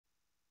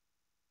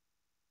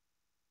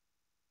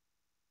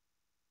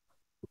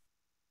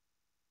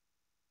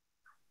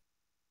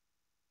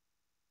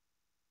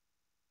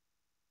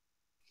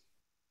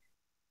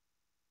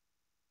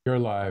You're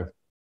live.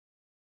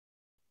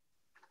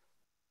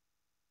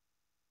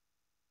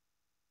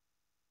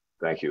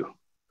 Thank you.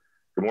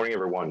 Good morning,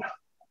 everyone.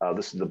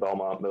 This is the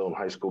Belmont Middle and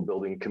High School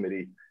Building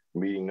Committee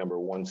meeting number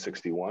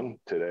 161.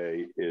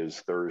 Today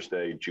is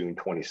Thursday, June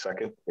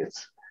 22nd.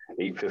 It's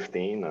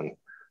 8:15 on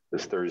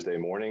this Thursday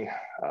morning.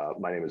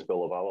 My name is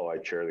Bill Lavallo. I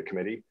chair the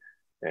committee.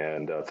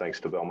 And thanks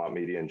to Belmont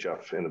Media and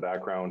Jeff in the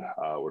background,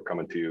 we're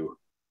coming to you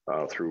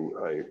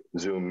through a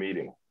Zoom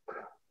meeting.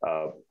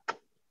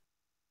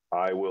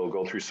 I will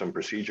go through some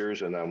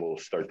procedures and then we'll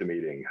start the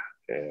meeting.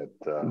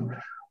 And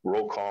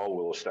roll call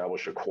will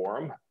establish a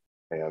quorum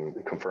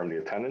and confirm the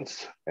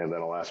attendance. And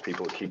then I'll ask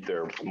people to keep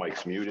their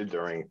mics muted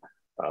during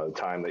the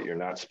time that you're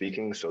not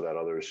speaking so that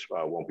others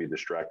won't be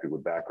distracted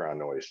with background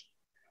noise.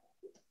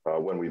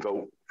 When we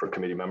vote for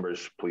committee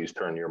members, please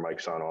turn your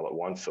mics on all at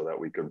once so that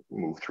we could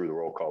move through the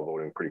roll call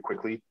voting pretty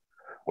quickly.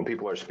 When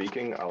people are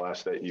speaking, I'll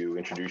ask that you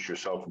introduce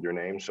yourself with your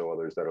name so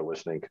others that are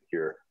listening can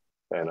hear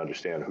and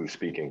understand who's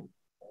speaking.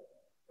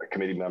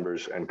 Committee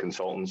members and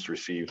consultants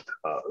received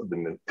the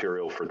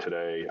material for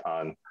today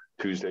on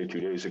Tuesday, 2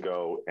 days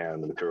ago,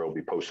 and the material will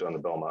be posted on the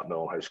Belmont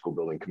Middle High School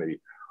Building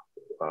Committee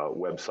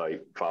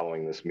website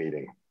following this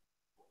meeting.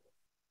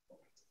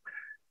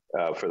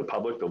 For the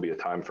public, there'll be a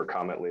time for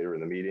comment later in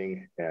the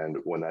meeting, and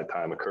when that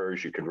time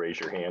occurs, you can raise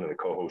your hand and the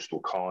co-host will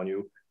call on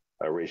you.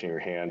 Raising your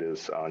hand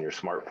is on your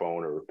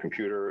smartphone or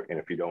computer, and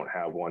if you don't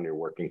have one, you're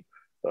working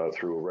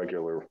through a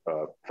regular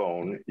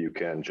phone, you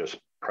can just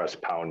press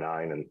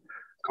 #9 and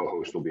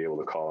co-host will be able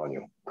to call on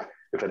you.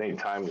 If at any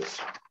time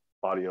this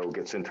audio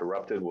gets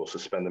interrupted, we'll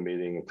suspend the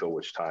meeting until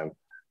which time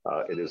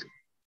it is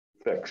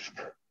fixed.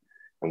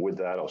 And with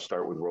that, I'll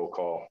start with roll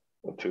call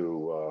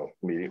to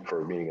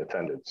meeting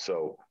attended.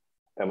 So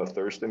Emma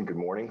Thurston, good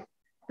morning.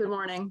 Good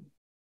morning.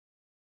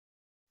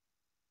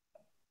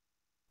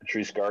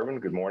 Patrice Garvin,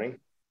 good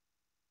morning.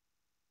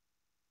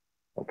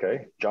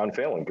 Okay. John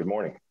Phelan, good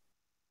morning.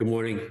 Good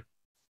morning.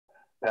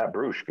 Pat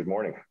Bruce, good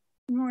morning.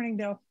 Good morning,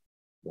 Bill.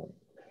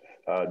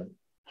 I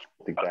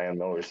think Diane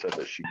Miller said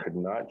that she could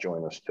not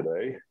join us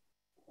today,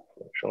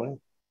 actually.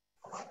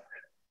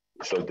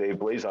 So Dave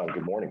Blazon,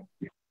 good morning.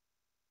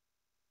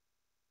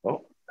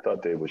 Oh, I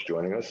thought Dave was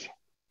joining us.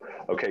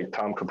 Okay,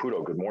 Tom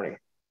Caputo, good morning.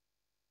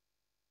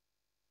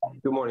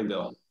 Good morning,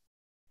 Bill.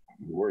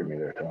 You worried me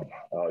there, Tom.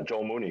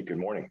 Joel Mooney, good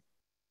morning.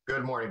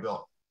 Good morning,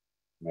 Bill.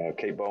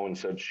 Kate Bowen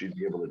said she'd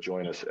be able to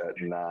join us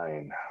at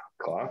 9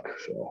 o'clock,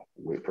 so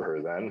wait for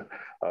her then.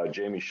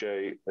 Jamie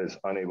Shea is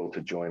unable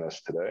to join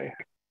us today.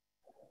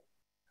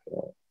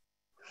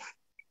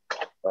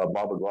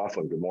 Bob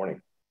McLaughlin, good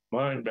morning.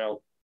 Morning,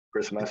 Bill.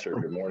 Chris Messer,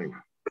 good morning.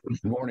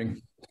 Good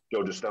morning.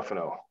 Joe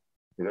DiStefano,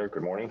 you there?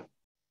 Good morning.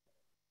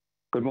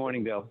 Good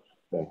morning, Bill.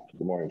 Good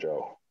morning,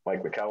 Joe.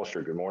 Mike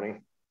McAllister, good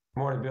morning.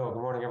 Good morning, Bill.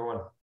 Good morning,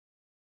 everyone.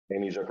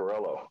 Amy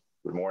Zuccarello,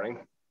 good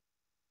morning.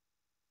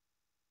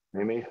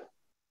 Amy?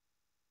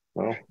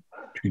 Well,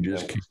 She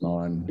just came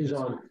on. He's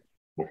on.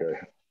 okay.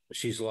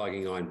 She's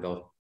logging on,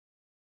 Bill.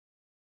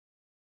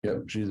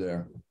 Yep, she's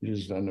there.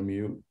 She's on the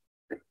mute.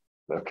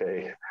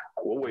 Okay.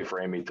 We'll wait for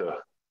Amy to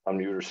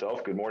unmute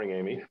herself. Good morning,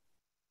 Amy.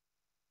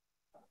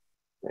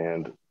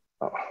 And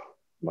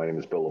my name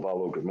is Bill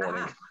Lavallo. Good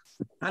morning.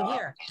 I'm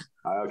here.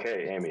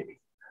 Okay, Amy.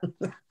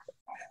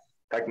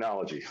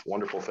 Technology,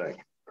 wonderful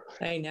thing.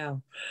 I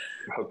know.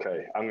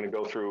 Okay, I'm going to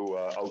go through,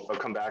 I'll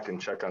come back and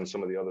check on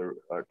some of the other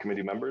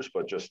committee members,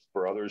 but just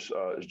for others,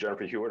 is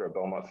Jennifer Hewitt, our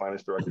Belmont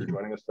Finance Director,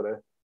 joining us today?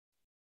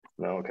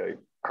 No, okay.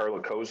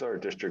 Carla Koza, our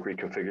District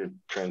Reconfigured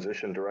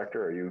Transition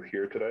Director, are you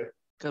here today?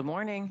 Good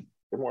morning.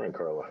 Good morning,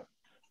 Carla.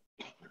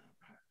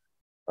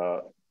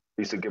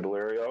 Lisa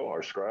Gibelerio,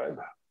 our scribe.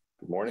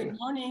 Good morning. Good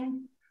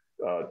morning.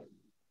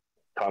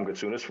 Tom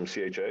Gutsunas from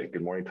CHA.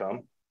 Good morning,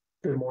 Tom.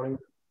 Good morning.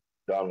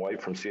 Don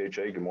White from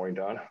CHA. Good morning,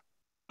 Don.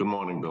 Good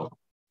morning, Bill.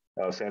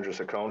 Sandra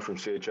Saccone from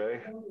CHA.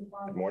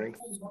 Good morning.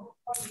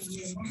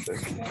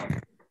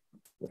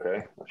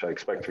 Okay, which I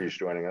expect he's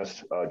joining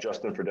us.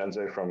 Justin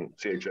Fredenze from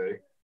CHA.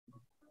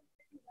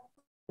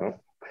 Oh.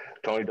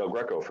 Tony Del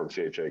Greco from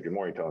CHA. Good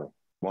morning, Tony.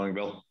 Morning,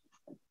 Bill.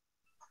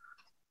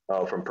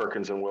 From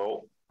Perkins and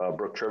Will,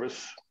 Brooke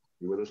Trivis,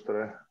 you with us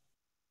today?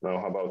 No,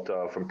 how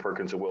about from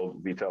Perkins and Will,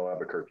 Vital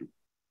Albuquerque?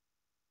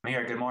 I'm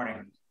here. Good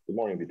morning. Good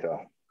morning,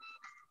 Vital.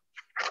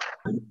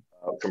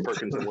 From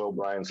Perkins and Will,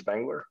 Brian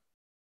Spangler.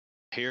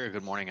 Here.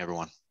 Good morning,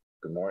 everyone.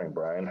 Good morning,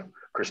 Brian.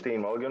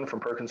 Christine Mulligan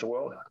from Perkins and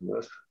Will.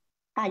 Yes.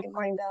 Hi, good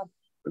morning, Bill.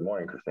 Good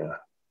morning, Christina.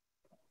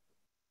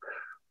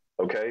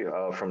 Okay,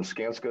 from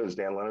Skanska, is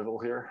Dan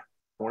Leonardville here?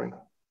 Morning.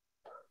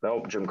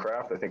 No, Jim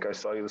Kraft. I think I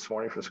saw you this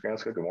morning from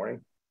Skanska. Good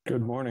morning.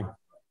 Good morning.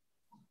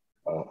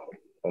 And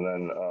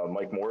then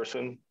Mike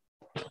Morrison.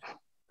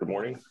 Good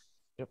morning.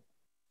 Yep.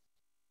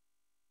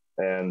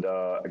 And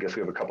I guess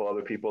we have a couple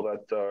other people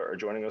that are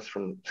joining us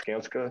from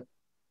Skanska.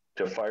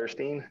 Jeff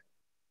Firestein.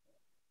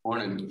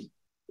 Morning.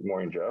 Good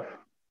morning, Jeff.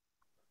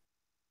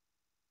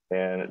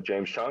 And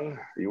James Chung,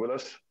 are you with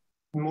us?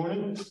 Good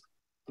morning.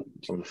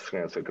 From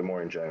Skanska. Good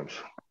morning, James.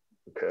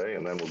 Okay,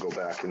 and then we'll go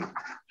back and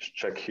just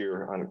check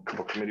here on a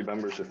couple committee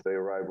members if they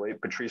arrive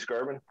late. Patrice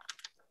Garvin.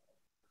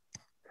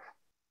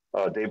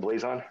 Dave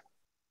Blazon?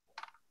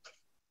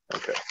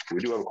 Okay, we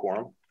do have a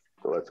quorum,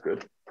 so that's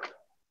good.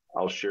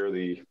 I'll share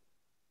the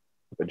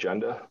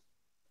agenda.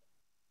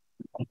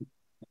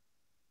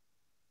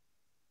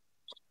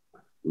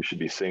 We should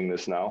be seeing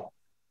this now.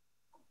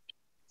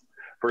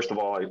 First of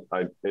all,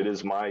 it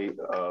is my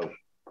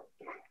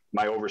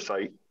my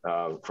oversight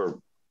for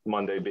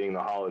Monday being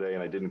the holiday,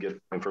 and I didn't get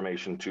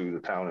information to the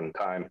town in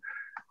time.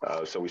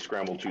 So we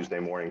scrambled Tuesday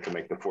morning to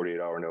make the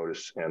 48-hour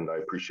notice, and I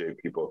appreciate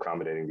people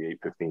accommodating the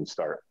 8:15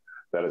 start.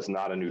 That is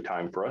not a new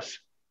time for us.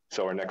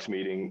 So our next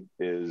meeting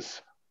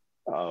is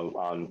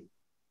on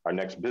our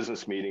next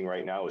business meeting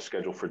right now is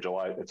scheduled for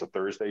July. It's a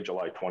Thursday,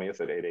 July 20th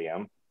at 8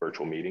 a.m.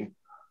 virtual meeting.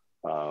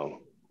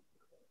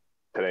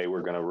 Today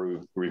we're going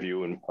to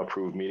review and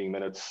approve meeting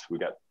minutes. We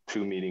got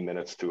 2 meeting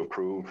minutes to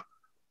approve.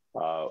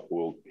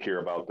 We'll hear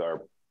about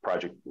our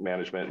project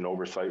management and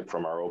oversight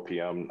from our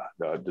OPM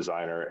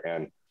designer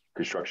and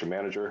construction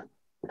manager.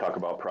 We'll talk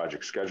about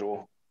project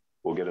schedule.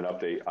 We'll get an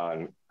update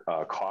on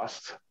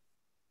costs.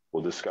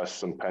 We'll discuss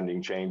some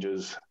pending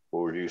changes.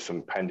 We'll review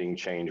some pending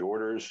change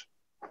orders,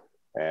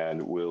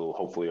 and we'll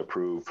hopefully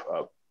approve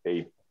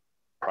a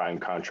prime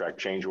contract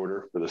change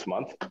order for this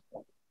month.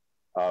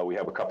 We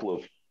have a couple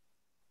of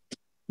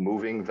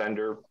moving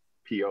vendor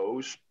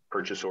POs,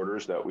 purchase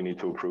orders that we need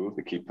to approve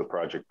to keep the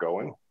project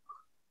going.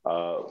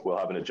 We'll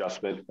have an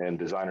adjustment in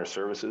designer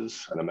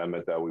services, an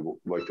amendment that we would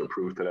like to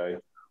approve today.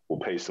 We'll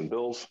pay some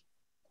bills,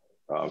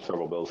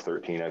 several bills,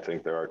 13, I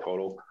think there are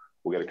total.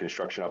 We'll get a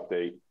construction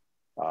update.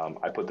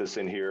 I put this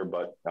in here,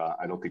 but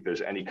I don't think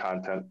there's any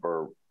content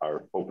for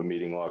our open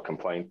meeting law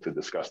complaint to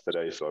discuss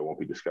today, so I won't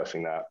be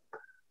discussing that.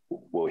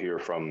 We'll hear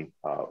from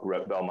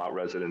Belmont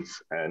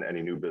residents and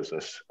any new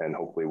business, and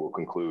hopefully we'll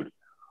conclude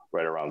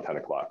right around 10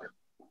 o'clock.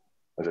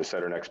 As I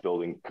said, our next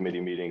building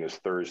committee meeting is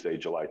Thursday,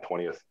 July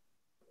 20th.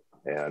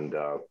 And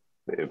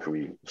if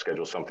we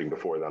schedule something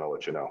before then, I'll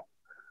let you know.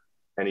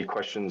 Any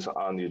questions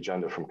on the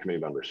agenda from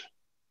committee members?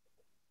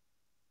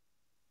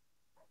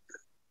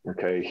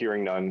 Okay,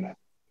 hearing none.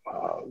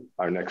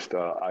 Our next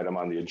item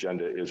on the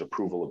agenda is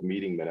approval of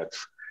meeting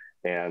minutes.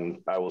 And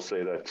I will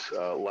say that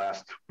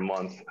last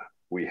month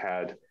we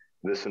had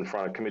this in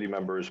front of committee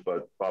members,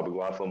 but Bob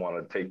McLaughlin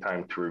wanted to take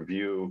time to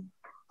review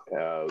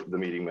the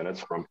meeting minutes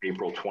from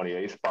April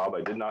 28th. Bob,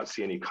 I did not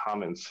see any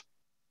comments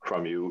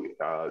from you.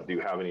 Do you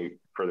have any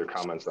further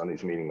comments on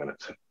these meeting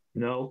minutes?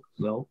 No,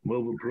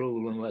 move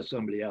approval unless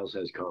somebody else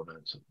has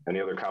comments. Any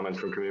other comments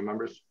from committee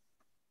members?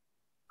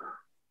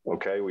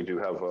 Okay, we do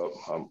have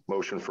a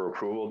motion for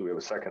approval. Do we have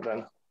a second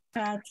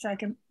then?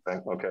 Second.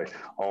 Okay,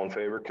 all in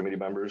favor, committee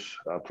members,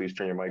 please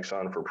turn your mics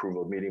on for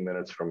approval of meeting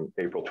minutes from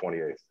April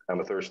 28th.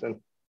 Emma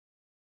Thurston?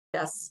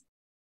 Yes.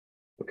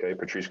 Okay,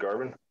 Patrice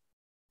Garvin?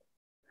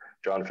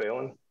 John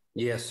Phelan?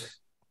 Yes.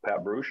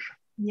 Pat Bruce?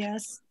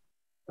 Yes.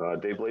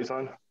 Dave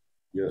Blazon?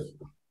 Yes.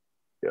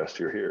 Yes,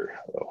 you're here.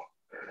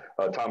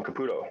 Hello. Tom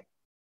Caputo?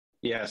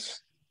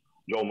 Yes.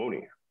 Joel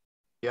Mooney?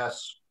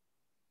 Yes.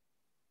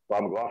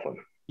 Bob McLaughlin?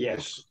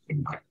 Yes.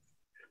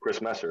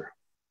 Chris Messer?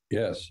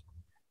 Yes.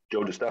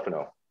 Joe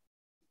DiStefano?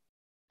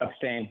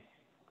 Abstain.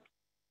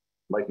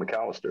 Mike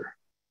McAllister?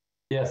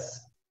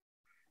 Yes.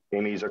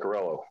 Amy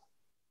Zuccarello?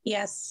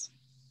 Yes.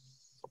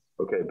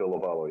 Okay, Bill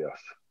Lovallo, yes.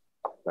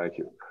 Thank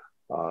you.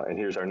 And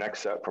here's our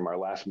next set from our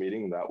last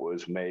meeting. That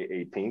was May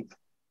 18th,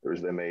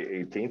 Thursday, May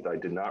 18th. I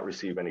did not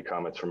receive any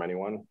comments from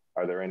anyone.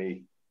 Are there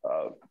any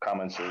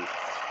comments or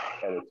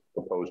edits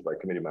proposed by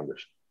committee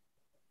members?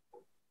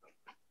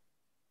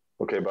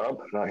 Okay, Bob,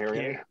 not hearing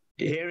any?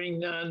 Hearing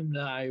none,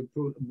 I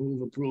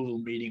move approval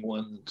meeting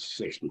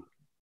 160.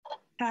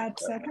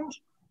 Second.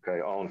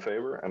 Okay, all in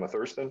favor? Emma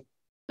Thurston?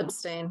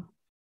 Abstain.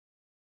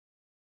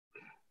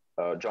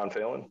 John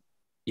Phelan?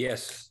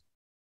 Yes.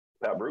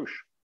 Pat Bruce?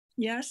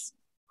 Yes.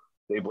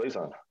 Dave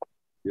Blazon?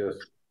 Yes.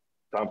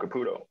 Tom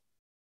Caputo?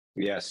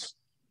 Yes.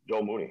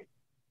 Joel Mooney?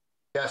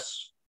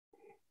 Yes.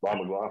 Bob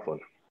McLaughlin?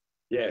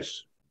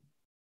 Yes.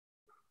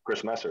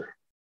 Chris Messer?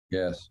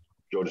 Yes.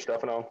 Joe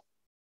DiStefano?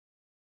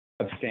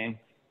 Abstain.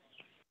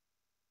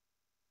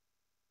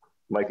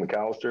 Mike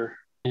McAllister?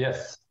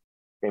 Yes.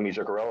 Amy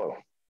Zuccarello?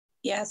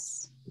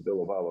 Yes.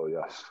 Bill Lovallo,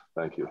 yes.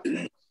 Thank you.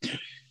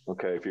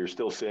 Okay, if you're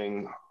still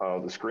seeing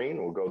the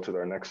screen, we'll go to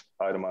our next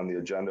item on the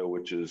agenda,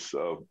 which is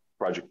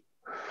project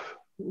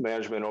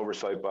management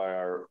oversight by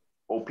our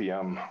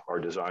OPM, our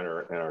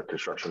designer, and our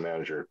construction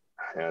manager.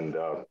 And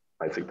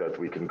I think that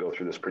we can go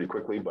through this pretty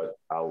quickly, but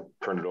I'll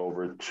turn it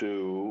over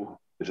to,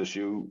 is this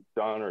you,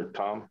 Don or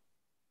Tom?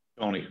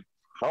 Tony.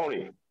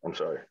 Tony, I'm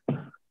sorry.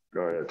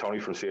 Go ahead, Tony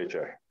from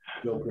CHA.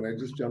 Bill, can I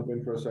just jump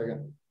in for a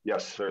second?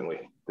 Yes, certainly,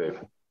 Dave.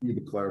 I need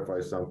to clarify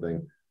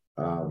something.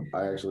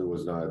 I actually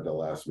was not at the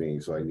last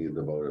meeting, so I needed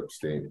to vote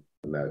abstain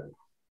in that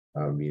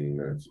meeting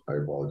minutes. I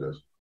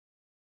apologize.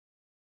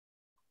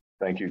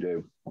 Thank you,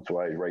 Dave. That's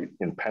why I write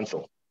in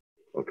pencil.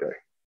 Okay.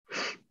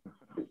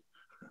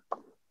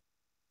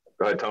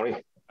 Go ahead, Tony.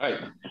 All right.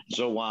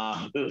 So a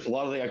lot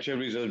of the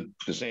activities are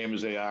the same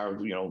as they are,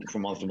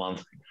 from month to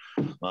month.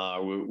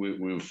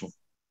 We've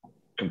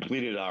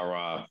completed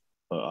our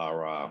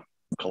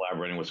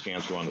collaborating with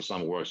Scansco on the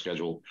summer work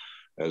schedule.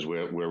 as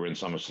we're in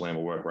summer slammer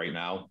work right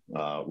now,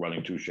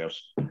 running 2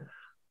 shifts.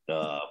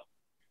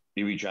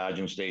 EV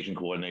charging station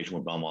coordination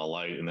with Belmont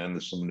Light, and then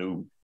there's some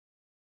new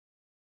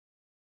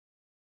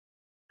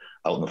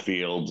out in the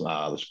field,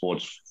 the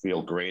sports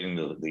field grading,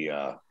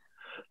 the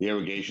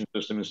irrigation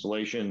system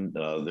installation.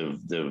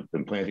 They've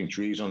been planting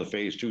trees on the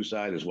phase 2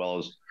 side as well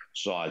as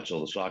sod.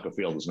 So the soccer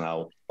field is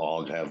now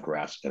all have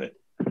grass in it.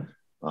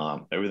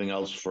 Everything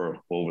else for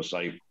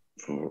oversight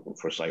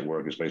for site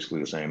work is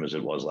basically the same as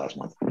it was last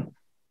month.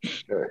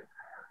 Okay.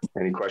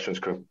 Any questions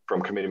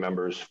from committee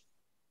members?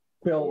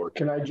 Bill,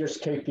 can I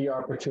just take the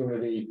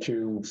opportunity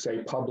to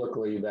say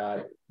publicly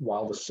that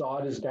while the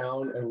sod is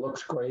down and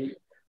looks great,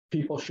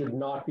 people should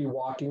not be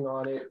walking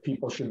on it.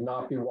 People should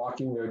not be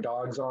walking their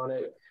dogs on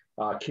it.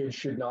 Kids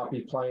should not be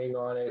playing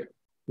on it.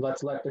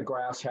 Let's let the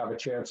grass have a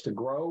chance to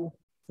grow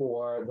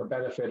for the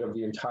benefit of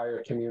the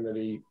entire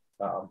community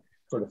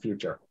for the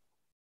future.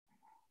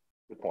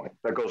 Good point.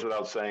 That goes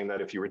without saying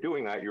that if you were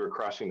doing that, you were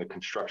crossing the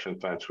construction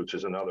fence, which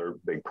is another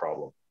big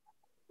problem.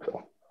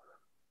 So,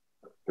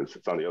 it's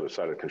on the other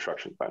side of the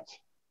construction fence.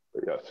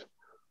 But yes.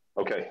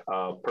 Okay.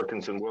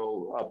 Perkins and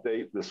Will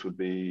update. This would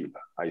be,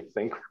 I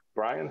think,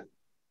 Brian.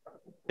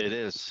 It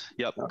is.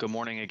 Yep. Good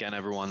morning again,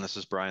 everyone. This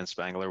is Brian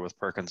Spangler with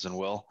Perkins and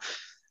Will.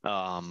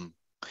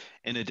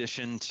 In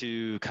addition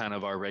to kind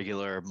of our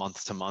regular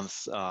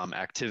month-to-month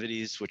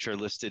activities, which are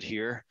listed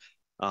here,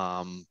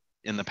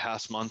 in the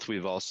past month,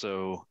 we've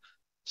also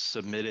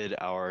submitted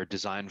our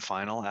design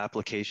final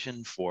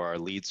application for our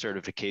LEED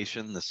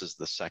certification. This is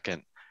the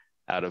second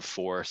out of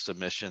 4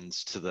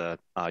 submissions to the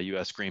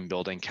U.S. Green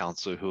Building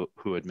Council,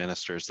 who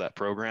administers that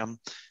program.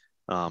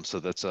 So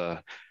that's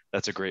a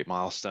great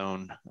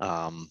milestone.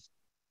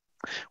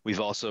 We've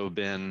also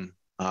been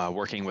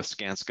working with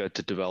Skanska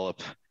to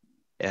develop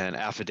an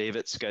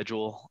affidavit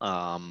schedule,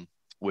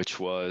 which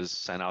was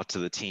sent out to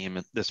the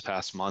team this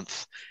past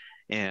month.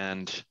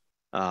 And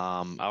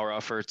our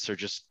efforts are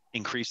just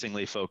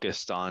increasingly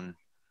focused on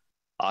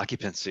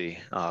occupancy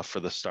for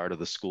the start of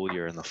the school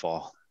year in the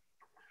fall.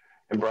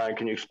 And Brian,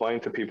 can you explain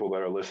to people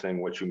that are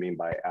listening what you mean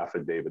by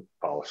affidavit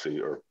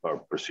policy or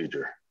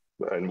procedure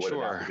and what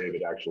an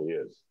affidavit actually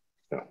is?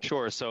 Yeah.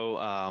 Sure.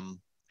 So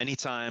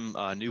anytime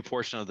a new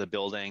portion of the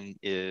building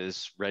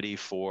is ready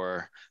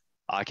for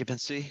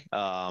occupancy,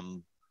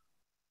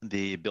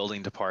 the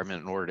building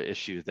department, in order to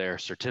issue their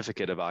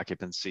certificate of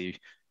occupancy,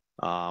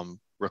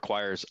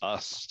 requires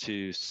us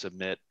to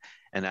submit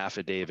an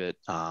affidavit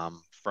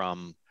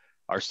from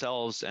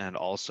ourselves and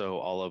also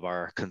all of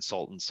our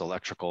consultants,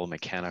 electrical,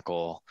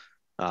 mechanical,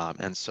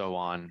 and so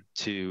on,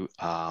 to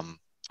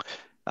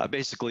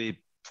basically,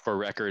 for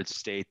records,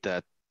 state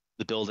that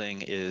the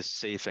building is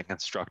safe and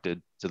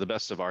constructed to the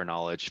best of our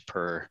knowledge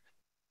per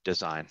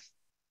design.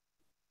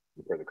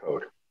 Per the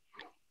code.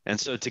 And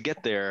so to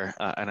get there,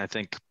 and I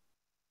think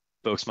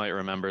folks might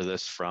remember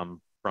this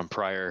from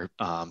prior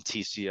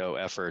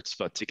TCO efforts,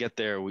 but to get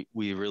there,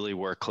 we really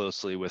work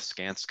closely with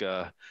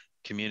Skanska,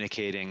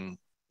 communicating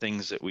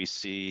things that we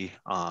see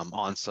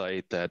on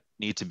site that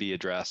need to be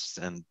addressed.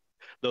 And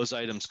those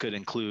items could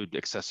include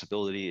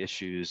accessibility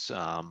issues,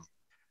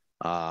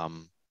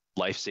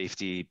 life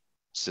safety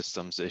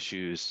systems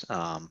issues.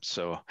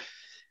 So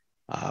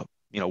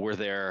we're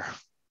there.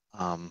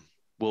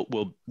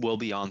 We'll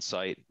be on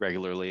site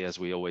regularly, as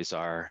we always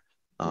are,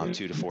 2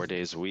 to 4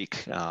 days a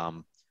week,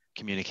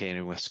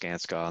 communicating with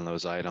Skanska on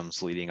those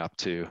items leading up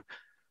to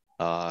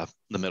the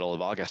middle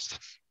of August.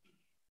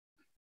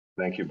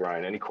 Thank you,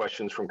 Brian. Any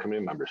questions from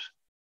committee members?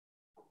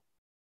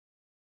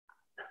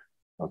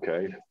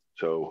 Okay,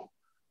 so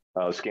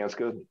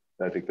Skanska,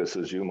 I think this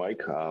is you,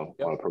 Mike. Want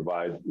to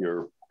provide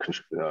your,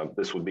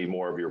 this would be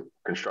more of your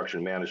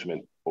construction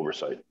management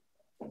oversight.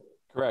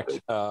 Correct.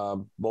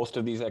 Most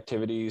of these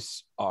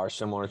activities are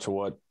similar to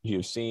what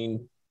you've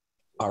seen.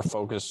 Our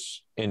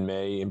focus in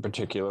May in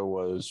particular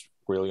was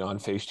really on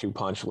phase 2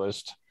 punch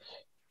list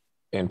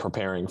and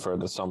preparing for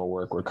the summer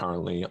work we're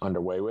currently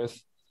underway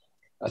with.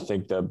 I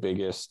think the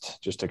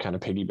biggest, just to kind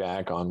of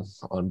piggyback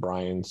on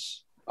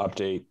Brian's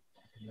update,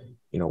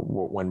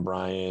 when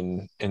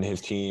Brian and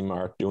his team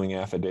are doing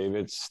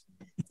affidavits,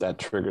 that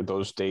triggered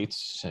those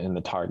dates, and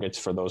the targets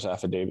for those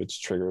affidavits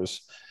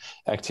triggers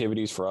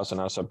activities for us and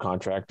our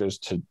subcontractors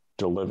to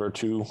deliver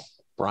to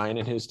Brian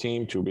and his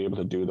team to be able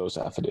to do those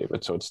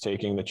affidavits. So it's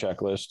taking the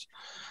checklist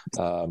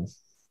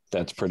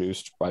that's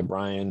produced by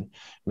Brian,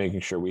 making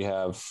sure we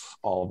have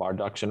all of our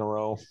ducks in a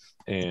row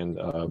and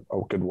a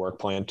good work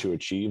plan to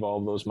achieve all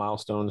of those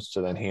milestones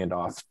to then hand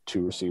off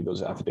to receive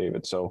those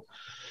affidavits. So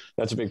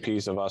that's a big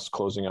piece of us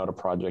closing out a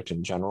project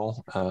in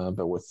general.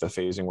 But with the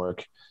phasing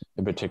work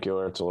in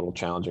particular, it's a little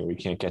challenging. We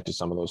can't get to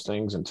some of those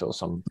things until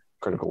some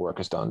critical work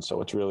is done. So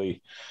it's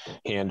really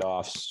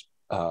handoffs,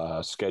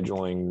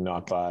 scheduling,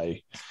 not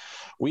by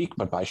week,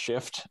 but by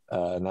shift.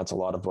 And that's a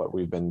lot of what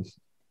we've been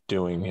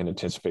doing in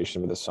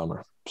anticipation of this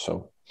summer.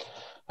 So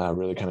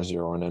really kind of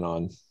zeroing in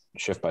on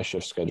shift by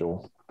shift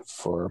schedule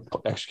for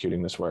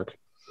executing this work.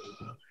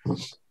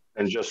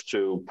 And just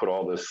to put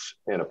all this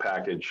in a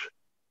package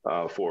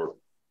for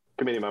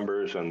committee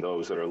members and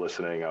those that are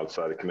listening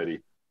outside of committee,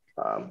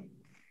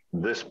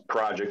 this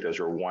project, as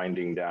you're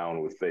winding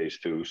down with phase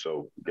 2,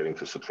 so getting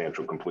to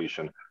substantial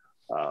completion,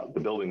 the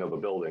building of a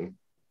building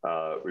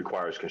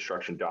requires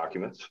construction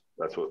documents.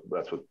 That's what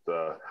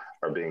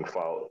are being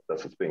followed.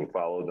 That's what's being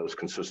followed. Those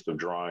consist of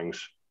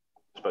drawings,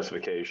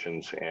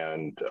 specifications,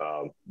 and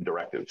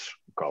directives.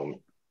 We call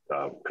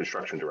them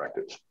construction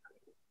directives.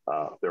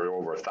 There are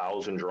over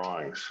 1,000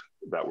 drawings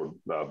that were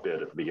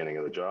bid at the beginning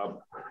of the job.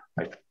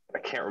 I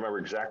can't remember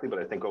exactly, but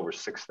I think over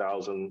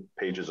 6,000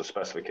 pages of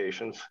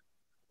specifications.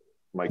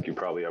 Mike, you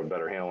probably have a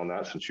better handle on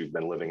that since you've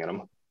been living in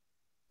them.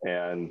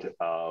 And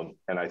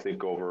I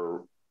think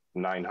over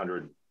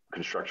 900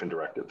 construction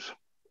directives.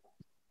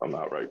 I'm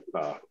not right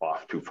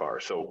off too far.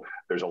 So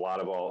there's a lot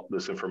of all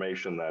this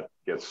information that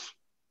gets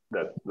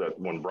that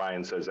when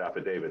Brian says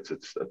affidavits,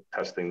 it's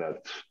attesting that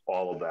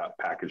all of that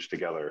packaged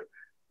together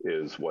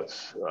is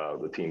what's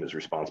the team is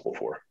responsible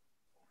for.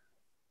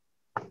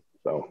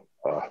 So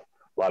a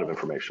lot of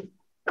information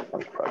on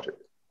the project.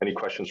 Any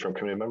questions from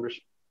committee members?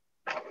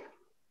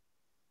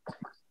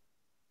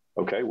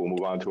 Okay, we'll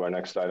move on to our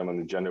next item on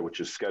the agenda, which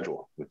is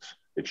schedule.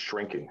 It's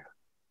shrinking.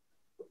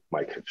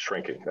 Mike, it's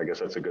shrinking. I guess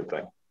that's a good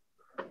thing.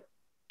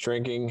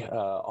 Shrinking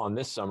on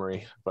this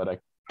summary,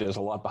 but there's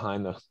a lot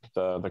behind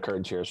the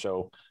curtains here.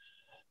 So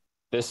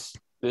this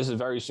is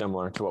very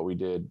similar to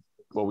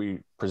what we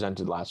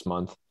presented last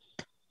month.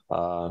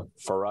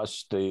 For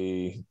us,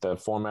 the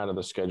format of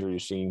the schedule you're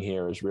seeing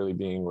here is really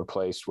being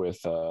replaced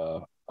with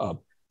a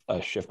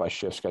shift by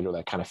shift schedule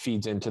that kind of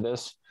feeds into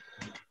this.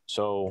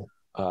 So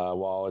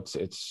while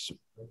it's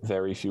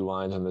very few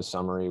lines in the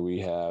summary, we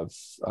have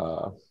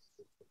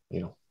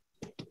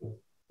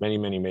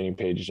many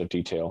pages of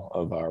detail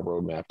of our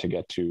roadmap to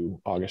get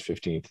to August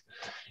 15th,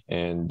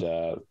 and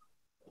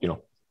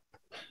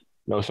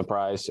no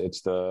surprise,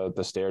 it's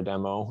the stair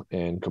demo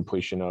and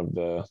completion of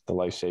the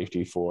life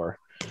safety for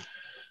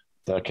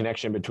the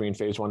connection between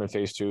phase 1 and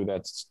phase 2.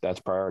 That's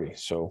priority.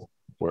 So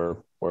we're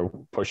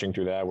pushing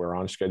through that. We're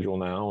on schedule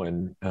now,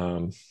 and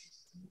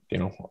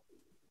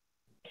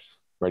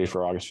ready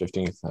for August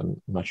 15th.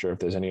 I'm not sure if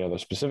there's any other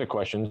specific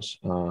questions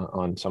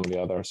on some of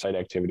the other site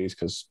activities,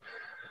 because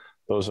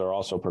those are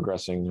also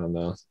progressing on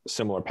the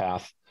similar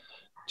path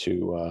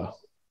to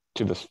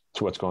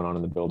what's going on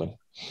in the building.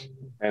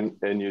 And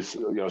you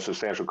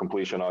substantial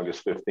completion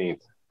August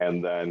 15th,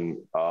 and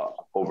then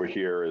over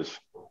here is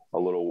a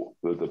little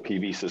the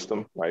PV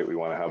system, right? We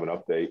want to have an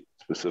update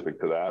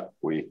specific to that.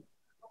 We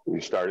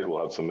started.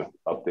 We'll have some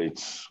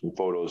updates, some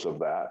photos of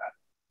that.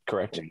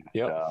 Correct.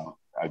 Yeah.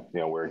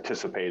 We're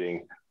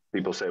anticipating.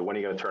 People say, when are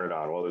you going to turn it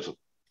on? Well, there's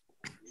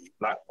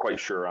not quite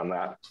sure on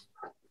that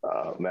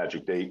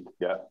magic date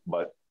yet,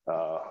 but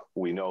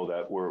we know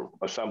that we're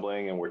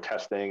assembling and we're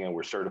testing and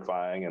we're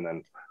certifying, and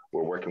then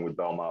we're working with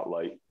Belmont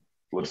Light.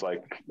 Looks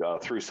like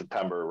through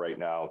September right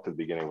now to the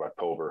beginning of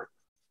October.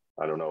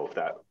 I don't know if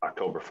that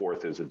October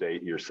 4th is a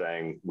date you're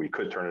saying we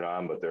could turn it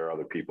on, but there are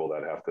other people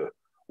that have to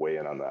weigh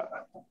in on that.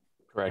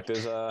 Correct.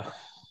 There's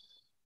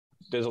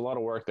a lot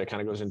of work that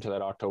kind of goes into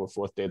that October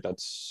 4th date.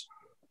 That's,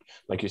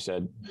 like you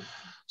said,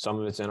 some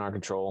of it's in our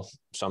control.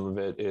 Some of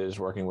it is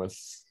working with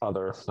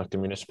other, like the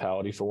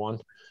municipality for one.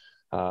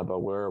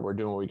 But we're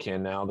doing what we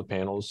can now. The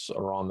panels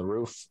are on the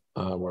roof.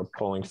 We're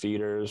pulling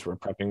feeders. We're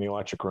prepping the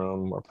electric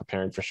room. We're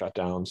preparing for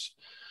shutdowns.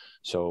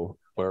 So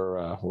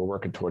we're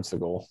working towards the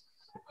goal.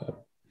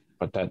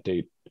 But that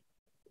date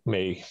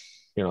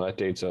that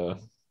date's a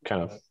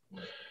kind of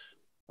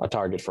a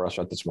target for us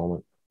at this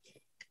moment.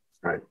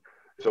 All right.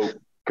 So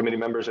committee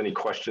members, any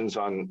questions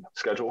on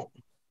schedule?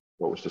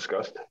 What was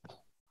discussed?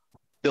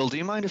 Bill, do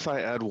you mind if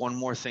I add one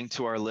more thing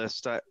to our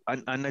list? I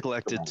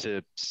neglected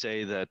to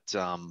say that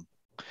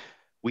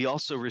we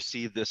also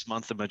received this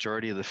month the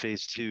majority of the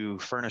phase 2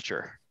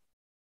 furniture.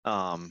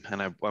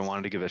 And I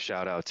wanted to give a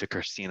shout out to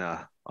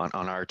Christina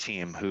on our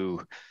team,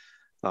 who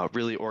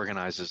really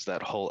organizes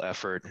that whole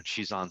effort. And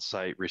she's on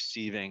site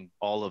receiving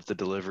all of the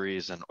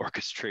deliveries and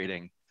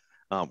orchestrating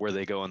where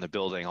they go in the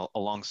building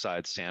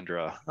alongside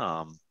Sandra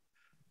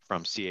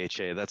from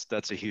CHA.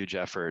 That's a huge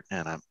effort.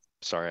 And I'm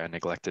sorry I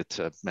neglected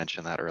to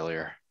mention that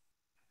earlier.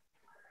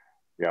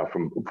 Yeah,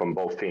 from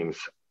both teams.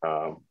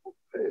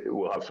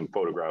 We'll have some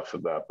photographs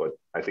of that, but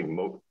I think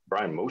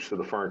Brian, most of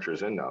the furniture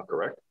is in now,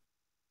 correct?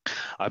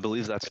 I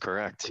believe that's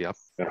correct. Yep.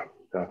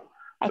 Yeah.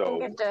 I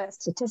think at the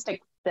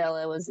statistic, Bill,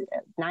 it was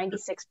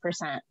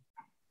 96%.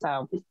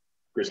 So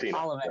Christina,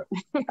 all of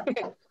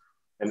it.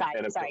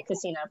 Sorry,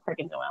 Christina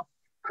Perkins-Noel.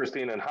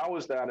 Christina, and how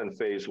was that in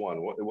phase 1?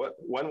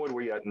 When would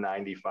we get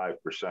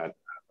 95%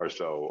 or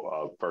so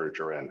of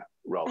furniture in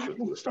relative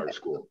to the start of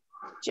school?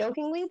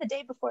 Jokingly, the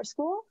day before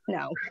school?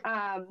 No.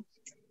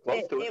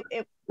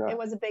 It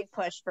was a big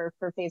push for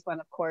phase 1,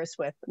 of course,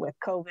 with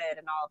COVID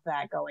and all of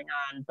that going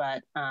on.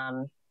 But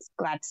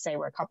glad to say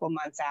we're a couple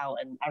months out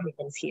and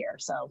everything's here.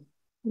 So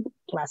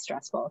less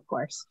stressful, of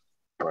course.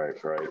 Right.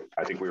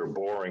 I think we were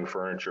borrowing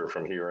furniture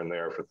from here and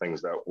there for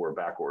things that were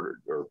back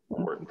ordered or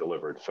weren't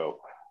delivered. So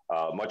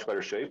much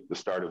better shape. The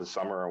start of the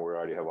summer, and we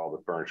already have all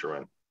the furniture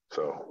in.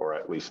 So, or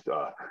at least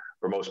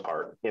for most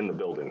part in the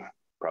building,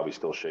 probably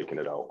still shaking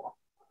it out.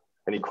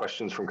 Any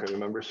questions from committee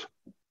members?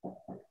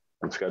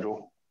 board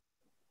schedule?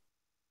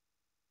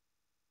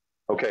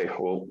 Okay,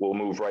 we'll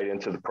move right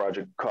into the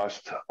project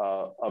cost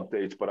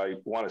updates, but I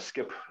want to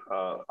skip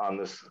on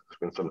this.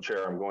 Since I'm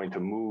chair, I'm going to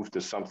move to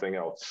something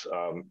else.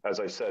 As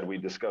I said, we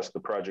discussed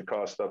the project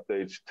cost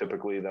updates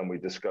typically, then we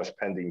discuss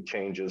pending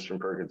changes from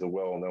Perkins and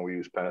Will, and then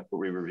we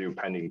review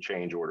pending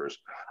change orders.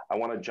 I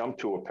want to jump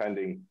to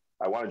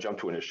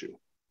an issue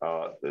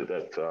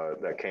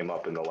that came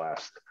up in the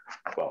last,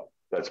 well,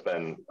 that's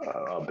been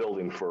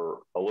building for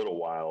a little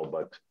while,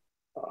 but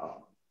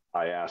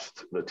I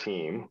asked the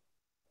team.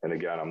 And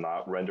again, I'm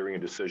not rendering a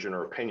decision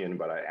or opinion,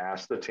 but I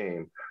asked the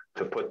team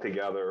to put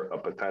together a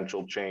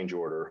potential change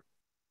order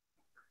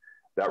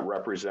that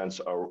represents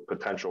a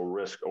potential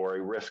risk or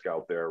a risk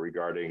out there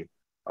regarding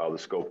the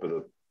scope of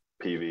the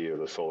PV or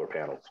the solar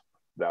panels.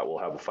 That will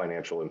have a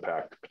financial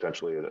impact,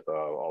 potentially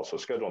also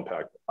schedule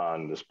impact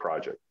on this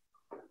project.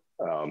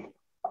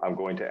 I'm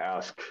going to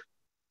ask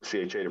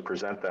CHA to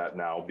present that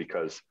now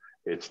because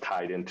it's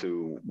tied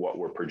into what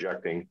we're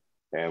projecting,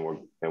 and we're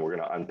going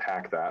to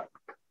unpack that.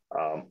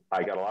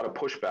 I got a lot of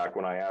pushback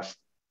when I asked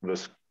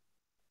this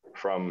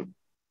from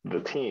the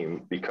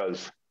team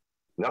because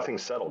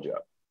nothing's settled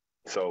yet.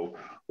 So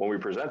when we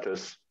present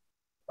this,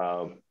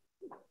 Don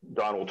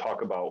will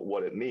talk about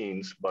what it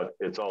means, but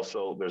it's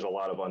also, there's a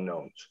lot of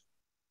unknowns.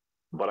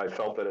 But I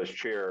felt that as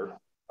chair,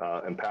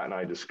 and Pat and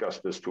I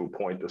discussed this to a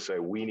point to say,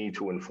 we need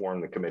to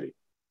inform the committee.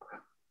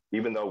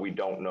 Even though we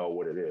don't know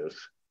what it is,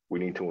 we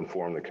need to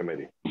inform the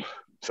committee.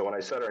 So when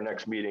I said our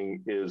next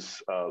meeting is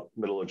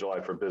middle of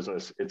July for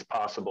business, it's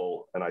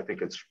possible, and I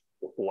think it's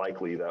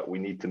likely that we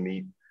need to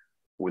meet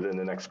within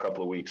the next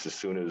couple of weeks as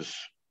soon as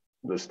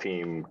this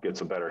team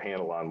gets a better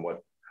handle on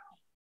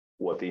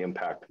what the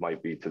impact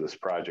might be to this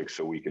project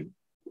so we could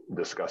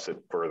discuss it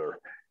further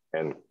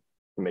and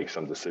make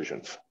some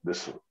decisions.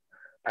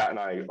 Pat and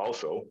I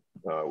also,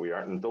 we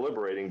aren't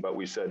deliberating, but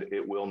we said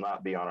it will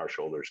not be on our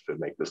shoulders to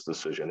make this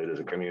decision. It is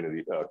a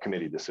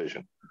committee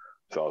decision.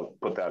 So I'll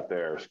put that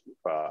there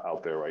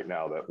out there right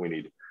now that we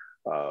need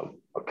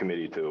a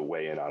committee to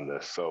weigh in on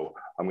this. So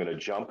I'm going to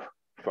jump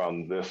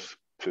from this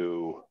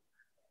to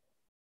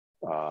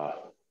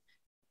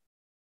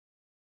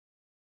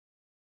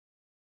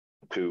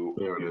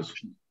there it is.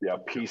 Yeah,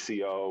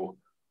 PCO.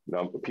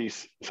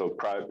 So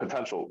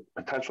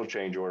potential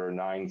change order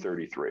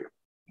 933.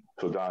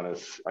 So Don,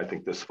 I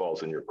think this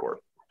falls in your court.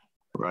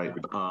 Right.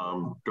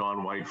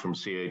 Don White from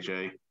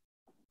CHA.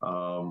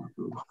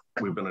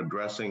 We've been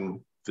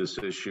addressing this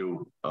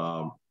issue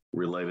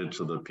related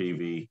to the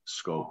PV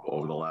scope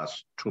over the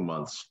last 2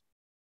 months.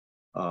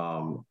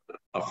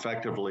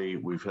 Effectively,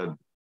 we've had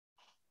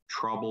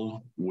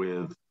trouble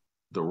with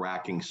the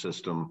racking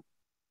system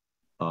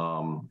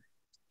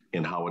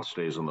and how it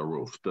stays on the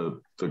roof. The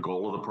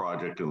goal of the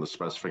project and the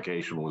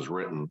specification was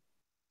written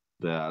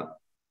that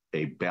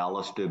a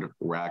ballasted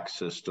rack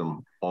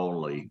system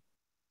only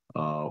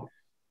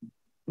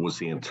was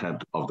the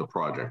intent of the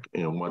project.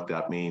 And what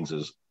that means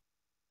is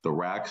the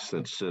racks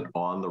that sit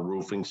on the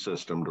roofing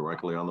system,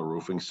 directly on the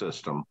roofing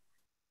system,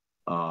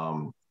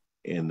 and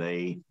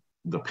the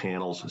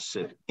panels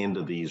sit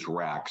into these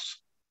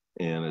racks,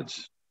 and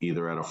it's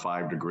either at a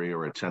 5-degree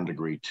or a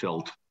 10-degree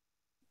tilt.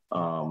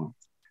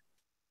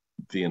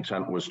 The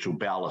intent was to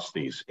ballast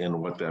these.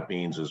 And what that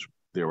means is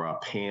there are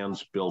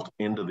pans built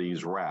into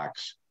these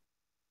racks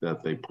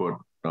that they put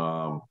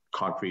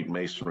concrete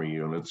masonry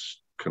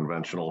units,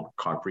 conventional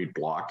concrete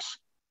blocks,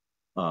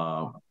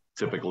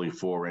 typically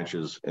 4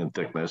 inches in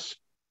thickness,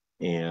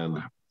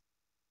 and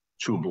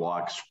 2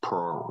 blocks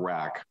per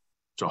rack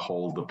to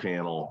hold the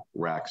panel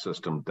rack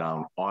system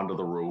down onto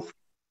the roof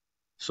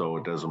so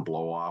it doesn't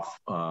blow off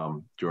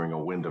during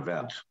a wind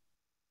event.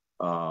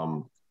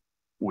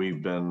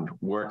 We've been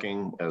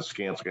working, as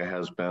Skanska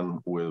has been,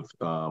 with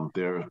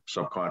their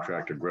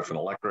subcontractor, Griffin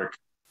Electric,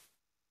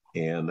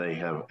 and they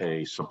have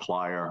a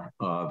supplier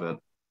that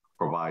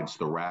provides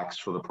the racks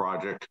for the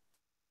project.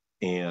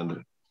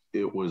 And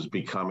it was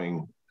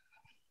becoming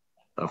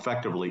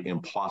effectively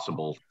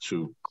impossible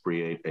to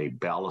create a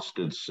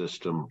ballasted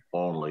system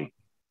only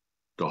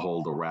to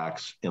hold the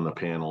racks and the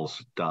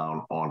panels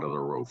down onto the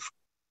roof.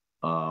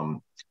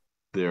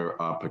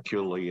 There are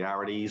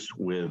peculiarities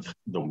with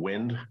the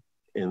wind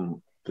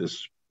in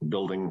this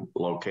building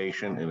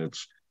location, and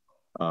it's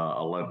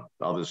I'll let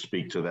others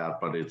speak to that,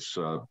 but it's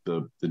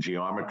the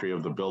geometry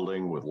of the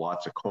building with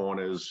lots of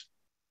corners,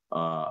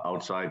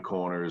 outside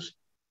corners,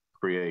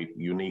 create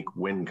unique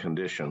wind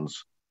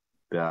conditions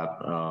that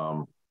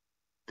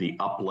the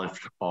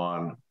uplift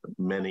on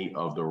many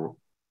of the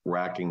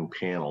racking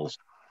panels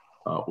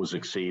was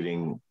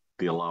exceeding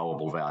the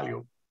allowable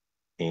value.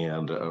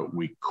 And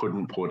we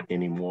couldn't put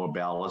any more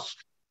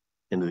ballast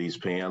into these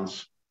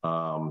pans.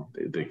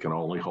 They can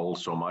only hold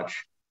so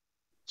much.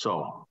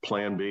 So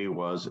plan B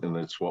was, and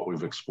it's what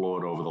we've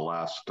explored over the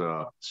last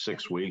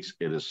 6 weeks.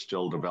 It is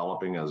still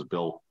developing, as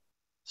Bill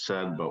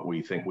said, but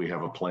we think we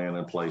have a plan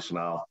in place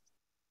now,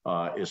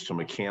 is to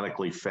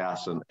mechanically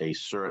fasten a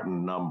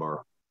certain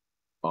number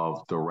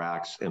of the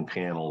racks and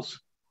panels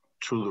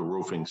to the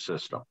roofing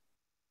system.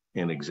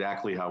 And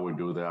exactly how we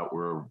do that,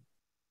 we're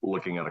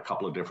looking at a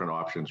couple of different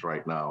options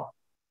right now.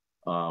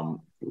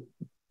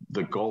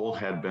 The goal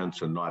had been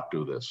to not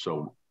do this,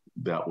 so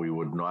that we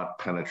would not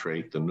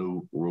penetrate the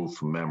new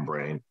roof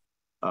membrane,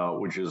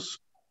 which is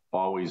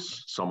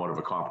always somewhat of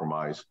a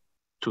compromise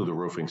to the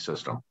roofing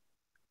system.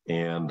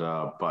 And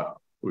but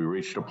we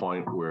reached a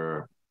point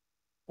where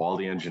all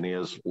the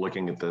engineers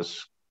looking at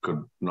this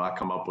could not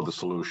come up with a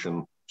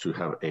solution to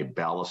have a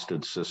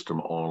ballasted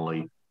system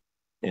only,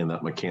 and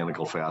that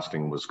mechanical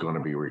fastening was going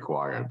to be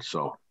required.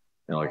 So,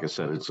 like I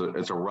said, it's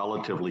a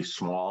relatively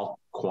small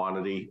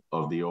quantity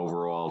of the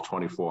overall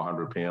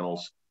 2,400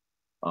 panels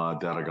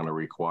that are going to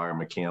require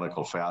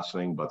mechanical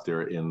fastening, but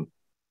they're in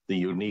the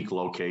unique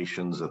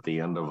locations at the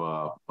end of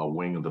a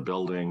wing of the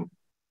building,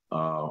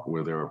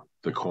 where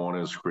the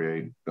corners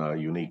create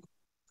unique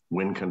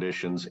wind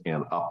conditions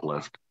and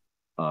uplift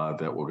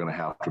that we're going to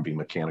have to be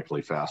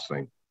mechanically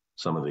fastening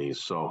some of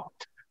these. So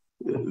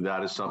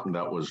that is something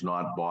that was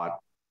not bought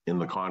in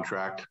the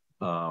contract.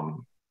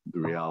 The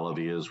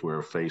reality is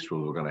we're faced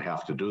with, we're going to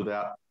have to do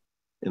that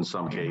in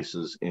some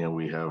cases, and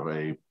we have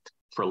a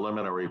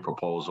preliminary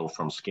proposal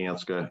from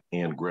Skanska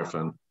and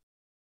Griffin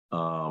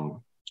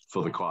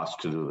for the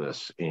cost to do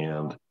this.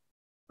 And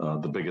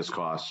the biggest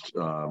cost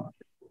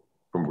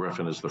from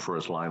Griffin is the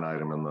first line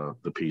item in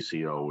the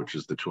PCO, which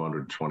is the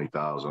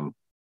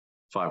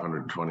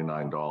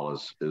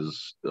 $220,529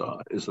 is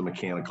the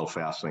mechanical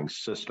fastening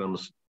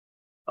systems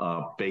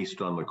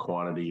based on the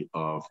quantity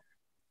of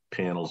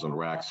panels and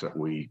racks that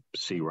we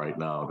see right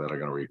now that are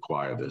going to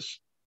require this.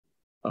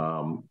 That's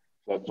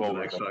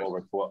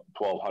over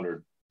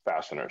 1,200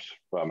 fasteners,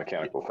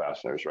 mechanical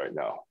fasteners right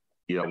now.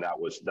 Yep. And that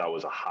was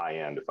a high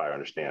end, if I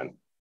understand,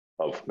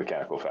 of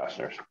mechanical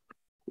fasteners.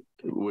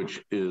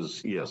 Which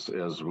is, yes,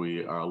 as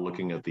we are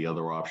looking at the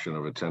other option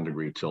of a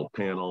 10-degree tilt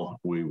panel,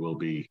 we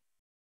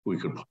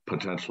could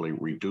potentially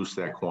reduce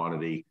that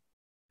quantity,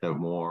 have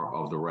more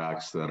of the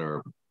racks that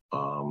are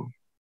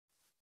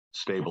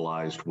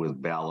stabilized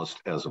with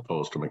ballast as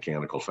opposed to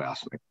mechanical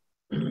fastening.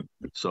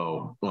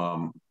 So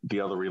the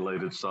other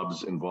related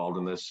subs involved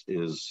in this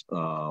is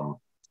the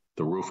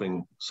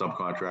roofing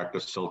subcontractor,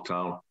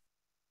 Silktown.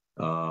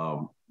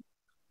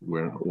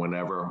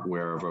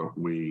 Wherever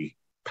we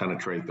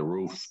penetrate the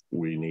roof,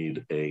 we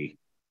need a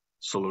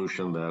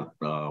solution that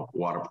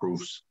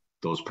waterproofs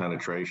those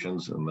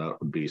penetrations, and that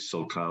would be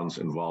Silktown's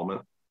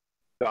involvement.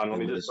 Don, let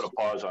me just put a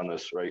pause on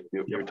this, right?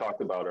 You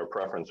talked about our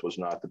preference was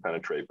not to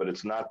penetrate, but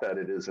it's not that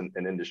it isn't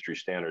an industry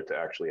standard to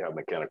actually have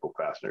mechanical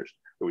fasteners.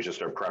 It was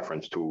just our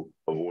preference to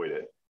avoid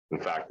it.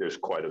 In fact, there's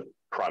quite a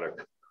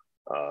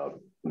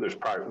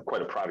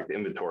product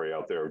inventory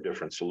out there of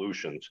different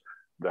solutions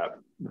that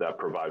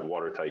provide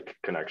watertight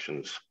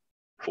connections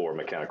for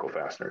mechanical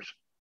fasteners.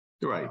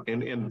 Right,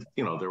 and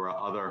there are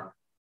other,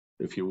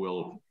 if you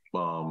will,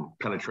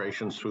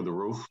 penetrations through the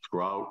roof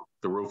throughout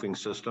the roofing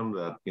system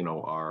that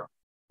are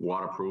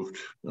waterproofed,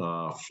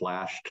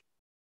 flashed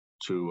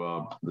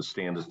to the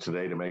standards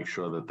today to make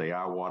sure that they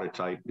are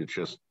watertight. It's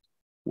just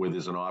where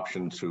there's an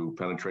option to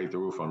penetrate the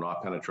roof or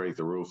not penetrate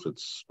the roof,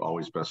 it's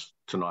always best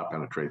to not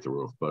penetrate the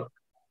roof. But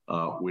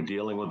we're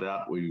dealing with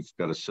that. We've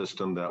got a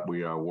system that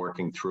we are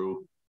working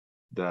through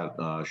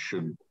that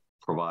should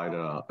provide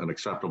an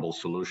acceptable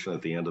solution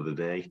at the end of the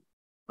day.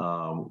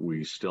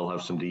 We still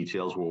have some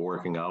details we're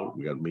working out.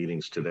 We got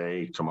meetings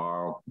today,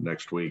 tomorrow,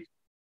 next week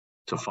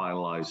to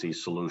finalize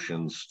these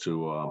solutions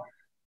to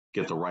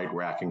get the right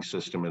racking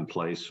system in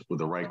place with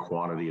the right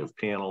quantity of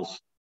panels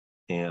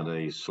and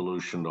a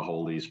solution to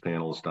hold these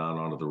panels down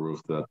onto the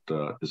roof that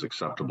is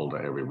acceptable to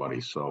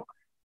everybody. So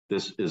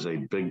this is a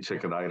big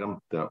ticket item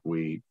that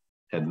we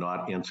had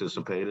not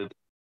anticipated.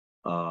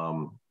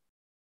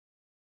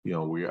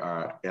 We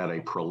are at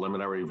a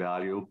preliminary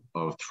value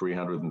of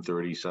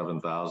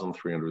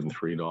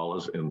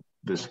 $337,303, and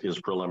this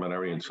is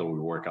preliminary until we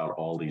work out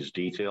all these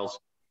details.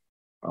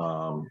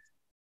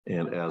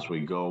 And as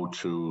we go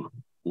to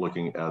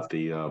looking at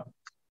the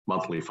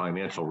monthly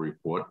financial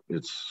report,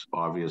 it's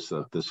obvious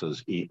that this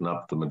has eaten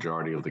up the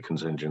majority of the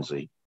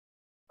contingency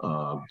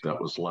that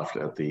was left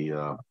at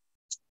the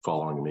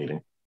following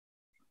meeting.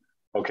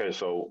 Okay,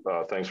 so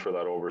thanks for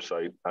that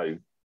oversight. I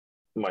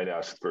might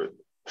ask for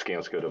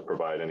Skanska to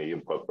provide any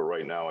input, but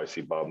right now I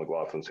see Bob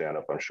McLaughlin's hand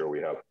up. I'm sure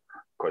we have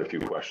quite a few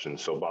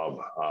questions. So Bob,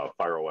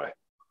 fire away.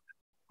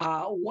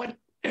 How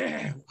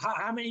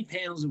many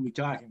panels are we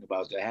talking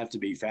about that have to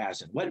be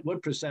fastened?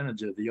 What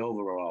percentage of the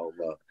overall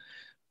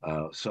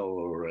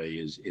solar array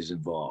is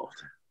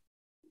involved?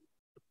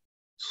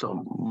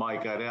 So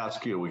Mike, I'd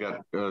ask you, we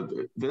got,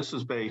 this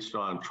is based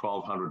on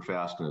 1,200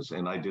 fasteners,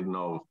 and I didn't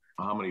know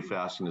how many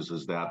fasteners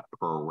is that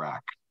per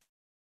rack?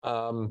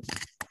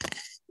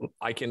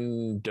 I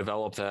can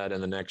develop that in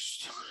the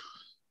next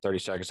 30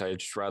 seconds. I'd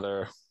just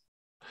rather,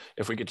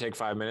 if we could take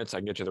 5 minutes, I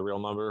can get you the real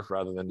number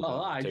rather than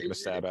taking a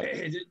stab at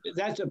it.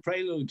 That's a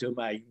prelude to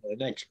my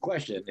next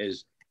question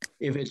is,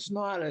 if it's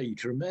not a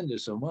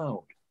tremendous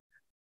amount,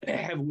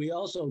 have we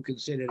also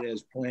considered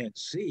as Plan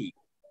C,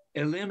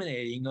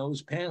 eliminating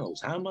those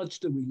panels? How much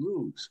do we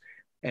lose?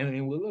 I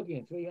mean, we're looking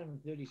at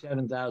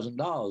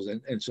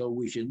 $337,000, and so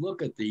we should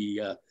look at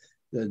the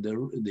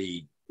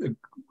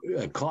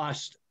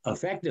cost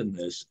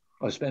effectiveness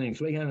of spending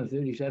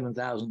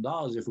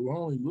 $337,000 if we're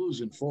only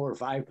losing 4 or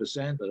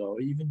 5% or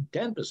even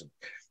 10%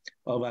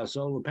 of our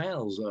solar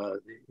panels.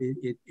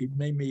 It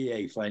may be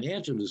a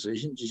financial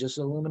decision to just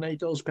eliminate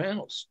those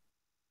panels.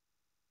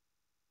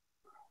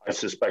 I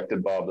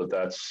suspected, Bob, that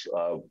that's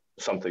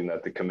something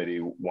that the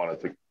committee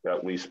wanted to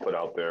at least put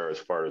out there as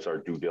far as our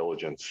due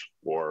diligence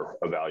or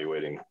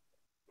evaluating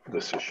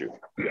this issue.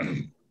 Yeah.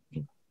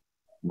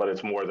 But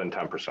it's more than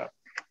 10%.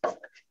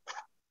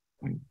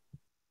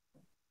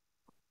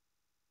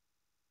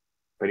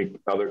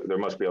 There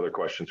must be other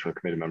questions from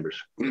committee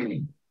members.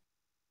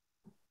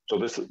 So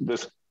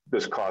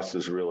this cost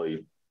is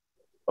really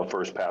a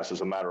first pass.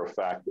 As a matter of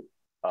fact,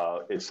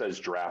 it says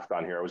draft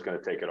on here. I was going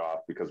to take it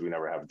off because we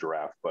never have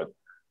draft, but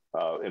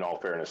in all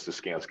fairness to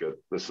Skanska,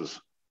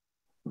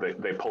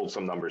 they pulled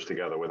some numbers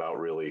together without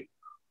really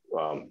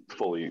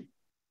fully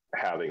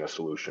having a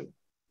solution.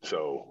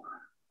 So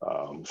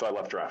I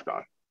left draft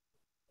on.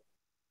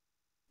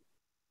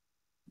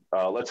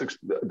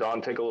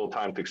 Don, take a little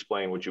time to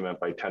explain what you meant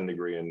by 10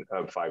 degree and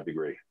 5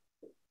 degree.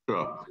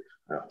 Sure.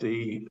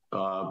 Yeah.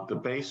 The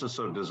basis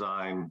of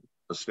design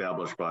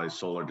established by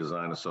Solar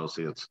Design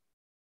Associates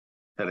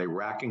had a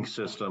racking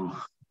system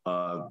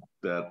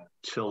that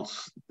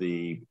tilts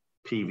the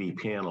PV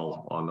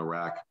panel on the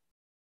rack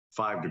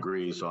 5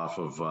 degrees off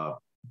of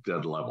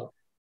dead level,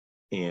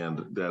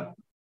 and that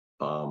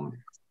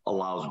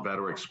allows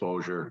better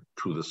exposure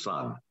to the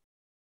sun.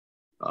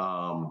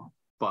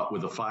 But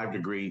with a 5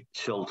 degree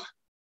tilt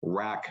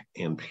rack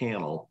and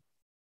panel,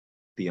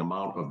 the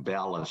amount of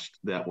ballast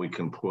that we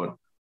can put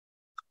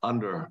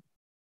under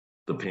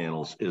the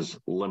panels is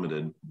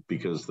limited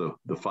because the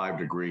 5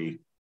 degree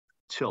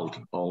tilt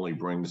only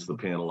brings the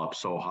panel up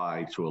so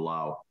high to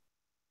allow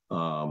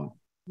a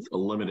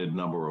limited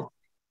number of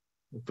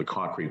the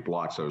concrete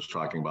blocks I was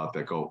talking about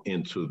that go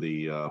into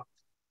the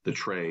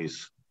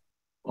trays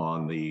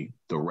on the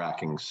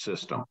racking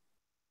system.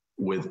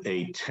 With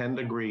a 10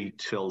 degree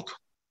tilt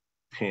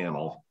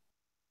panel,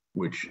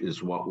 which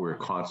is what we're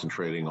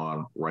concentrating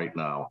on right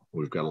now.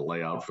 We've got a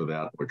layout for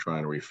that. We're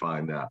trying to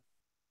refine that.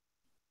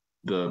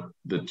 The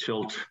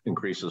tilt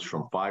increases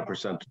from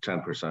 5% to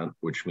 10%,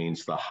 which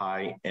means the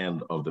high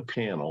end of the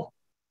panel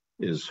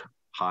is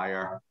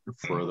higher,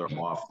 further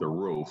off the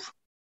roof,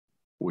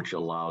 which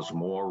allows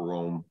more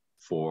room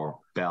for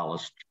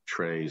ballast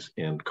trays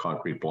and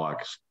concrete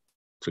blocks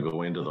to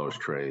go into those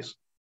trays.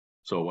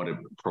 So what it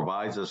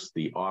provides us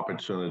the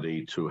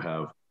opportunity to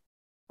have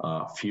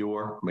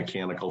fewer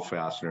mechanical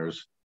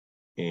fasteners,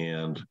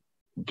 and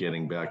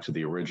getting back to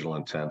the original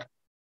intent,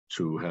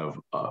 to have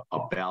a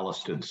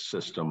ballasted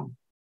system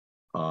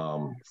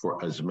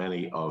for as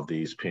many of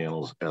these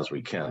panels as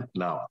we can.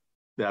 Now,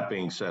 that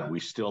being said, we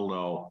still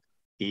know,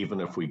 even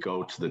if we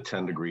go to the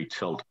 10 degree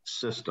tilt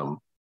system,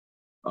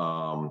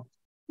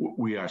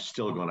 we are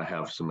still going to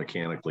have some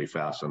mechanically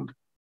fastened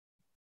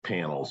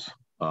panels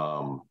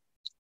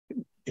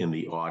in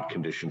the odd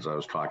conditions I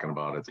was talking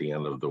about at the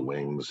end of the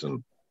wings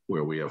and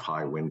where we have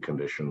high wind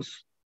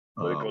conditions.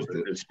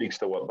 It speaks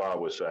to what Bob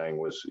was saying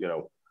was,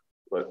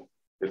 but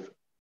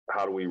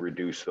how do we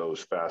reduce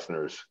those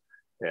fasteners?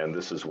 And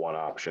this is one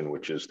option,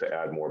 which is to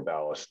add more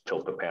ballast,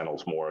 tilt the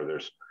panels more.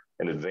 There's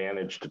an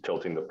advantage to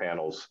tilting the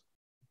panels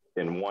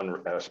in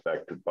one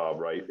aspect, Bob,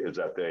 right, is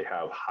that they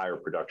have higher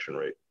production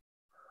rate.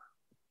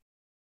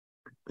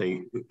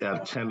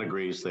 At 10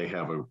 degrees, they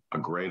have a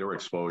greater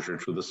exposure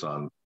to the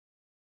sun,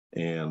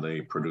 and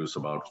they produce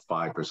about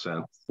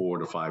 5%, 4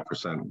 to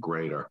 5%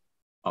 greater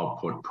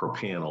output per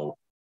panel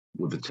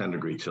with the 10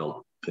 degree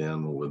tilt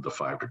than with the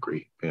 5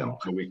 degree panel.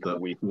 So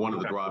one of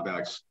the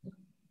drawbacks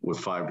with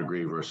 5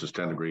 degree versus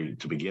 10 degree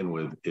to begin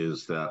with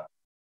is that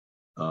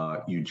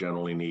you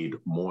generally need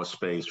more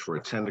space for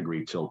a 10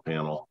 degree tilt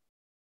panel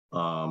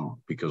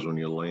because when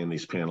you're laying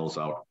these panels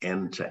out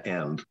end to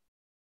end,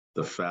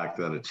 the fact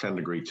that a 10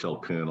 degree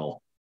tilt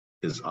panel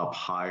is up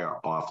higher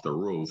off the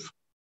roof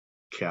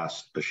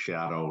casts the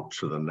shadow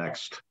to the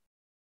next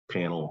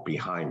panel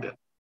behind it.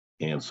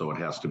 And so it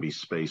has to be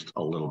spaced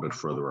a little bit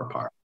further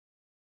apart.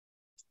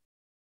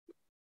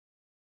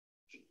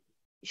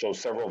 So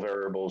several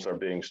variables are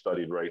being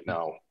studied right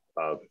now.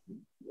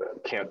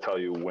 Can't tell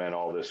you when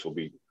all this will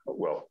be.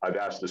 Well, I've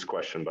asked this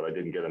question, but I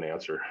didn't get an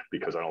answer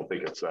because I don't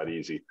think it's that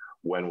easy.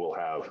 When we'll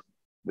have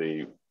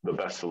the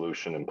best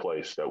solution in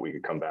place that we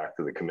could come back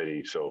to the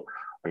committee. So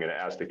I'm going to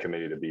ask the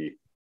committee to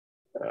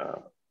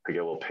get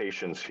a little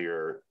patience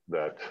here,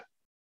 that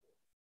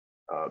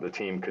the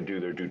team could do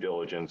their due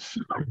diligence,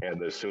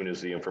 and as soon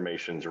as the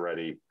information's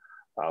ready,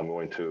 I'm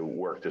going to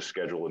work to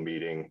schedule a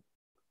meeting.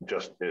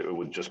 It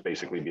would just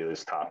basically be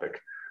this topic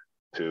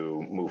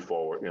to move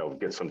forward,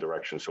 get some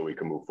direction so we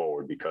can move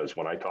forward. Because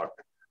when I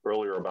talked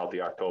earlier about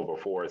the October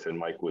 4th and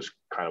Mike was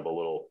kind of a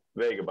little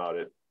vague about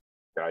it,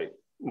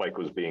 Mike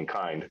was being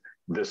kind.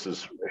 This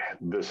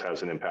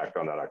has an impact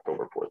on that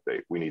October 4th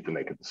date. We need to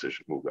make a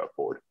decision, move that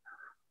forward.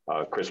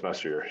 Chris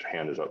Messer, your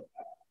hand is up.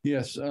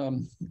 Yes,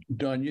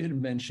 Don, you had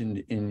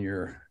mentioned in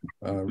your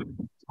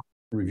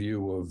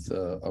review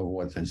of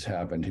what has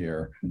happened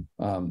here,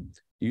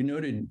 you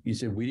noted, you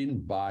said we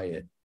didn't buy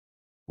it.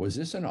 Was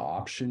this an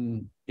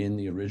option in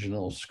the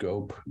original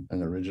scope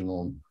and the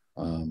original,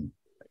 I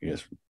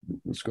guess,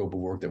 the scope of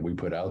work that we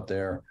put out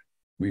there?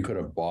 We could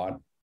have bought,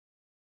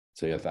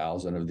 say,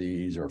 1,000 of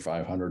these or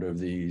 500 of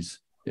these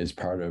as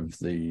part of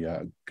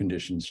the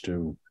conditions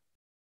to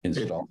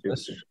install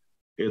this.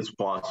 It's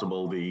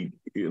possible. The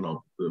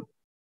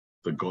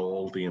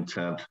goal, the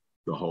intent,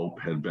 the hope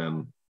had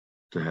been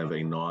to have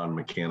a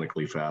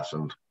non-mechanically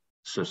fastened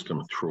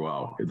system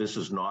throughout. This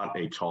is not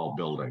a tall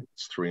building.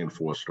 It's 3 and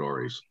 4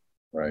 stories.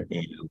 Right.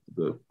 And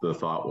the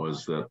thought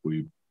was that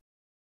we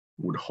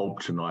would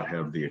hope to not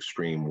have the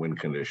extreme wind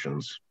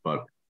conditions,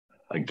 but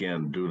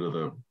again, due to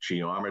the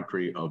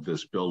geometry of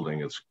this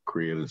building, it's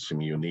created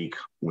some unique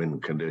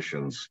wind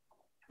conditions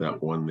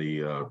that when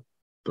the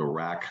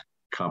rack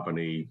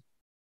company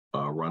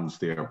runs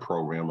their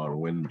program on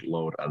wind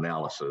load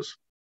analysis,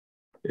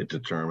 it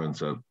determines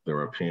that there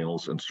are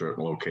panels in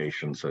certain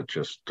locations that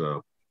just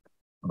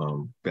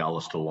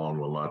ballast alone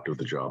will not do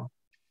the job.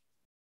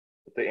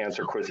 To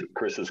answer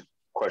Chris's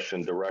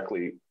question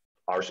directly,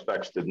 our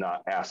specs did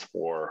not ask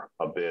for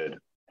a bid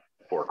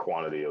for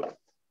quantity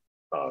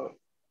of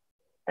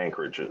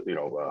anchorage,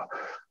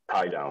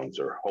 tie downs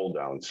or hold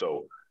downs.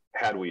 So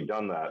had we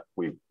done that,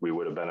 we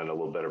would have been in a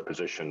little better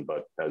position.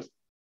 But as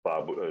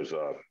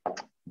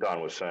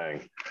Don was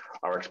saying,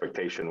 our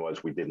expectation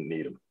was we didn't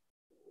need them.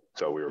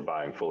 So we were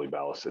buying fully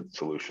ballasted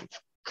solutions.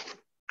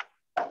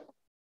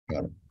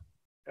 Got it.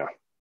 Yeah.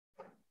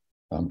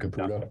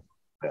 Caputo.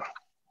 Yeah.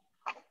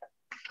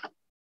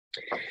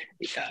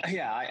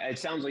 Yeah, it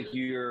sounds like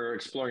you're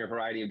exploring a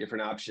variety of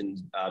different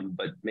options,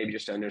 but maybe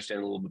just to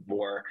understand a little bit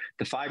more,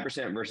 the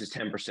 5% versus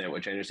 10%,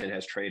 which I understand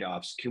has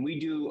trade-offs. Can we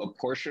do a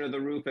portion of the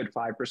roof at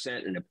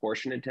 5% and a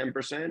portion at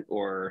 10%,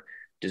 or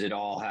does it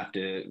all have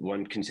to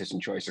one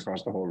consistent choice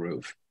across the whole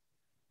roof?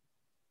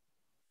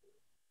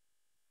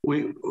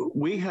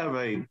 We have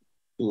a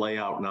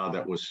layout now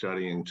that we're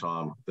studying,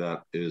 Tom,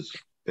 that is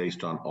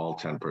based on all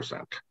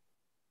 10%.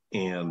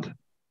 And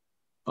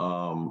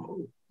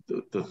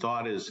the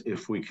thought is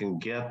if we can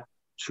get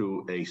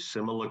to a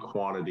similar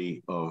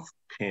quantity of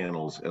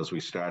panels as we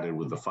started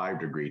with the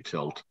 5-degree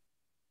tilt,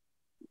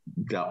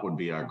 that would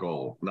be our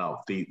goal.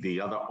 Now, the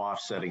other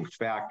offsetting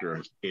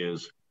factor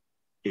is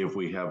if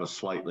we have a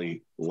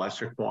slightly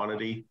lesser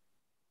quantity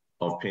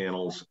of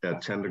panels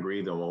at 10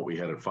 degree than what we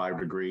had at 5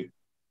 degree,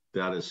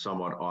 that is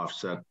somewhat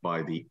offset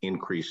by the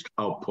increased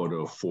output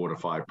of 4 to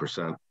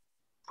 5%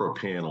 per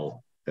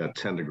panel at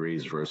 10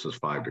 degrees versus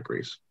 5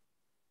 degrees.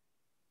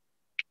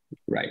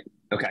 Right.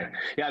 Okay.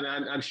 Yeah, I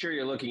mean, I'm sure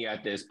you're looking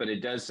at this, but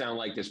it does sound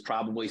like there's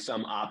probably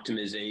some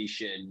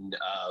optimization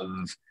of,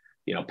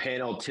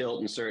 panel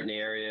tilt in certain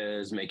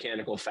areas,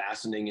 mechanical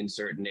fastening in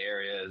certain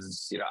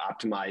areas,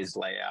 optimized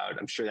layout.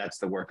 I'm sure that's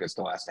the work that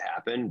still has to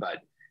happen, but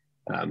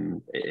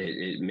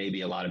it may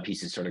be a lot of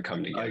pieces sort of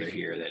come together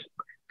here that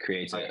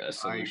creates a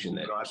solution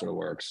that sort of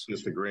works.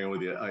 Just agreeing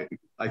with you.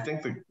 I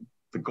think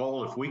the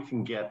goal, if we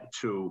can get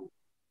to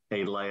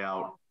a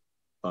layout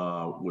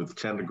with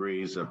 10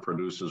 degrees that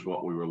produces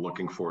what we were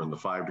looking for in the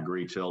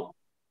 5-degree tilt,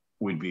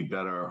 we'd be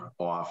better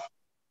off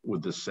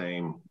with the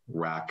same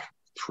rack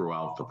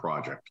throughout the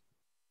project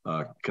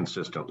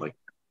consistently.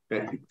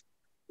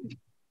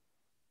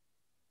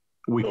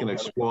 We can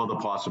explore the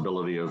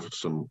possibility of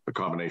a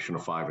combination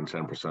of 5 and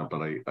 10%,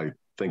 but I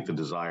think the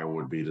desire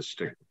would be to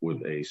stick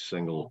with a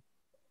single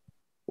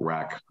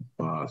rack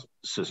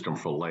system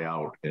for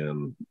layout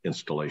and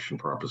installation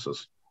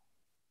purposes.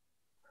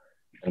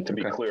 And to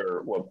be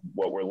clear, what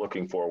we're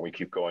looking for, we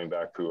keep going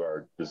back to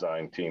our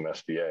design team,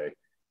 SDA,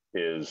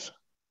 is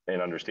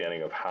an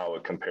understanding of how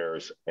it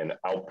compares in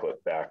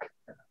output back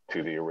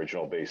to the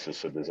original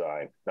basis of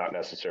design, not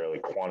necessarily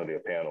quantity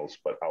of panels,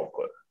 but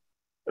output.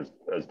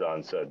 As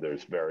Don said,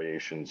 there's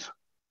variations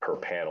per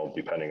panel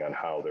depending on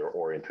how they're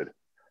oriented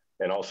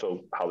and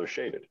also how they're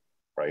shaded,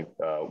 right?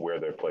 Where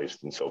they're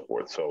placed and so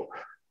forth. So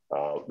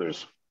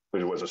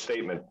there was a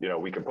statement,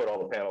 we can put all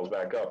the panels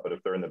back up, but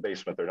if they're in the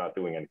basement, they're not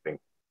doing anything.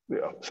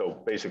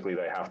 So basically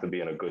they have to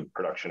be in a good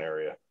production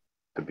area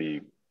to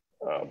be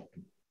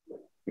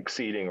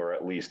exceeding or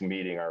at least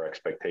meeting our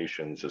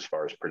expectations as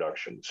far as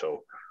production.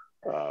 So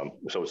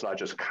it's not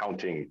just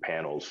counting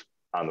panels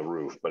on the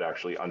roof, but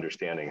actually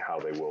understanding how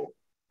they will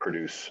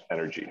produce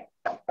energy.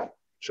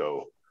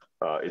 So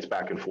it's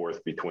back and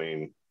forth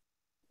between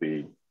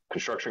the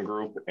construction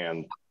group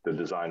and the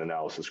design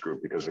analysis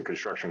group, because the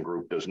construction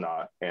group does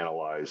not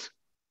analyze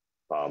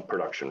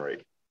production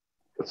rate.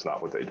 That's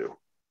not what they do.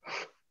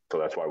 So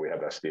that's why we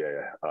have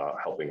SDA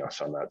helping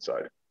us on that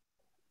side.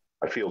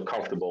 I feel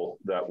comfortable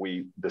that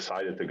we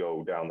decided to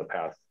go down the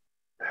path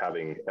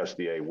having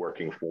SDA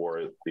working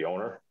for the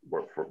owner,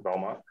 work for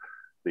Belmont,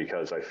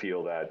 because I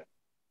feel that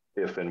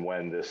if and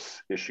when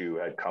this issue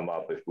had come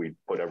up, if we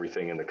put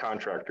everything in the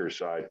contractor's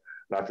side,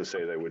 not to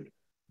say they would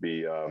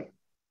be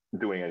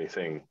doing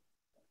anything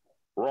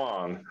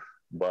wrong,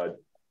 but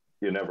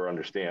you never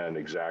understand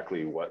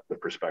exactly what the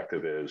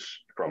perspective is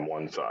from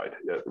one side.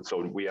 So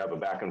we have a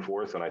back and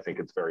forth, and I think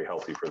it's very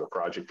healthy for the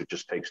project. It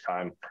just takes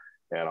time,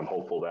 and I'm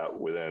hopeful that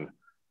within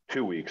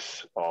 2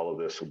 weeks, all of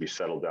this will be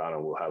settled down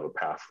and we'll have a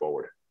path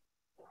forward.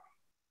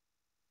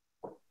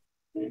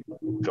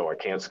 So I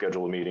can't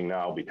schedule a meeting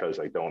now because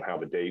I don't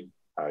have a date.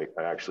 I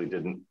actually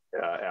didn't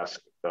ask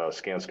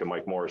Skanska.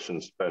 Mike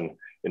Morrison's been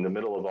in the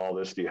middle of all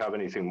this. Do you have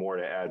anything more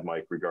to add,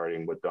 Mike,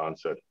 regarding what Don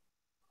said?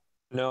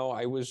 No,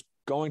 I was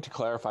going to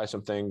clarify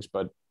some things,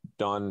 but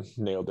Don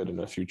nailed it in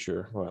the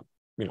future. Well,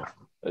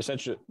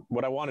 essentially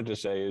what I wanted to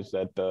say is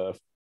that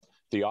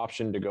the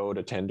option to go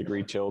to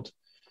 10-degree tilt,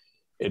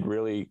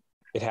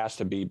 it has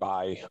to be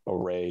by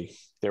array.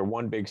 They're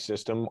one big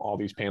system. All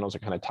these panels are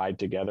kind of tied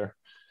together.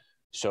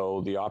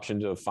 So the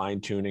options of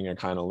fine tuning are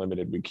kind of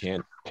limited. We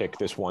can't pick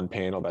this one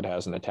panel that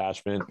has an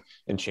attachment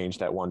and change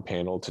that one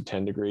panel to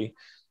 10-degree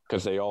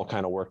because they all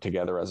kind of work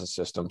together as a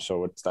system.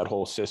 So it's that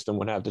whole system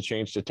would have to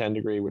change to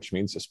 10-degree, which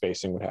means the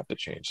spacing would have to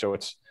change. So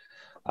it's,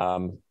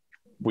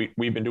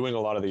 we've been doing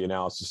a lot of the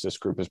analysis this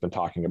group has been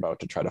talking about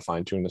to try to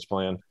fine tune this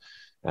plan.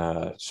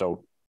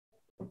 So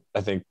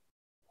I think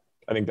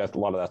that a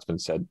lot of that's been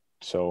said.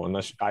 So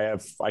unless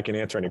I can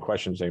answer any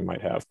questions they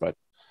might have, but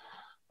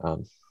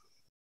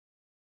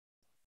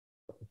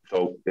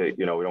so,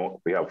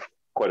 we have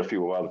quite a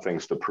few other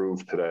things to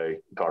prove today,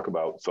 talk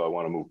about. So I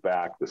want to move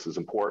back. This is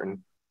important.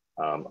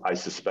 I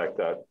suspect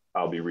that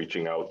I'll be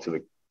reaching out to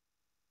the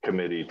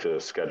committee to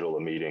schedule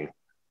a meeting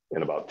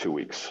in about 2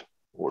 weeks,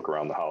 work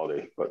around the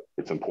holiday, but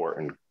it's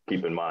important.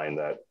 Keep in mind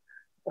that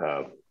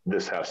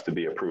this has to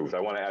be approved. I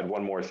want to add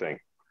one more thing.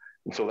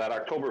 And so that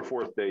October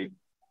 4th date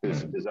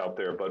is out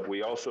there, but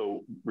we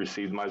also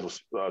received, might as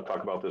well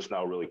talk about this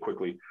now really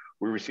quickly.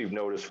 We received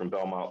notice from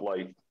Belmont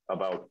Light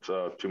about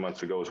 2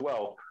 months ago as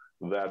well,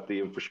 that the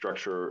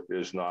infrastructure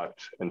is not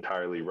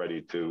entirely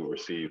ready to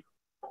receive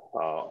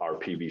our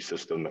PV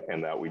system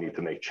and that we need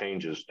to make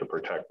changes to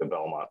protect the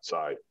Belmont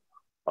side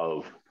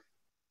of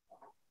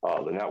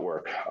the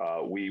network.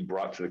 We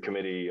brought to the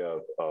committee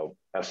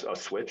a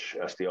switch,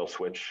 SDL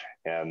switch,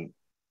 and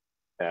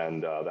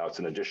that's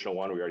an additional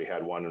one. We already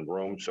had one in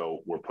room, so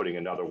we're putting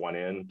another one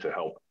in to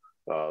help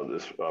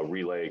this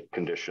relay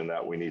condition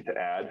that we need to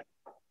add.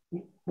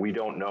 We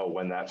don't know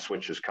when that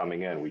switch is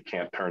coming in. We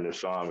can't turn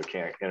this on. We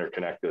can't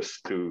interconnect this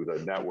to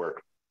the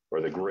network or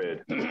the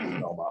grid,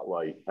 Belmont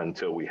Light,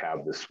 until we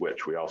have the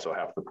switch. We also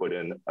have to put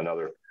in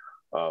another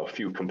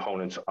few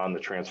components on the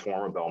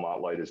transformer.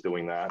 Belmont Light is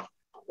doing that.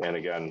 And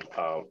again,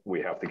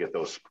 we have to get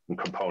those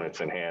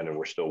components in hand, and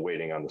we're still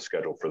waiting on the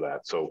schedule for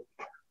that. So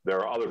there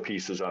are other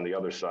pieces on the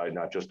other side,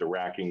 not just the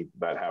racking,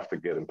 that have to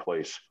get in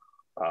place.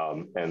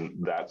 And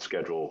that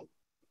schedule,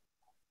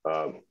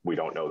 we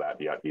don't know that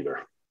yet either.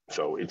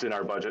 So it's in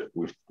our budget.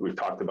 We've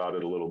talked about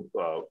it a little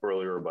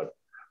earlier, but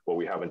what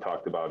we haven't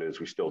talked about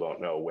is we still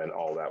don't know when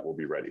all that will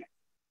be ready.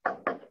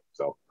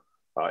 So,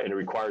 and it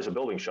requires a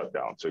building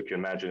shutdown. So you can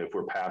imagine if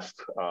we're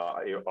past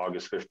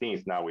August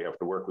 15th, now we have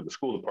to work with the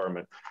school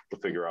department to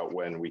figure out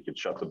when we could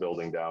shut the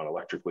building down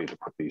electrically to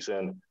put these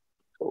in.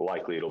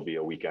 Likely it'll be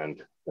a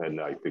weekend, and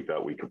I think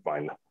that we could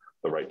find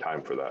the right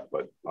time for that,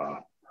 but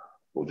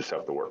we'll just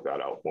have to work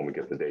that out when we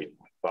get the date.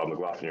 Bob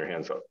McLaughlin, your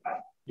hand's up.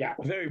 Yeah,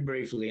 very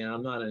briefly, and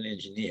I'm not an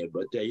engineer,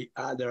 but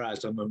there are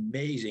some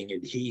amazing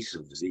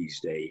adhesives these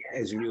days.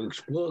 As you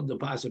explored the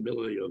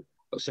possibility of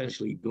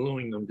essentially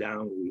gluing them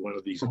down with one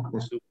of these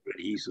super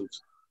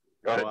adhesives.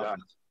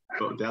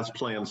 So that's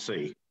Plan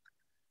C.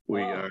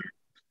 We are.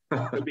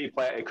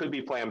 It could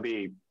be Plan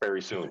B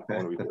very soon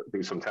when we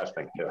do some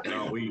testing. Yeah.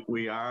 No,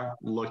 we are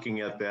looking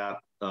at that.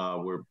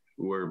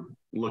 We're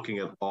looking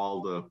at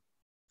all the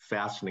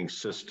fastening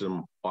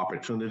system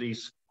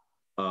opportunities.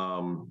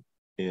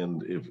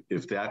 And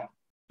if that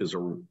is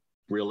a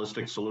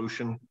realistic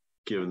solution,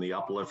 given the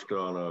uplift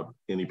on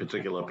any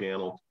particular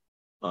panel,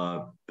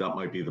 that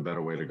might be the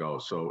better way to go.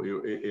 So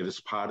it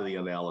is part of the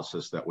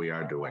analysis that we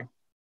are doing.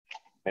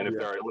 And if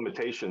there are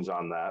limitations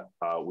on that,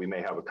 we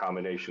may have a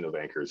combination of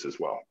anchors as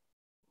well.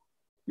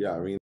 Yeah, I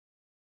mean,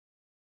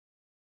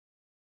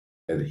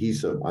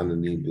 adhesive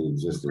underneath the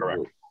existing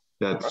roof.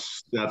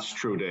 That's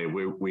true, Dave.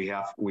 We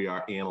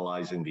are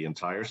analyzing the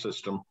entire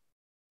system,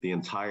 the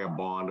entire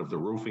bond of the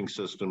roofing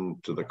system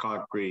to the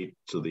concrete,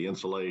 to the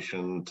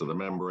insulation, to the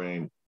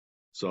membrane.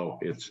 So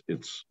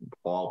it's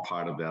all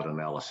part of that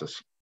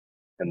analysis.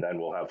 And then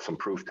we'll have some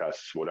proof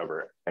tests.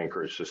 Whatever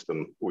anchorage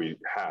system we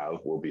have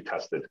will be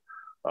tested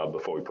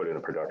before we put it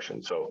into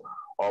production. So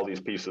all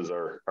these pieces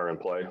are in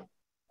play.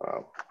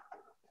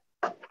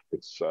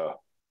 It's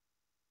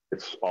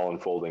all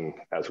unfolding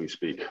as we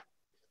speak.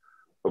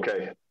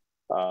 Okay.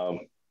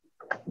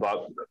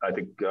 Bob, I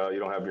think you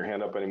don't have your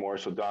hand up anymore.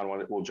 So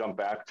Don, we'll jump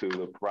back to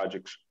the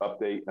project's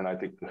update. And I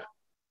think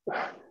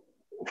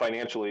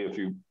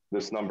financially,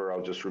 this number,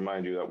 I'll just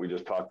remind you that we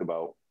just talked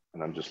about,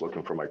 and I'm just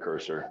looking for my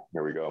cursor.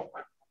 Here we go.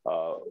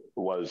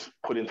 Was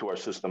put into our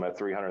system at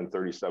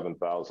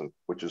 $337,000,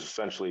 which is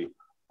essentially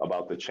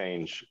about the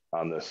change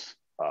on this.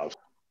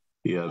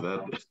 Yeah,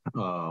 that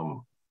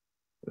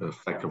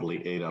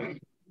effectively ate up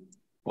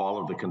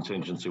all of the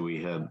contingency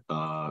we had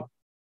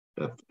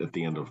at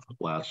the end of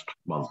last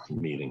month's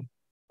meeting.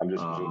 I'm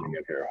just zooming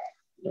in here.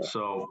 Yeah.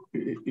 So,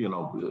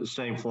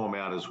 same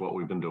format as what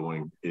we've been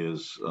doing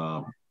is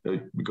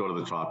go to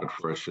the top at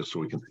first just so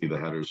we can see the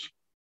headers,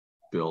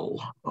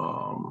 Bill.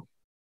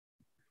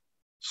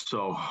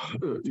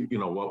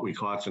 What we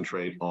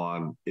concentrate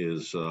on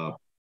is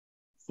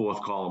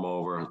fourth column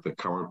over, the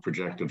current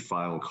projected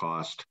final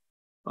cost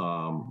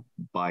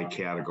by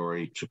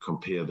category to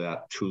compare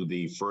that to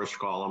the first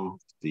column,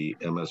 the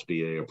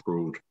MSBA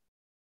approved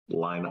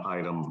line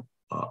item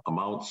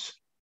amounts.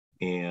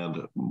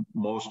 And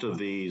most of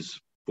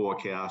these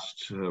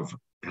forecasts have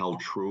held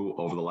true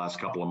over the last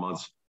couple of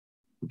months.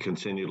 We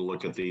continue to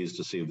look at these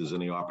to see if there's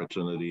any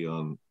opportunity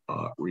on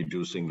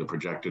reducing the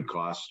projected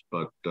costs,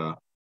 but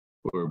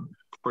we're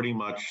pretty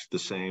much the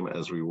same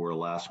as we were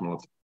last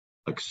month,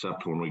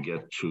 except when we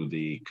get to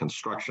the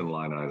construction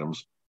line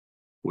items,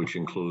 which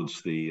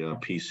includes the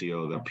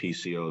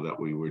PCO that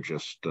we were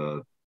just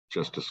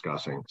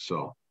discussing.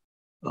 So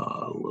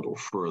a little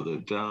further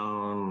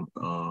down,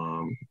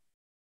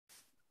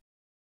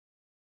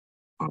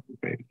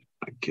 okay,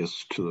 I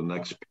guess to the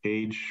next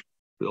page,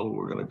 Bill,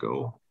 we're going to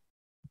go.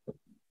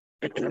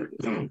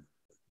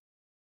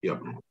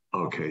 Yep.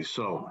 Okay.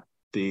 So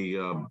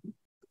the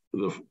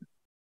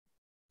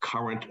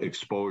current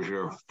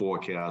exposure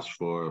forecast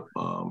for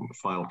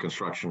final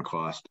construction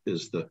cost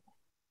is the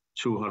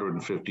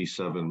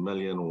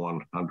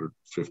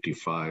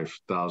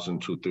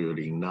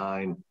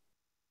 $257,155,239,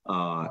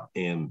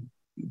 and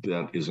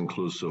that is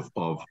inclusive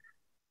of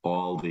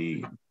all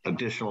the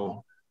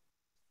additional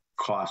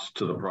costs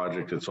to the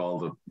project. It's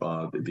all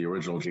the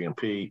original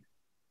GMP,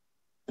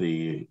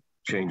 the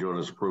change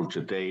orders approved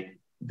to date,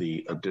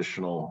 the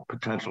additional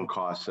potential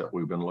costs that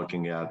we've been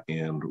looking at,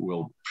 and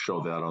we'll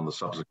show that on the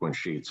subsequent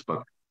sheets.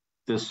 But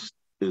this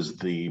is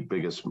the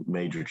biggest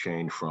major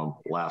change from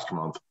last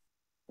month,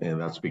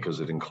 and that's because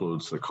it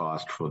includes the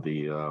cost for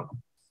the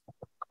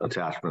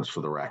attachments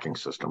for the racking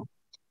system.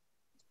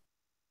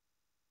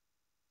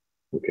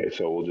 Okay,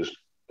 so we'll just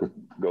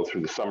go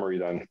through the summary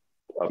then.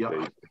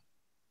 Update. Yep.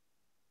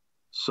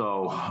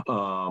 So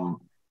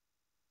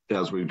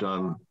as we've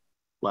done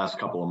last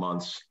couple of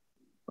months,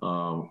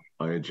 I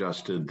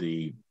adjusted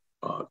the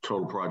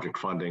total project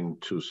funding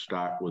to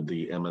start with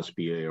the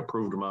MSBA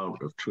approved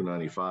amount of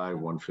 $295,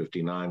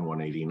 $159,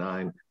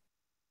 $189,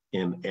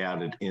 and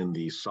added in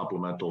the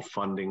supplemental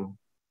funding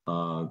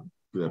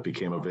that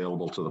became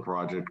available to the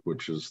project,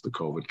 which is the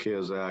COVID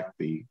CARES Act,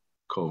 the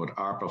COVID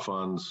ARPA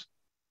funds,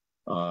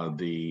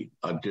 the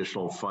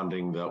additional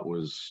funding that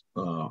was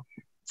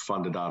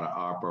funded out of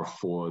ARPA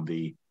for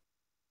the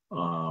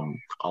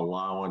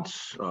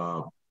allowance,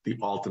 the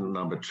alternate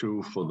number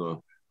 2 for the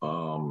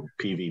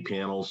PV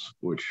panels,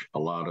 which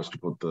allowed us to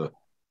put the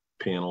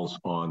panels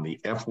on the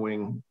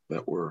F-wing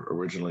that were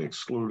originally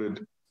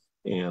excluded,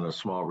 and a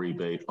small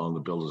rebate on the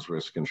builder's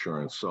risk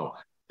insurance. So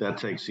that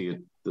takes the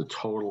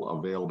total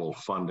available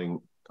funding,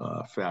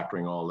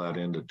 factoring all that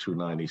into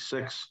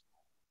 296,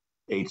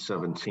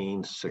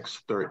 817,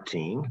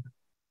 613.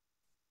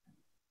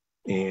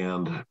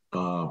 And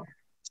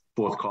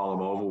fourth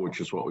column over, which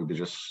is what we've been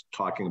just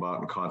talking about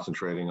and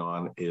concentrating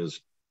on,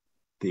 is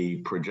the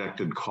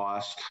projected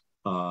cost,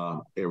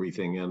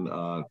 everything in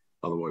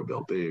other way,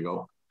 Bill, there you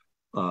go,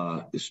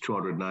 is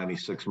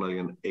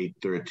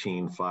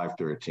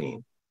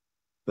 $296,813,513.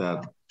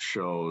 That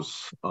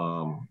shows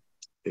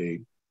a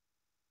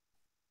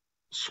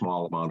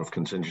small amount of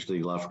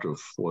contingency left of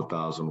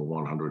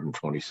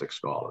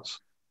 $4,126.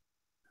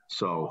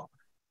 So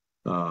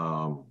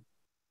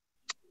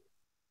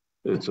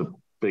it's a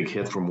big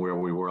hit from where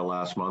we were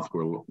last month,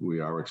 where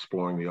we are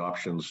exploring the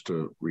options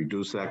to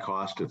reduce that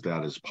cost if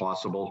that is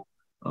possible.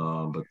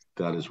 But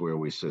that is where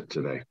we sit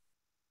today.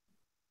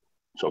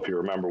 So if you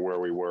remember where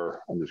we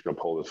were, I'm just going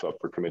to pull this up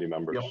for committee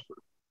members. Yep.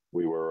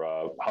 We were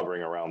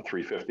hovering around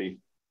 350,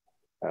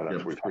 and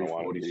that's what we kind of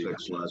wanted to be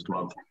last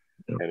month.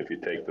 Yep. And if you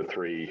take the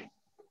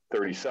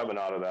 337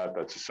 out of that,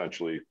 that's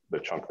essentially the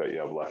chunk that you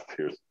have left.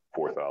 Here's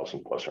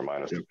 4,000 plus or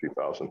minus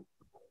 2,000.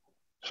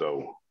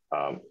 So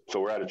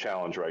we're at a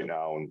challenge right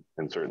now,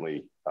 and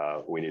certainly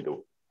we need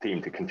the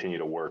team to continue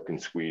to work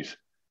and squeeze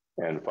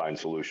and find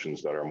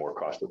solutions that are more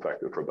cost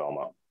effective for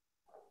Belmont.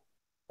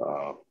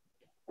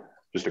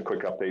 Just a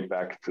quick update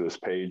back to this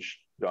page,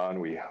 Don.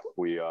 We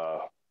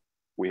have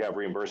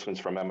reimbursements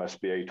from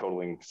MSBA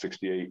totaling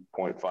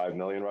 $68.5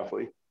 million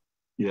roughly.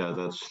 Yeah,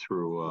 that's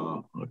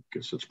through, I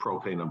guess it's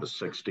propay number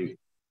 60.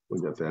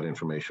 We got that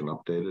information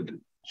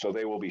updated. So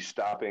they will be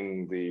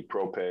stopping the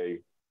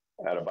propay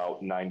at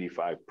about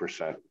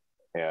 95%.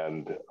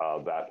 And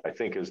that I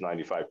think is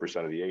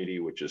 95% of the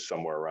 80, which is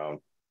somewhere around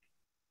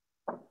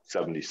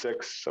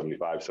 76.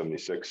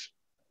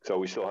 So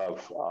we still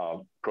have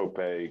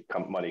propay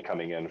money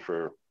coming in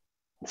for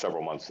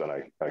several months than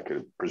I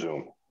could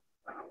presume.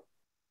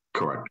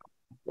 Correct.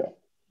 Yeah.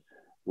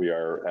 We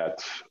are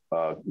at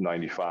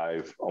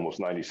 95, almost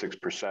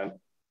 96%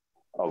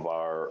 of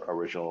our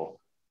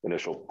original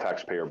initial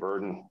taxpayer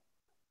burden.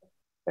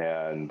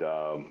 And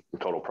the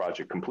total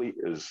project complete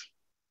is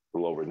a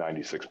little over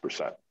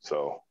 96%.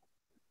 So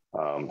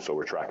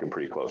we're tracking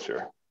pretty close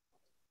here.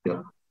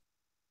 Yeah.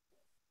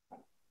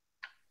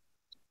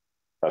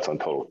 That's on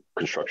total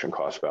construction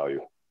cost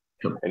value.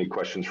 Yep. Any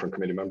questions from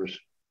committee members?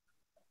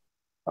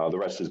 The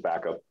rest is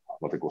backup. I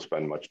don't think we'll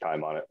spend much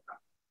time on it.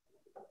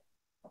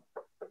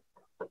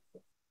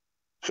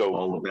 So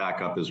all the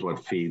backup is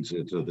what feeds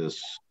into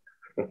this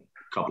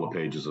couple of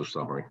pages of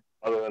summary.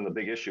 Other than the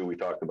big issue we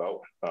talked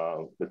about,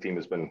 the team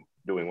has been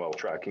doing well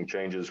tracking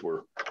changes.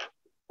 We're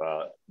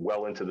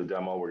well into the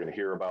demo. We're going to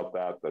hear about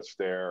that. That's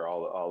there.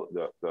 All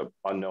the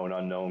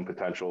unknown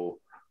potential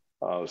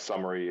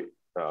summary.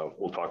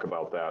 We'll talk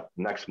about that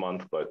next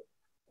month, but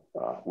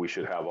we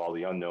should have all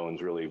the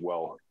unknowns really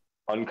well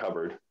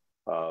uncovered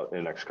in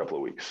the next couple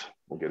of weeks.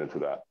 We'll get into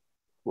that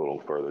a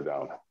little further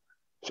down.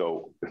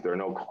 So if there are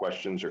no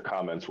questions or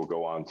comments, we'll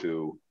go on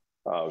to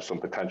some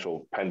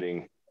potential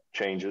pending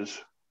changes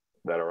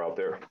that are out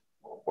there,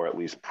 or at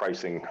least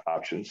pricing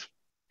options.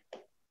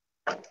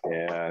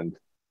 And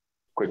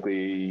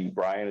quickly,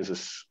 Brian, is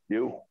this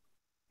you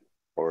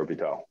or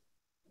Vital?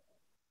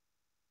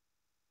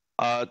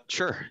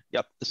 Sure.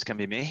 Yep, this can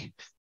be me.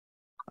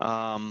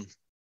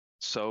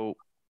 So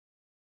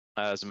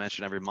as I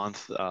mentioned every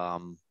month,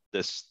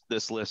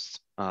 this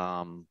list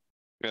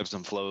ebbs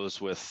and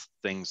flows with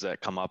things that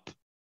come up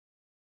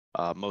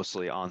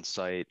mostly on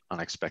site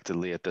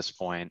unexpectedly at this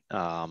point.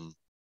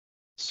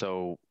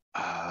 So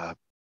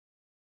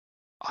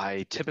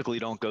I typically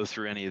don't go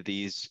through any of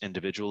these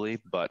individually,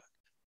 but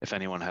if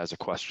anyone has a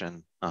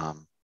question,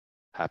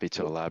 happy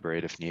to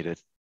elaborate if needed.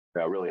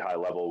 Yeah, really high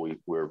level.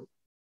 We're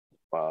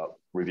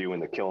reviewing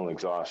the kiln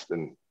exhaust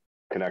and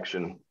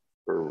connection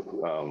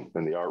for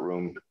in the art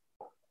room,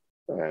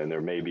 and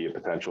there may be a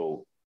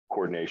potential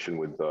coordination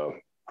with the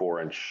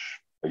 4-inch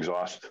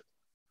exhaust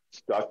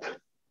duct.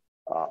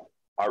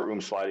 Art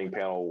room sliding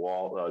panel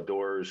wall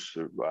doors.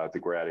 I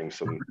think we're adding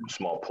some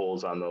small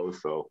pulls on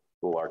those, so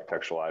a little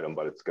architectural item,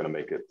 but it's going to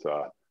make it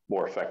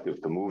more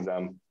effective to move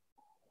them.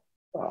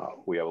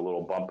 We have a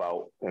little bump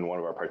out in one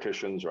of our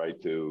partitions,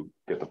 right, to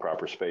get the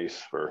proper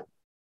space for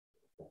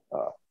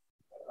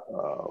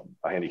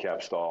a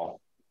handicap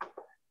stall.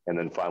 And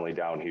then finally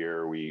down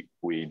here, we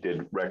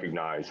did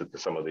recognize that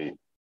some of the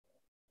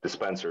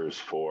dispensers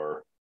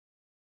for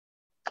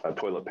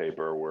toilet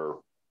paper were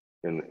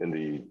in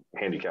the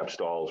handicap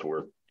stalls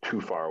were too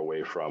far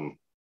away from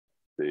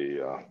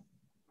the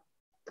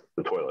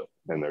toilet,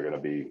 and they're going to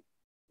be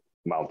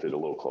mounted a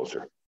little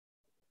closer.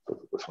 So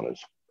this one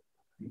is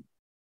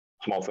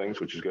small things,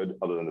 which is good,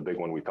 other than the big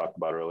one we talked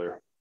about earlier.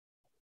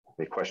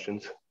 Any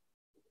questions?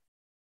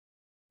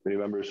 Any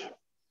members?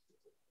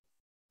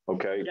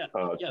 Okay. Yeah,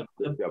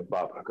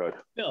 Bob, go ahead.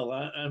 Bill,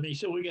 I mean,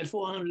 so we got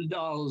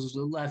 $400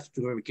 left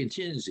for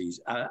contingencies.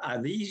 Are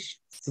these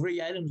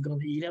three items going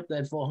to eat up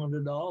that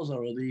 $400,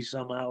 or are these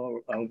somehow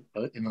in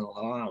an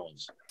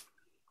allowance?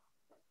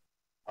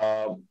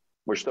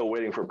 We're still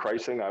waiting for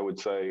pricing. I would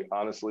say,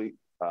 honestly,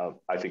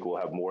 I think we'll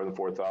have more than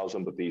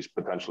 4,000, but these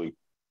potentially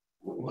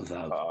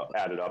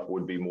added up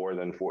would be more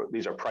than 4.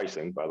 These are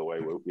pricing, by the way.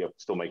 We have to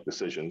still make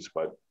decisions,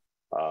 but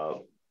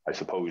I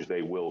suppose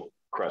they will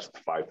crest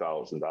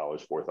 $5,000,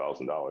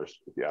 $4,000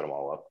 if you add them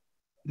all up.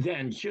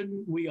 Then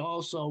shouldn't we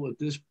also, at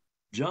this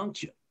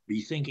juncture, be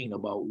thinking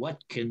about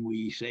what can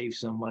we save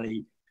some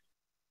money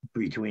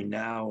between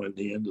now and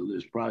the end of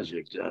this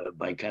project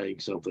by cutting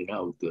something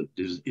out that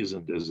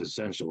isn't as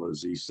essential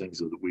as these things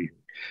that we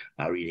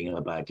are eating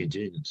up our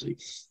contingency?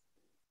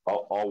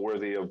 All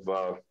worthy of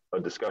a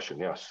discussion,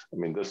 yes. I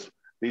mean,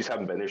 these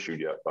haven't been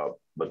issued yet,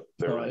 but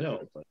they're, I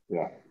know.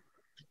 Yeah.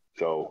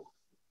 So,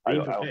 I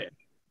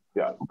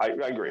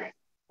agree.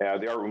 Yeah,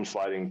 the art room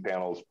sliding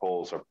panels,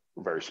 poles are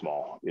very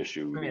small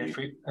issue. I mean, if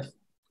we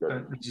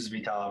just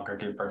Vital,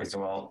 Perkins,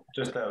 well,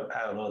 just to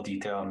add a little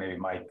detail, maybe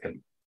Mike could.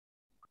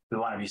 We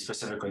want to be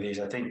specific with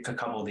these. I think a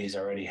couple of these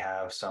already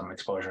have some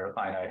exposure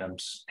line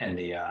items in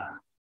the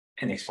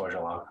exposure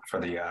log for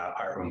the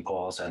art room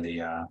poles and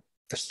the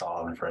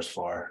stall on the first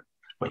floor,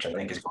 which I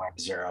think is going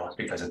to zero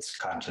because it's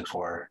concept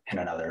for in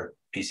another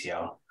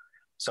PCO.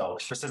 So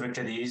specific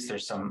to these,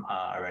 there's some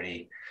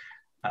already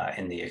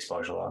in the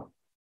exposure log.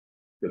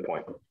 Good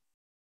point.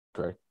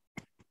 Great.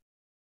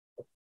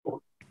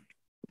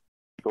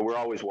 But we're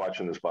always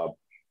watching this, Bob.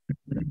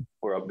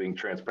 We're up being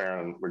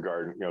transparent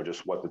regarding,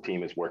 just what the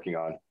team is working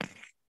on.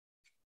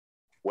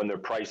 When they're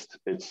priced,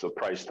 it's a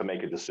price to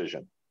make a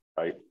decision,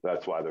 right?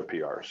 That's why they're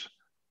PRs.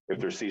 If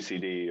they're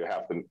CCD, you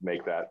have to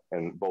make that,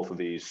 and both of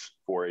these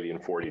 480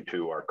 and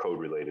 42 are code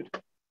related.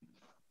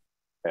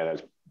 And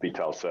as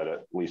Vital said,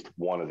 at least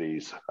one of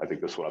these, I think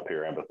this one up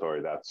here,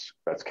 ambulatory,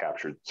 that's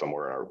captured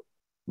somewhere in our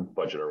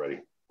budget already.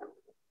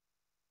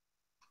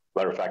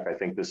 Matter of fact, I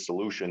think this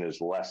solution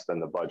is less than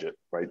the budget,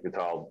 right,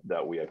 Vital,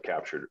 that we had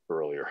captured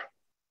earlier.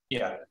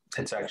 Yeah,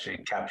 it's actually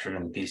captured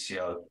in the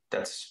PCO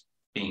that's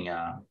being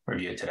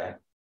reviewed today.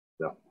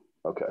 Yeah.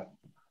 Okay.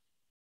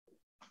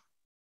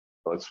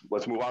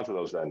 Let's move on to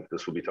those then.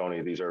 This will be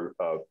Tony. These are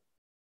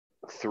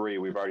 3.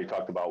 We've already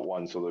talked about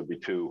 1, so there'll be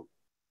 2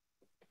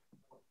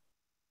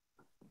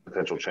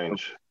 potential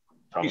change.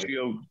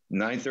 PCO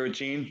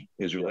 913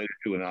 is related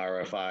to an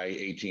RFI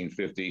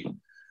 1850.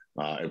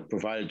 It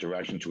provided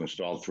direction to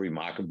install 3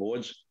 marker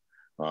boards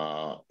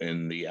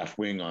in the F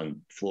wing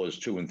on floors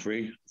 2 and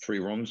 3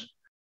 rooms.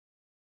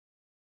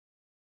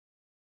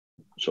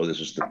 So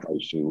this is the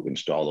price to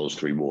install those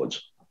 3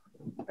 boards.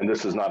 And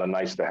this is not a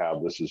nice to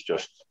have. This is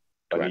just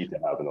a need to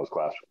have in those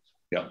classrooms.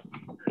 Yep.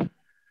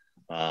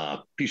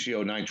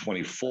 PCO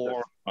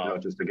 924.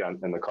 Just again,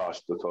 and the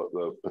cost,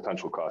 the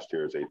potential cost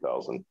here is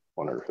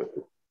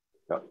 $8,150.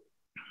 Yep.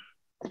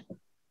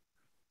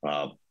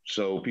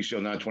 So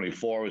PCO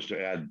 924 is to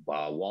add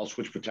wall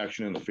switch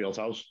protection in the field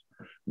house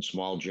and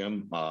small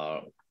gym.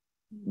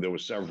 There were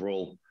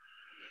several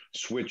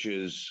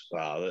switches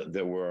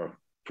that were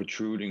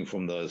protruding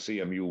from the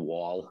CMU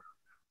wall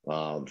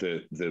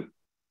that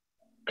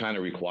kind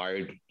of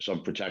required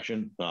some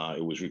protection.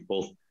 It was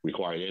both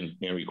required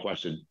and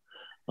requested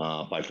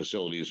by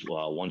facilities.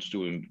 One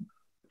student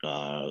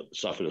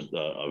suffered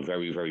a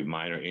very, very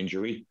minor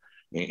injury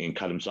and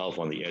cut himself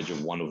on the edge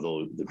of one of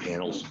the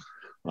panels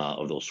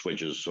of those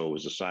switches. So it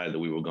was decided that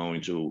we were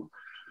going to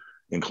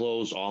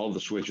enclose all of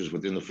the switches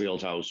within the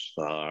field house,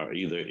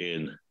 either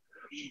in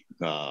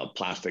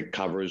plastic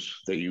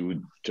covers that you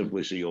would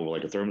typically see over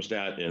like a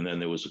thermostat, and then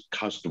there was a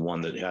custom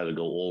one that had to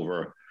go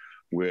over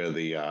where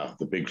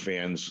the big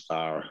fans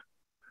are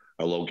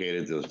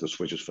located, the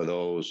switches for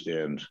those,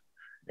 and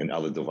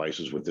other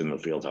devices within the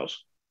field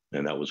house,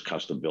 and that was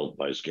custom built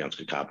by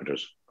Skanska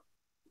Carpenters.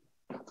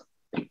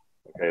 Okay,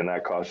 and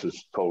that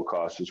total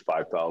cost is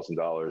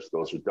 $5,000.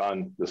 Those are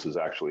done. This is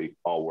actually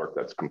all work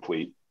that's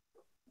complete,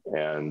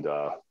 and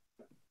I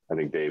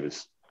think Dave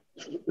is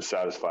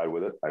satisfied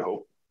with it, I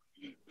hope.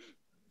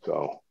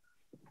 So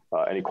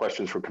any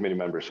questions for committee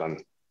members on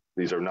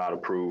these? Are not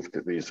approved.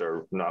 These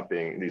are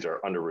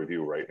under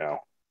review right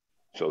now.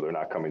 So they're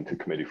not coming to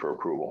committee for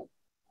approval.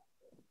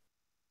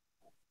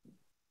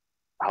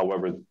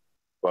 However,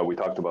 well, we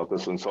talked about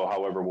this one. So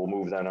however, we'll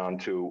move then on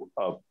to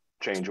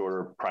change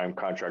order, prime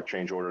contract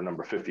change order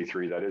number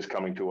 53. That is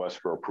coming to us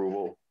for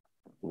approval.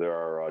 There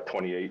are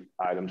 28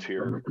 items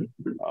here.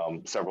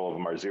 Several of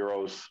them are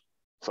zeros.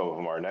 Some of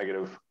them are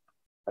negative.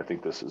 I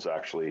think this is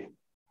actually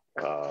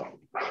an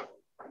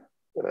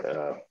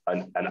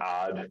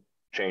odd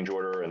change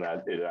order, and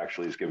that it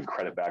actually is giving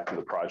credit back to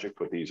the project,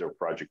 but these are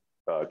project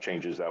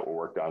changes that were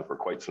worked on for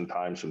quite some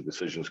time, some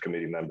decisions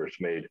committee members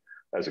made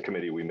as a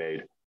committee we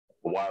made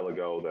a while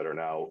ago that are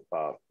now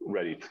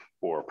ready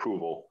for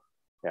approval.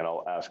 And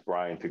I'll ask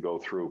Brian to go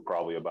through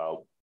probably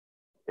about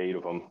 8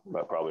 of them,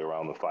 but probably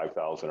around the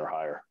 5,000 or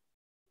higher.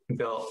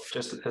 Bill,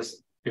 just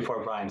as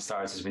before Brian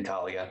starts, as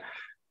Vital again,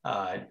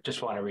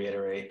 just want to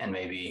reiterate and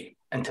maybe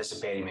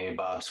anticipating maybe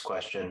Bob's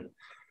question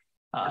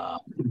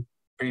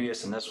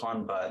previous in this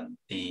one, but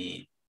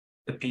the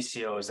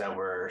PCOs that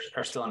are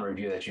still in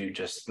review that you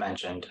just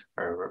mentioned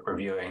or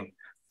reviewing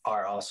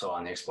are also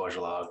on the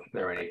exposure log.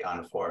 They're already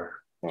accounted for,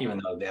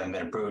 even though they haven't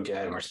been approved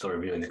yet, and we're still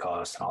reviewing the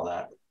cost and all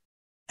that.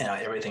 And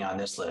everything on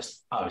this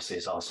list obviously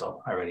is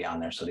also already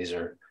on there. So these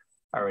are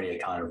already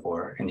accounted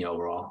for in the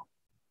overall.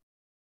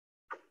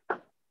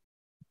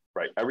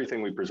 Right.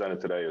 Everything we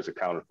presented today is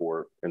accounted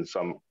for in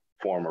some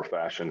form or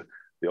fashion.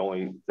 The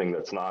only thing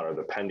that's not are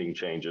the pending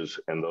changes,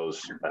 and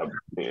those have,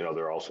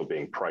 they're also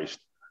being priced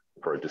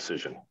for a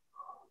decision.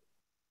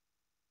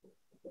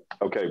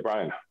 Okay,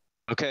 Brian.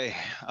 Okay,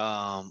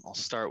 I'll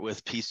start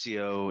with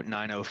PCO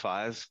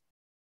 905.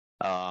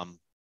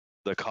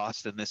 The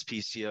cost in this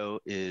PCO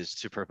is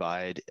to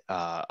provide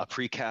a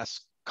precast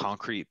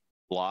concrete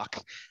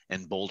block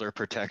and boulder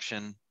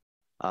protection,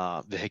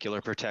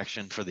 vehicular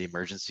protection for the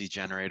emergency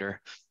generator,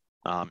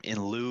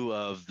 in lieu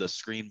of the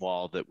screen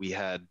wall that we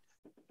had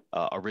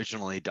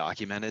originally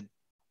documented.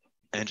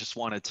 And just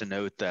wanted to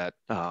note that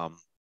the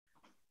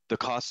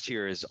cost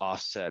here is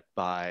offset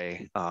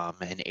by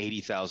an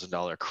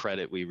 $80,000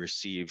 credit we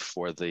received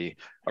for the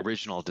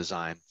original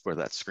design for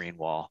that screen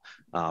wall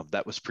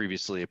that was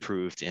previously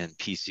approved in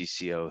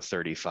PCCO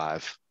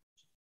 35.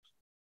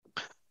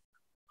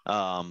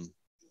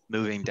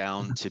 Moving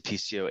down to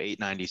PCO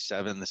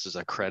 897, this is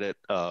a credit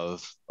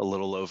of a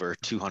little over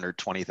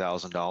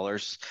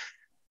 $220,000.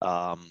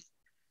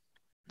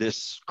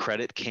 This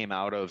credit came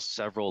out of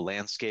several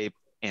landscape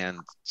and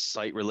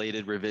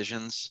site-related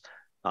revisions.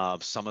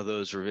 Some of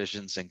those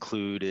revisions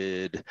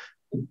included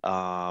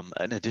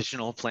an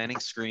additional planning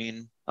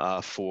screen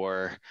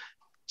for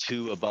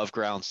 2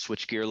 above-ground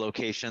switchgear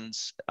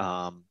locations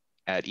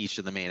at each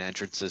of the main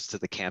entrances to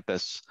the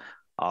campus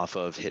off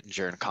of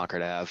Hittinger and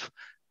Concord Ave.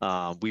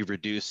 We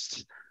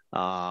reduced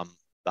the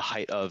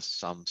height of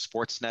some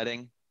sports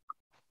netting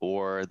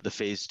for the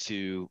Phase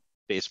 2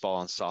 baseball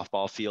and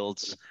softball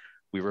fields.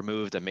 We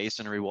removed a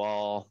masonry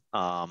wall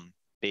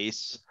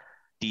base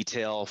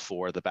detail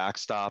for the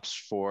backstops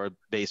for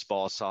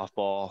baseball,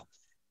 softball,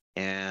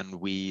 and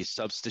we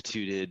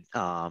substituted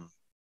we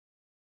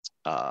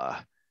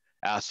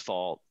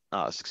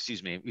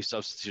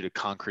substituted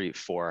concrete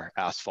for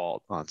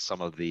asphalt on some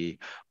of the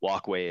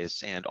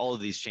walkways, and all of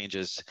these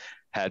changes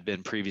had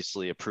been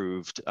previously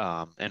approved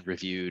and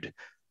reviewed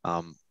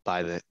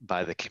by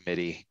the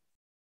committee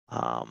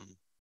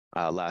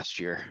last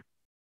year.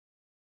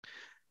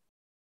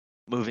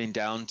 Moving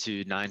down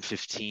to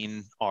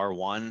 915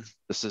 R1,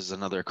 this is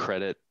another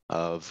credit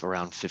of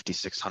around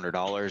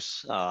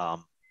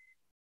 $5,600.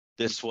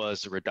 This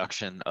was a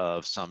reduction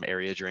of some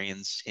area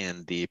drains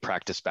in the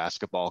practice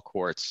basketball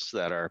courts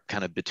that are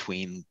kind of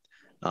between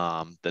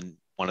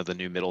one of the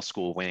new middle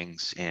school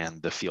wings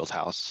and the field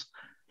house.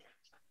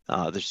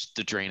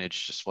 The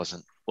drainage just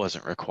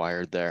wasn't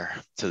required there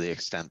to the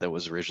extent that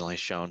was originally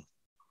shown.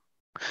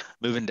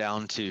 Moving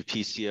down to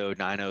PCO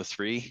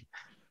 903,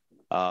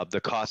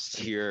 the cost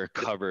here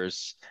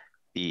covers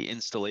the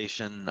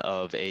installation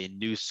of a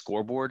new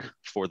scoreboard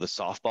for the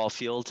softball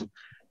field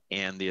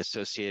and the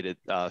associated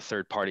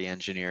third-party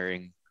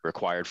engineering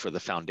required for the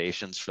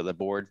foundations for the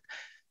board.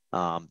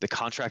 The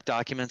contract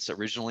documents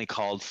originally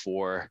called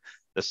for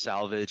the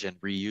salvage and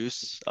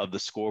reuse of the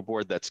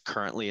scoreboard that's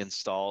currently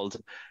installed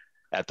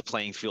at the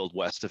playing field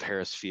west of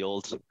Harris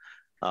Field.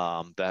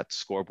 That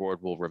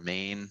scoreboard will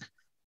remain.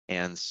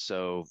 And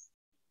so,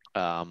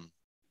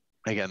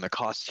 again, the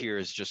cost here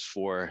is just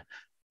for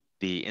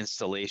the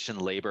installation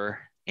labor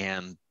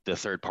and the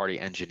third-party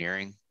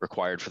engineering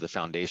required for the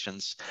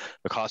foundations.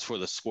 The cost for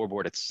the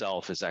scoreboard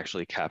itself is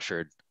actually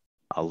captured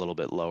a little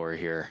bit lower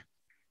here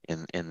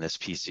in this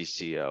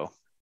PCCO.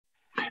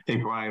 Hey,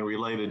 Brian,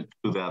 related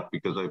to that,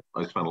 because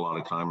I spent a lot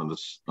of time on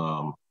this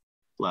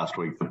last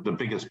week, the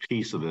biggest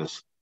piece of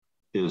this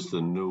is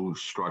the new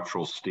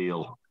structural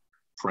steel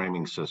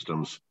framing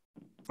systems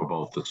for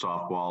both the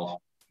softball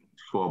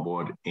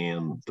scoreboard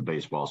and the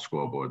baseball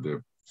scoreboard.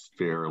 They're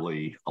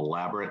fairly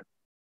elaborate,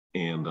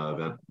 and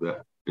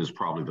that is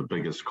probably the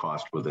biggest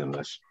cost within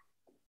this.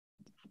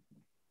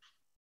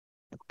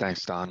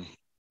 Thanks, Don.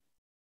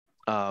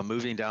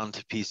 Moving down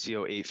to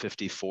PCO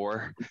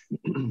 854.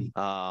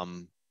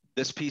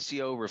 This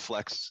PCO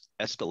reflects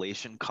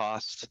escalation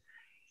cost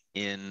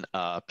in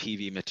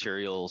PV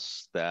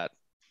materials that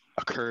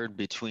occurred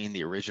between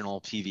the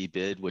original PV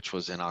bid, which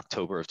was in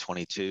October of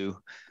 22,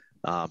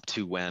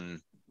 to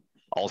when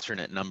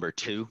alternate number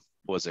 2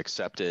 was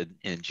accepted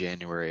in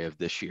January of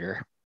this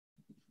year.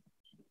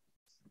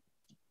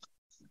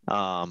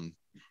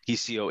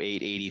 PCO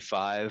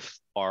 885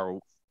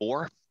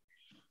 R4,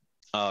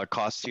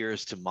 cost here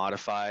is to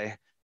modify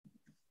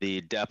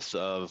the depth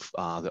of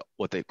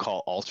what they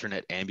call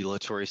alternate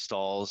ambulatory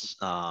stalls,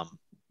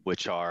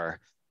 which are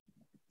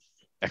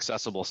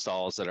accessible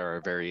stalls that are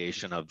a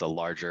variation of the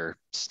larger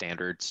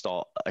standard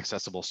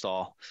accessible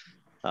stall.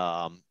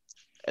 And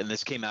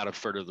this came out of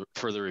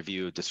further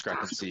review of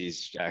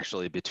discrepancies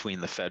actually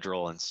between the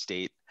federal and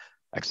state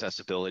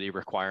accessibility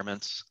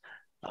requirements.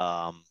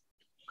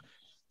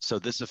 So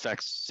this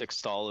affects 6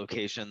 stall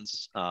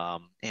locations,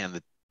 and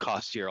the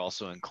cost here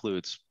also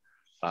includes,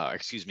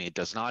 it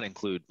does not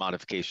include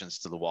modifications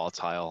to the wall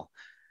tile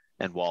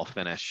and wall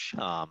finish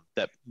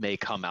that may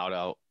come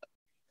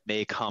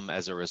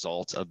as a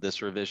result of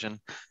this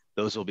revision.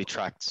 Those will be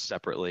tracked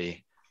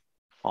separately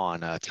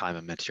on a time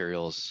and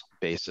materials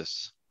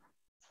basis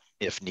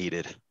if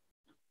needed.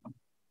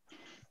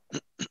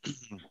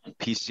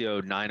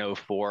 PCO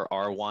 904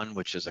 R1,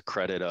 which is a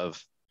credit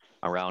of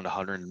around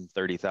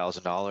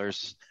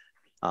 $130,000.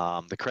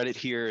 The credit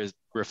here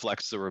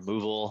reflects the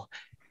removal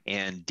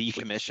and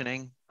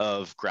decommissioning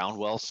of ground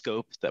well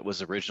scope that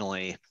was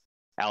originally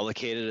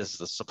allocated as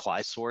the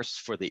supply source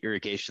for the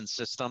irrigation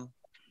system.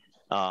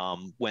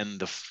 When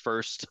the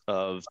first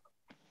of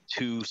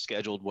 2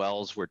 scheduled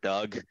wells were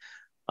dug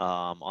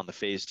on the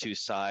phase 2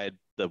 side,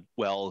 the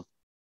well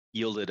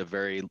yielded a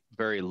very,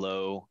 very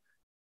low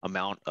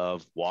amount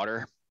of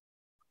water.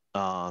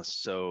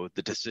 So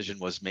the decision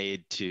was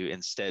made to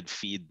instead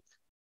feed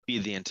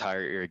the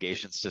entire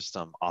irrigation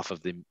system off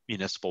of the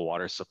municipal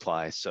water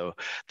supply. So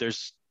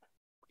there's,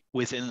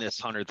 within this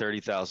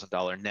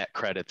 $130,000 net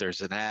credit,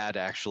 there's an add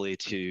actually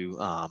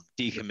to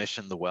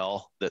decommission the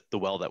well that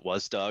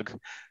was dug.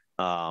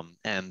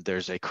 And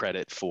there's a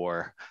credit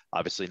for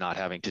obviously not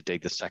having to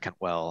dig the second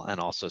well, and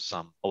also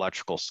some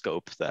electrical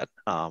scope that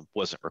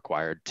wasn't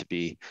required to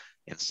be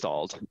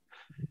installed.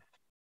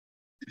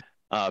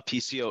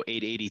 PCO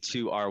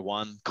 882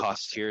 R1,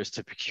 cost here is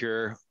to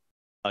procure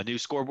a new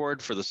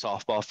scoreboard for the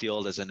softball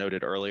field, as I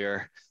noted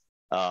earlier.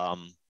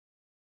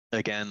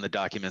 Again, the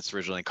documents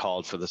originally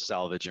called for the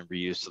salvage and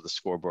reuse of the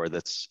scoreboard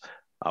that's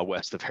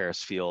west of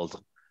Harris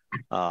Field.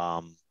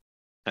 And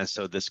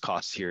so this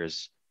cost here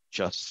is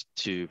just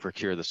to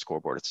procure the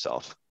scoreboard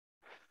itself.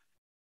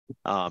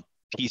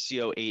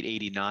 PCO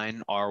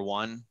 889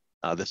 R1,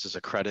 this is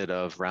a credit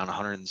of around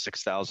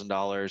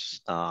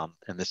 $106,000.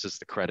 And this is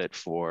the credit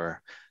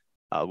for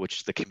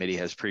which the committee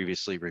has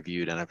previously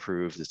reviewed and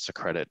approved. It's a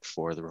credit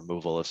for the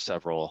removal of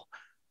several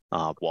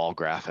wall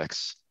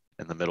graphics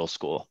in the middle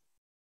school.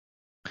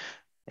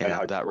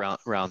 And that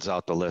rounds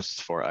out the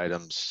list for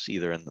items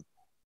either in the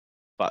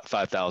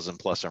 5,000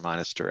 plus or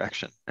minus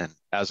direction. And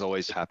as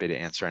always, happy to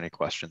answer any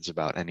questions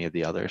about any of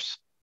the others.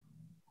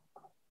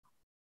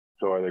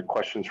 So are there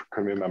questions for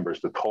committee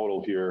members? The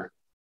total here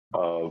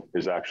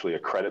is actually a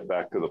credit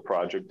back to the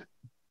project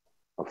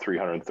of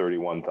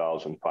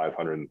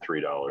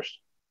 $331,503.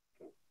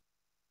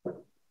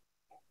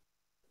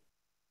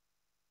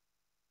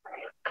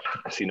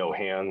 I see no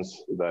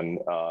hands. Then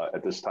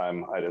at this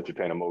time, I'd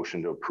entertain a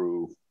motion to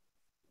approve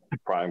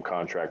prime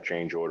contract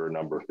change order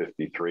number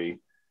 53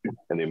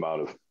 in the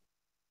amount of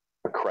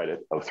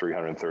credit of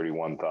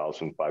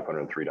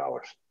 $331,503.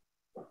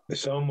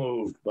 So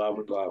moved, Bob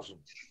McLaughlin.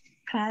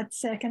 Pat,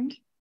 second.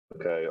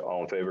 Okay,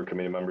 all in favor,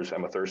 committee members,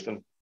 Emma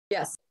Thurston,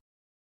 Yes.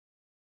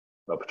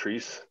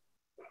 Patrice,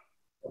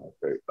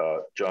 okay,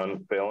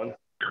 John Phelan,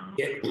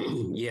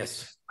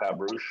 Yes. Pat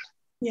Bruce,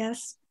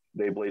 Yes.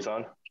 Dave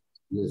Blazon,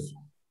 Yes.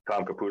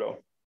 Tom Caputo,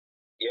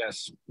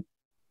 Yes.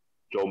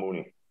 Joel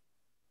Mooney.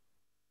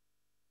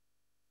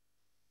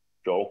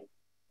 Joel?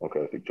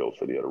 Okay, I think Joel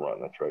said he had to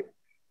run, that's right.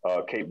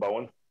 Kate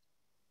Bowen.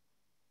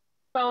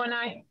 Bowen,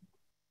 aye.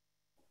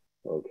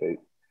 Okay.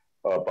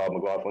 Bob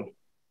McLaughlin,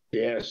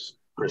 Yes.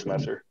 Chris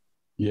Messer,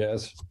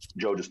 Yes.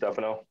 Joe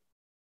DiStefano,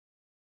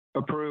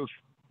 Approve.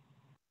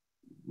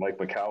 Mike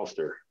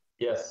McAllister,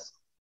 Yes.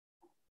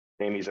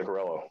 Amy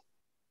Zuccarello,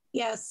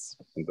 Yes.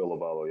 and Bill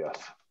Lavallo,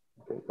 yes.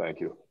 Okay, thank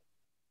you.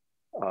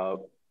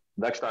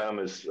 Next item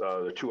is there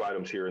are two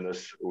items here in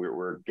this.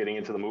 We're getting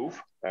into the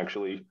move.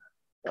 Actually,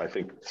 I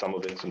think some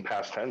of it's in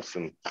past tense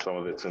and some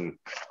of it's in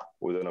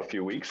within a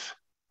few weeks.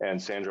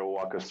 And Sandra will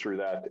walk us through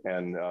that.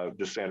 And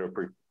just Sandra,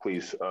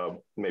 please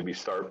maybe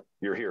start.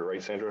 You're here,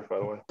 right, Sandra, by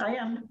the way? I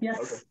am, yes.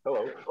 Okay,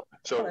 hello.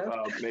 So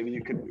Hello. maybe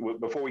you could,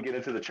 before we get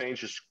into the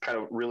change, just kind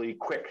of really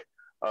quick,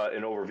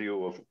 an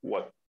overview of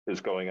what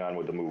is going on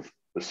with the move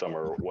this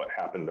summer, or what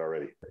happened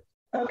already.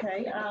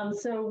 Okay,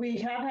 so we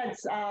have had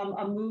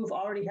a move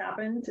already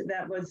happened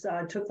that was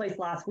took place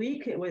last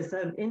week. It was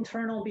an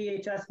internal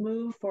BHS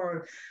move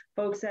for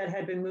folks that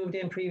had been moved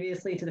in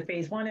previously to the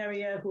phase 1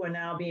 area who are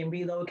now being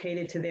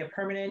relocated to their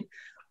permanent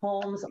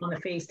homes on the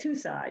phase 2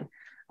 side.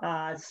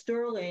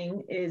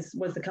 Sterling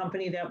was the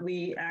company that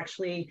we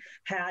actually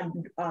had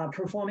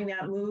performing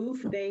that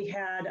move. They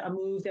had a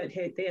move that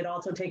they had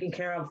also taken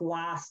care of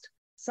last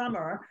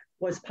summer,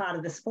 was part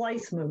of the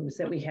splice moves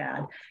that we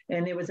had.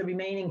 And there was a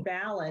remaining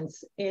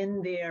balance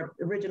in their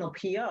original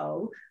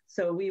PO.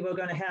 So we were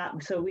going to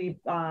have, so we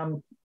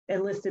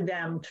enlisted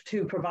them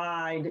to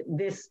provide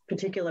this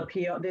particular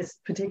PO, this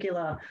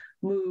particular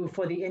move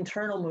for the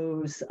internal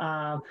moves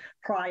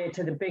prior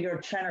to the bigger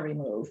Chenery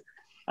move.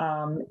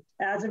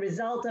 As a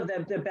result of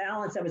the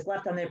balance that was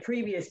left on their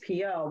previous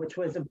PO, which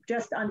was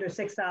just under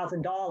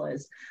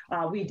 $6,000,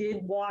 we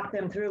did walk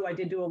them through. I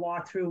did do a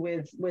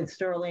walkthrough with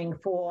Sterling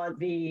for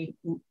the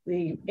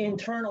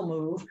internal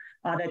move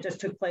that just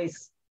took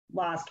place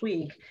last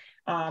week,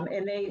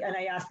 and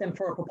I asked them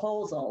for a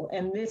proposal,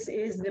 and this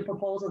is the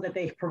proposal that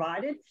they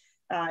provided.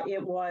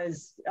 It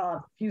was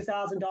a few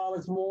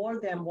 $1,000s more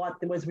than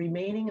what was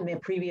remaining in their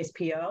previous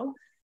PO.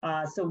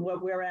 So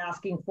what we're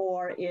asking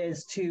for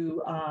is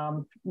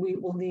we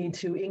will need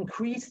to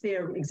increase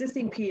their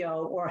existing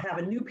PO or have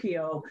a new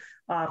PO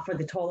for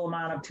the total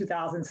amount of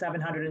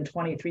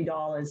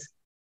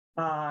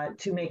 $2,723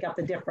 to make up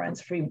the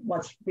difference for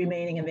what's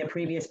remaining in their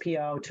previous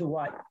PO to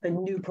what the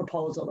new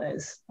proposal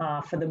is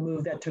for the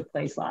move that took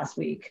place last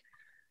week.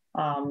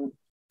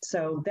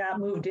 So that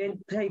move did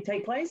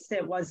take place.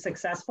 It was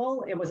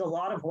successful. It was a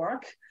lot of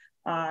work.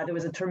 There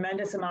was a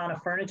tremendous amount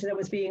of furniture that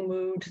was being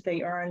moved.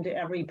 They earned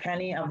every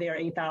penny of their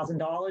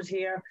 $8,000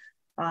 here.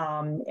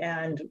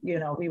 And, you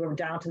know, we were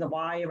down to the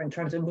wire in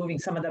terms of moving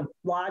some of the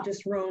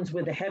largest rooms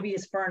with the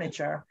heaviest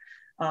furniture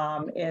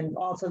and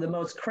also the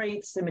most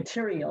crates and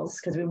materials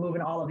because we were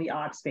moving all of the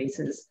art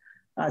spaces.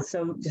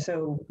 So,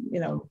 you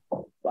know,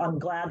 I'm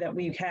glad that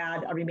we've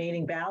had a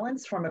remaining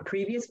balance from a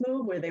previous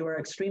move where they were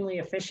extremely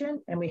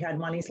efficient and we had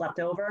monies left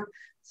over.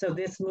 So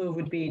this move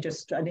would be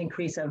just an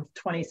increase of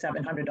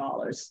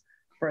 $2,700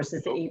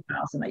 versus the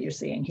 $8,000 that you're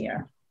seeing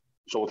here.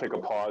 So we'll take a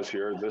pause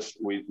here.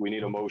 We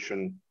need a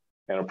motion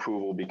and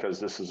approval because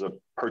this is a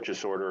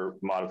purchase order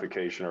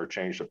modification or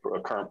change to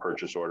a current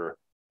purchase order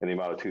in the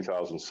amount of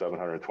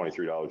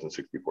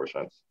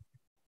 $2,723.64.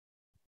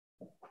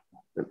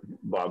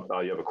 Bob,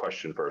 you have a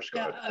question first.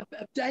 Go ahead.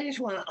 I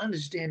just want to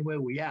understand where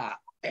we are.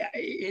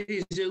 It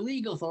is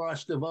illegal for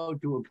us to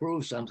vote to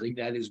approve something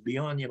that is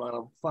beyond the amount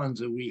of funds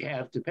that we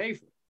have to pay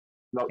for.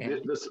 No,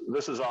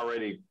 this is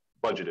already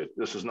budgeted.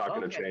 This is not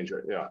going to change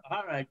it. Yeah.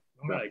 All right.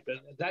 But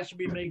that should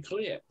be made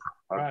clear.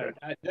 All right.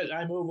 I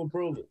move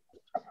approval.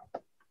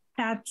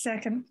 Pat,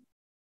 second.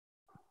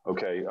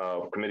 Okay,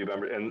 committee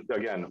member, and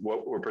again,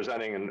 what we're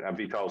presenting, and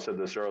Vital said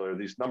this earlier,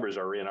 these numbers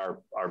are in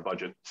our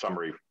budget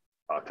summary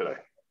today.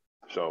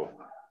 So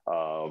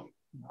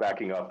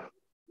backing up,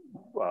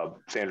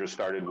 Sandra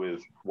started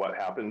with what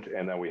happened,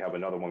 and then we have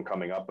another one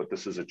coming up, but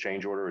this is a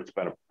change order. It's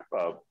been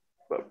a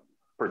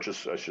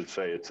purchase, I should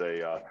say, it's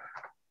a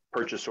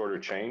purchase order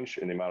change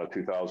in the amount of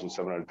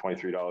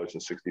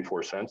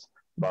 $2,723.64.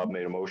 Bob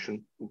made a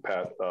motion,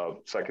 Pat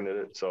seconded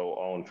it. So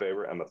all in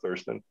favor, Emma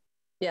Thurston?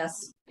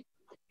 Yes.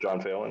 John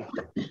Phelan?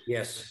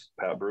 Yes.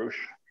 Pat Bruce?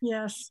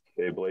 Yes.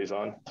 Dave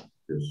Blazon?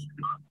 Yes.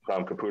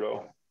 Tom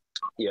Caputo?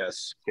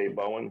 Yes. Kate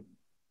Bowen?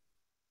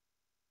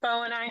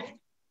 Bowen, aye.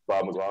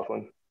 Bob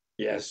McLaughlin?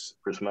 Yes.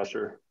 Chris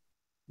Messer?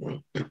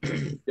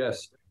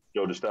 Yes.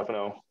 Joe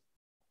DiStefano?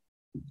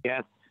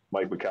 Yes.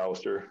 Mike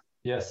McAllister?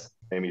 Yes.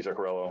 Amy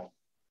Zuccarello?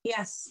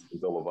 Yes.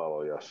 Bill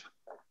Lavallo, yes.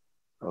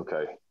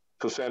 Okay.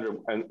 So Sandra,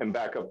 and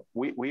back up,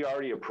 we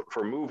already,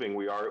 for moving,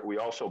 we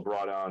also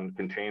brought on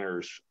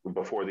containers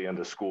before the end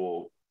of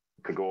school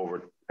to go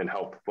over and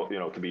help,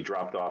 to be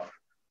dropped off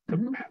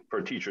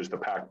for teachers to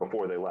pack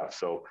before they left.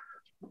 So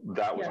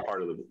that was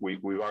part of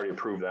we've already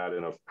approved that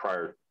in a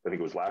prior, I think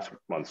it was last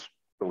month's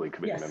building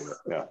committee member.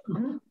 Yeah.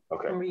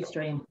 Okay. From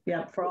Restream.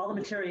 Yeah. For all the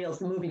materials,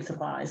 the moving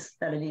supplies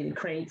that are needed,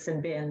 crates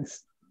and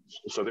bins.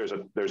 So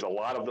there's a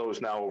lot of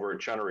those now over at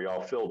Chenery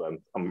all filled,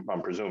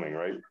 I'm presuming,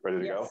 right?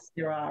 Ready to go? Yes,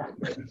 there are.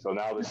 So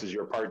now this is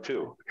your part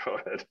 2. Go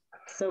ahead.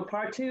 So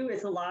part 2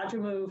 is a larger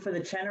move for the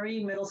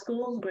Chenery Middle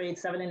School,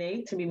 grades 7 and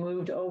 8, to be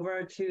moved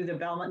over to the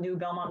new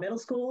Belmont Middle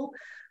School.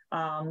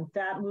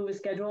 That move is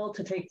scheduled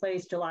to take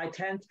place July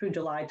 10th through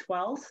July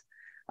 12th.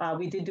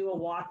 We did do a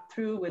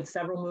walkthrough with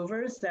several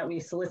movers that we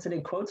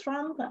solicited quotes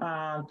from.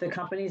 The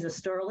companies are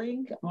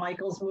Sterling,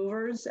 Michaels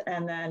Movers,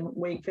 and then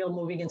Wakefield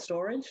Moving and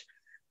Storage.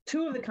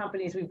 2 of the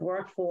companies we've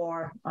worked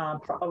for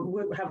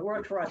have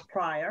worked for us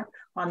prior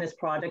on this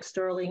project,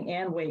 Sterling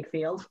and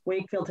Wakefield.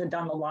 Wakefield had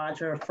done the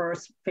larger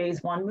first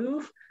phase 1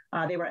 move.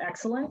 They were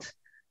excellent.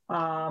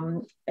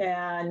 But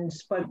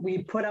we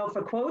put out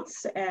for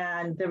quotes,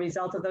 and the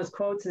result of those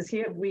quotes is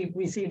here. We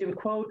received a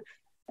quote.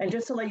 And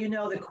just to let you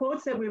know, the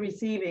quotes that we're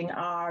receiving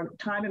are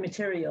time and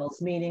materials,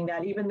 meaning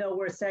that even though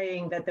we're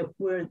saying that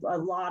we're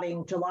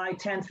allotting July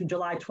 10th through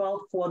July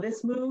 12th for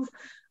this move,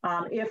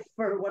 if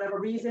for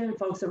whatever reason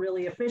folks are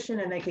really efficient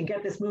and they can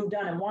get this move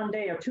done in 1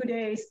 day or 2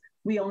 days,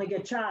 we only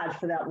get charged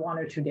for that 1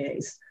 or 2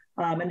 days.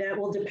 And that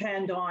will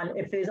depend on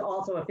if there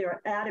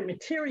are added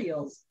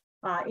materials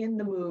in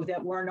the move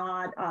that were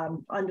not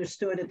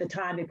understood at the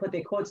time they put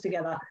their quotes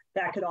together,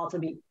 that could also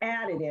be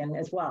added in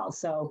as well.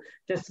 So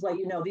just to let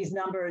you know, these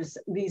numbers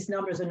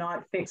are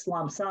not fixed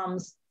lump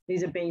sums.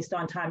 These are based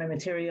on time and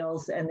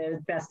materials and their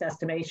best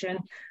estimation.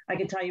 I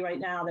can tell you right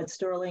now that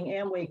Sterling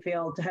and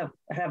Wakefield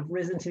have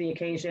risen to the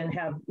occasion,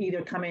 have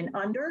either come in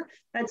under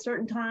at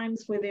certain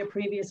times with their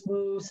previous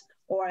moves,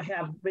 or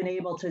have been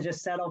able to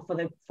just settle for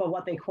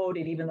what they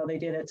quoted, even though they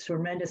did a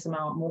tremendous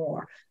amount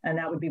more. And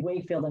that would be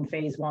Wakefield in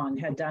phase 1,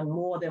 had done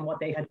more than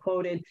what they had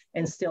quoted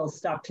and still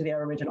stuck to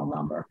their original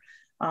number.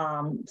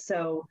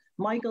 So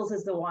Michaels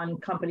is the one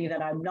company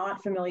that I'm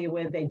not familiar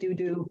with. I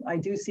do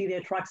see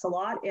their trucks a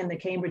lot in the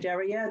Cambridge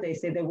area. They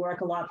say they work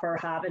a lot for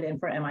Harvard and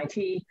for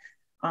MIT.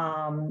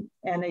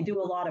 And they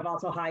do a lot of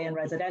also high-end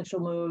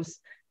residential moves.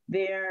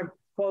 Their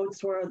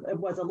quotes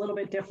was a little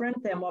bit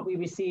different than what we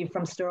received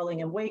from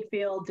Sterling and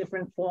Wakefield,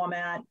 different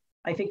format.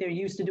 I think they're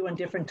used to doing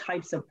different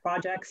types of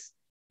projects.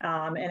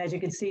 And as you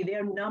can see,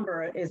 their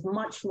number is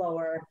much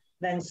lower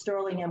than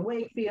Sterling and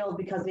Wakefield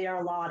because they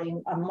are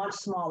allotting a much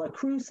smaller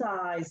crew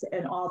size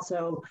and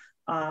also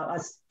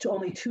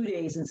only 2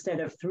 days instead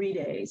of 3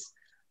 days.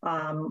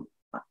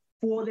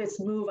 For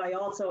this move, I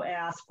also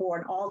asked for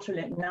an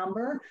alternate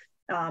number.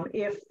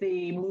 If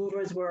the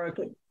movers were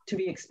to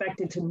be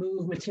expected to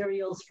move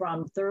materials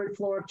from 3rd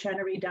floor of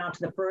Chenery down to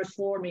the 1st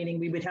floor, meaning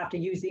we would have to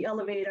use the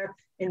elevator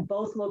in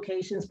both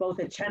locations, both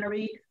at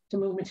Chenery to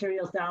move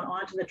materials down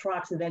onto the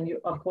trucks. And then,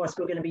 of course,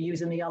 we're going to be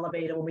using the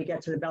elevator when we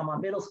get to the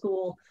Belmont Middle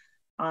School.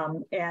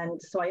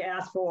 And so I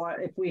asked for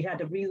if we had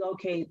to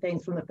relocate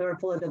things from the 3rd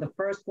floor to the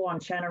 1st floor on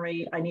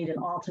Chenery, I need an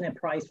alternate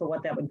price for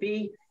what that would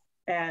be.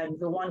 And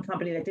the one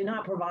company that did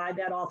not provide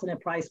that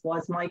alternate price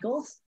was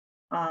Michaels.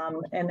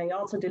 And they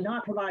also did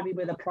not provide me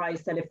with a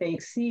price that if they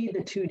exceed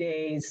the 2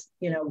 days,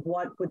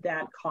 what would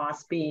that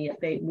cost be if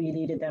we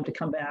needed them to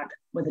come back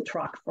with a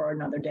truck for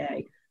another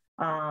day.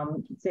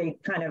 They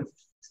kind of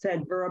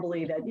said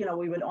verbally that,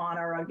 we would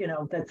honor,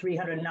 the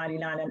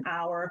 $399 an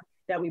hour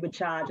that we would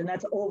charge. And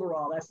that's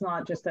overall, that's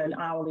not just an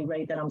hourly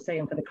rate that I'm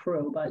saying for the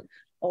crew, but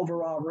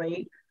overall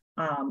rate.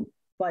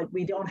 But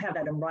we don't have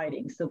that in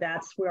writing. So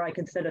that's where I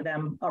consider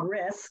them a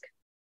risk.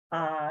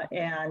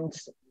 And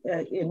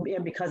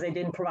because they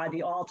didn't provide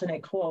the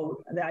alternate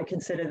quote, that I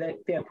consider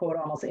that their quote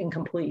almost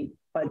incomplete.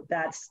 But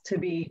that's to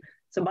be,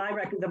 so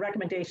the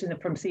recommendation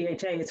from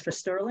CHA is for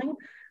Sterling,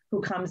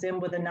 who comes in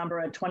with a number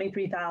of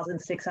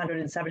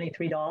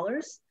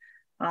 $23,673.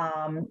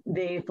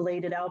 They've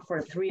laid it out for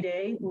a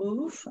 3-day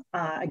move.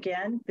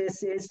 Again,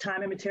 this is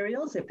time and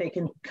materials. If they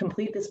can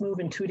complete this move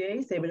in 2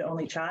 days, they would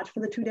only charge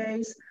for the 2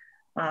 days.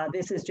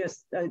 This is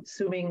just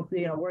assuming,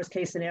 worst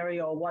case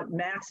scenario, what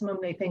maximum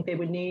they think they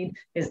would need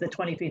is the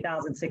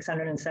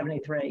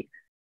 $23,673.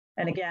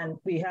 And again,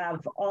 we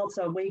have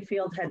also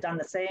Wakefield had done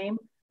the same.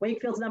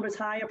 Wakefield's numbers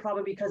higher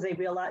probably because they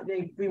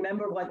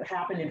remember what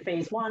happened in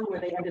phase 1 where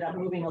they ended up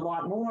moving a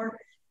lot more.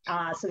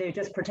 So they're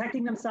just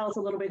protecting themselves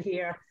a little bit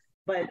here.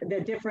 But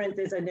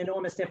there's an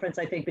enormous difference,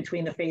 I think,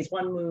 between the phase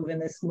 1 move and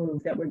this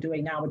move that we're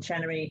doing now with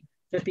Chenery,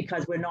 just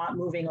because we're not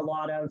moving to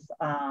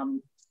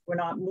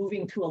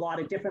a lot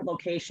of different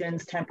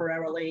locations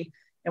temporarily,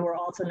 and we're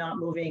also not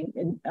moving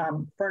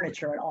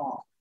furniture at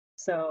all.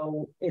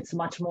 So it's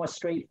much more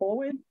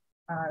straightforward.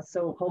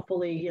 So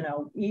hopefully,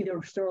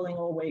 either Sterling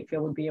or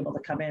Wakefield would be able to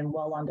come in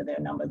well under their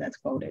number that's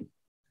quoted.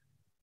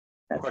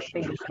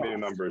 Questions from committee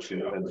members,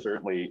 and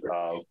certainly,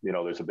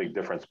 there's a big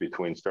difference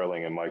between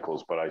Sterling and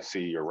Michaels, but I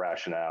see your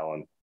rationale,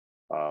 and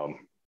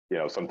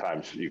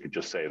sometimes you could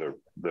just say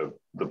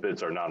the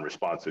bids are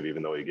non-responsive,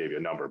 even though he gave you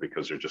a number,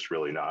 because they're just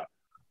really not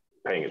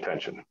paying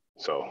attention.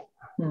 So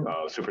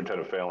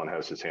Superintendent Phelan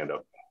has his hand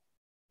up.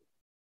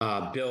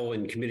 Bill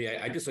and committee,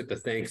 I'd just like to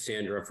thank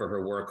Sandra for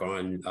her work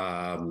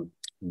on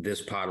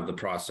this part of the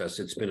process.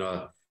 It's been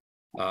a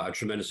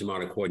tremendous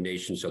amount of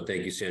coordination. So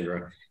thank you,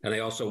 Sandra. And I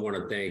also want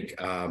to thank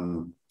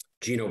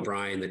Gene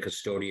O'Brien, the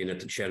custodian at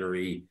the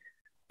Chenery,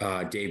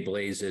 Dave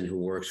Blazin, who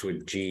works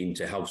with Gene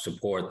to help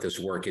support this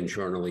work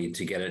internally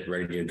to get it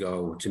ready to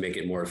go, to make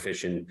it more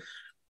efficient.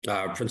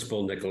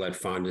 Principal Nicolette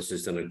Fondas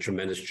has done a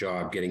tremendous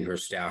job getting her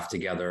staff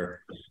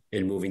together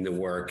and moving the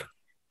work.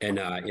 And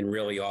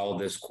really all of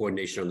this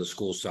coordination on the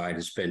school side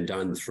has been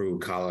done through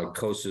Carla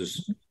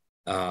Kosa's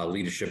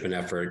leadership and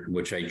effort,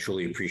 which I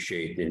truly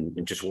appreciate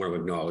and just want to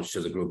acknowledge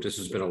to the group. This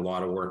has been a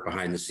lot of work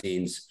behind the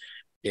scenes,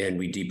 and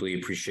we deeply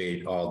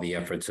appreciate all the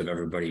efforts of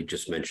everybody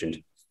just mentioned.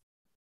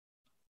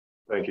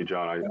 Thank you,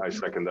 John. I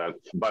second that.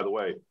 By the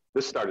way,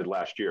 this started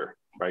last year,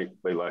 right?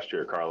 Late last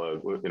year, Carla,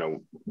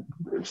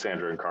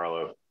 Sandra and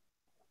Carla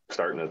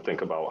starting to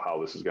think about how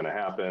this is going to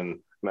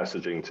happen,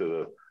 messaging to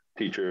the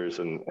teachers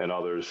and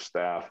others,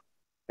 staff.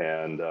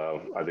 And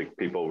I think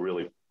people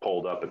really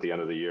pulled up at the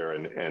end of the year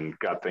and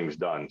got things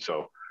done.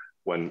 So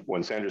when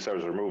Sandra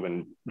said we're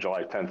moving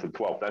July 10th and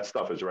 12th, that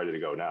stuff is ready to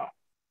go now.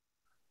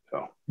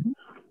 So,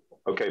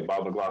 okay,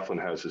 Bob McLaughlin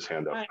has his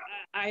hand up.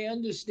 I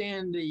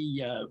understand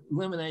the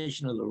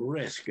elimination of the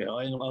risk,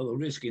 the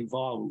risk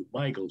involved with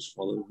Michaels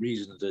for the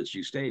reasons that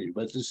you stated,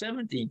 but the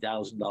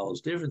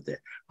 $17,000 different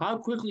there. How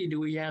quickly do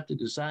we have to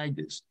decide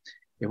this?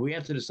 If we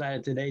have to decide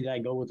it today, I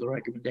go with the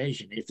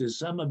recommendation. If there's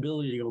some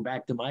ability to go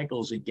back to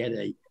Michaels and get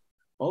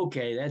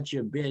okay, that's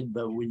your bid,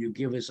 but will you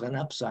give us an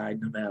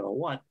upside no matter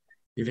what?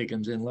 If it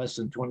comes in less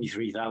than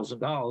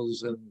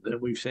 $23,000,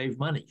 then we've saved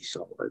money.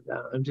 So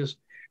I'm just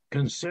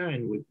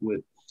concerned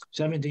with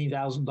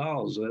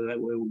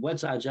 $17,000.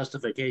 What's our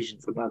justification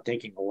for not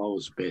taking the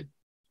lowest bid?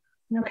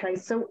 Okay,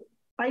 so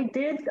I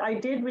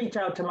did reach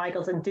out to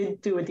Michaels and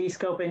did do a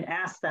descope and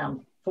ask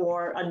them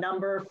for a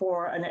number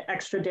for an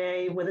extra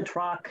day with a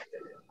truck.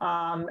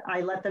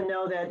 I let them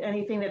know that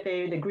anything that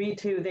they'd agreed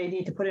to, they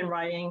need to put in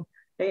writing.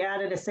 They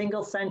added a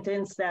single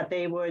sentence that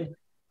they would,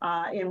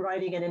 in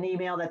writing in an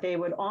email, that they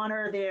would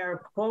honor their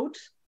quote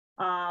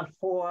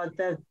for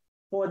the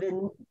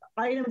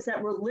items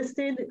that were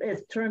listed in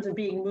terms of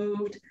being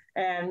moved,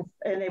 and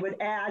they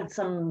would add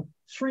some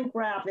shrink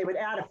wrap. They would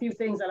add a few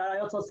things that I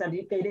also said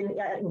they didn't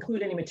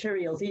include any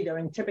materials either.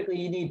 And typically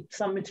you need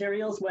some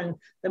materials when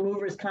the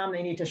movers come.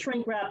 They need to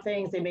shrink wrap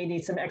things. They may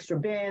need some extra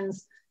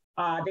bins.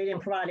 They didn't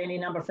provide any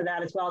number for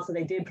that as well. So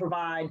they did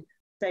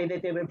say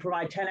that they would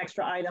provide 10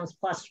 extra items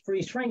plus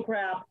free shrink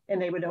wrap,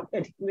 and they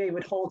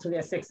would hold to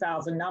their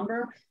 6,000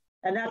 number.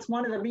 And that's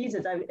one of the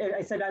reasons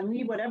I said, I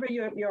need whatever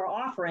you're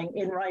offering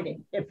in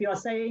writing. If you're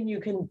saying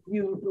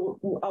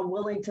you are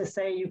willing to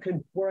say you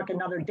could work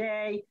another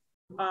day,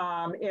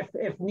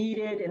 if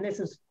needed, and this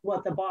is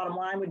what the bottom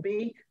line would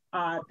be,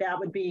 that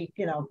would be,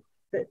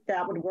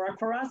 that would work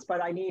for us.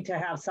 But I need to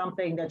have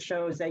something that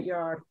shows that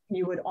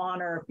you would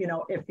honor,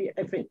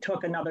 if it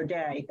took another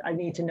day. I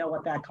need to know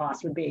what that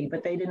cost would be.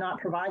 But they did not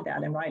provide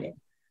that in writing.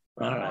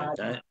 All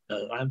right,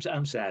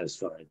 I'm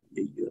satisfied.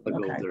 I'll go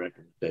with the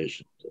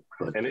recommendation.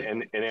 And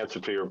in answer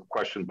to your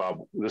question,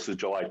 Bob, this is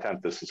July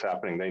 10th. This is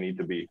happening.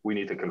 We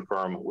need to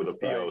confirm with a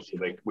PO so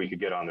we could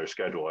get on their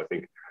schedule. I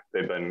think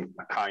they've been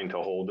kind to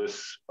hold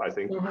this. I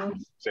think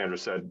Sandra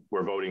said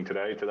we're voting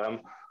today to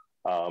them.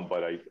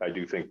 But I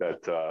do think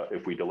that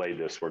if we delay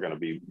this, we're going to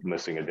be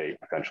missing a date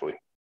potentially.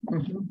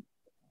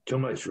 Too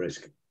much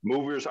risk.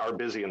 Movers are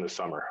busy in the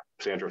summer.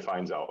 Sandra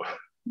finds out.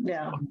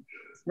 Yeah,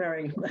 it's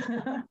very.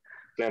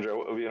 Sandra,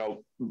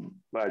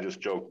 I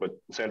just joke, but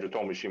Sandra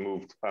told me she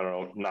moved, I don't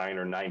know, 9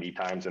 or 90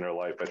 times in her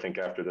life. I think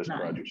after this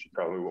project, she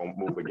probably won't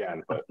move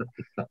again, but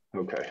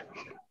okay.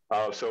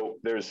 So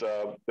there's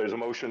a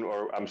motion,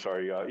 or I'm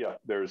sorry,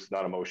 there's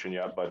not a motion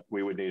yet, but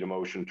we would need a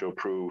motion to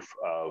approve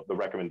the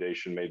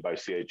recommendation made by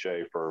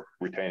CHA for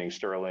retaining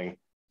Sterling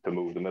to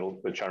move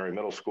the Chenery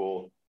Middle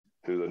School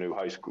to the new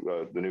high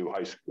school,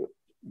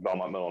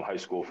 Belmont Middle and High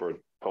School for a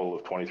total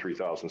of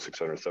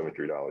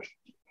 $23,673.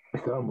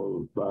 So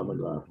moved, Bob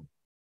McLaughlin.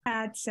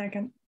 Add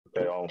second.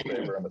 Okay, all in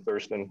favor, Emma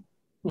Thurston?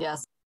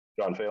 Yes.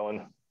 John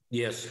Phelan?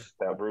 Yes.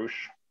 Pat Bruce?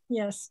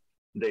 Yes.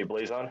 Dave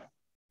Blazon?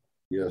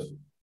 Yes.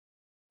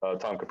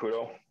 Tom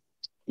Caputo?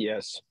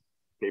 Yes.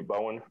 Kate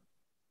Bowen?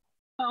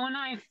 Bowen,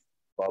 aye.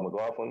 Bob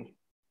McLaughlin?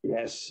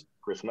 Yes.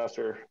 Chris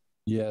Messer?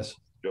 Yes.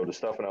 Joe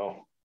DiStefano?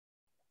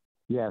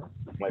 Yes.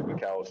 Mike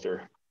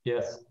McAllister?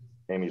 Yes.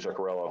 Amy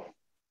Zuccarello?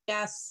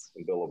 Yes.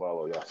 And Bill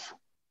Lovallo, yes.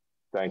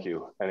 Thank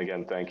you. And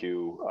again, thank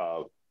you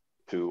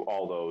to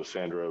all those,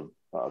 Sandra,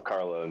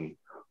 Carla, and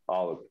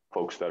all the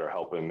folks that are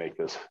helping make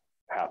this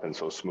happen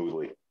so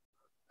smoothly.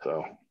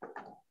 So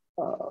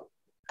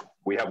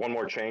we have one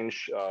more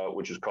change,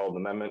 which is called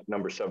Amendment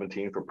number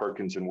 17 for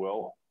Perkins and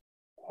Will.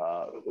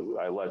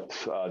 I let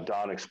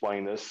Don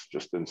explain this.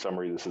 Just in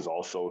summary, this is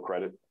also a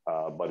credit,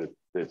 but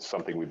it's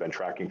something we've been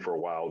tracking for a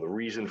while. The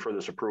reason for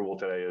this approval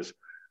today is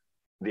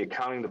the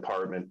accounting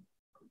department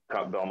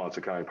Belmont's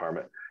accounting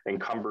department,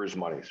 encumbers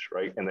monies,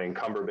 right? And they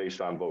encumber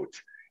based on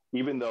votes.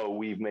 Even though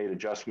we've made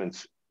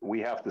adjustments, we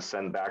have to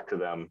send back to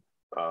them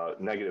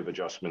negative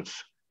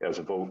adjustments as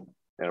a vote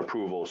and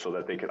approval so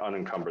that they can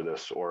unencumber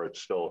this, or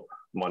it's still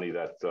money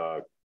that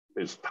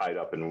is tied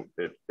up and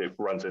it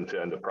runs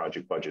into end of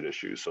project budget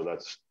issues. So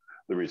that's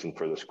the reason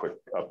for this quick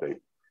update.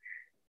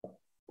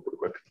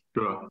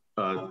 Sure.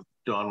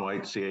 Don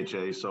White,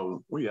 CHA.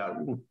 So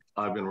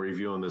I've been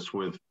reviewing this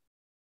with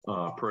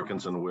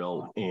Perkins and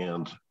Will,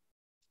 and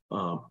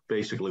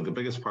basically the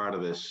biggest part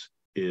of this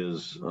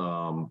is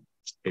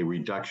a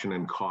reduction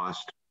in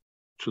cost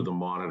to the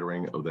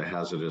monitoring of the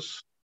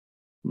hazardous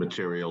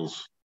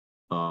materials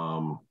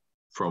from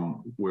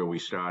where we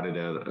started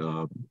at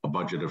a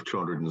budget of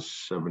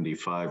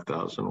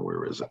 275,000.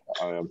 Where is it?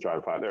 I'm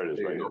trying to find. There it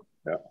is. Right here.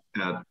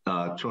 Yeah.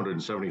 At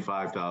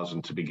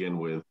 275,000 to begin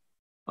with,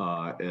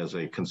 as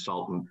a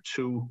consultant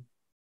to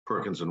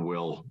Perkins and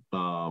Will.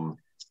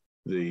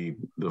 The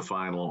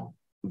final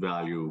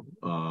value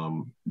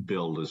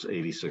billed is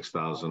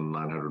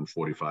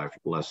 86,945,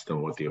 less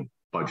than what the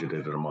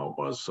budgeted amount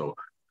was. So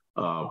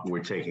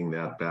we're taking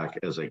that back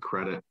as a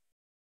credit.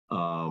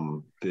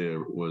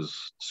 There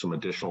was some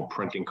additional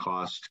printing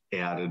cost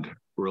added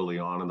early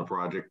on in the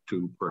project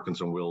to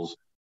Perkins and Will's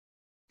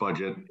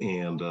budget,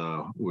 and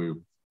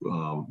we've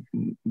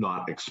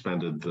not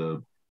expended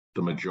the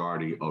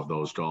majority of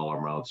those dollar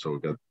amounts. So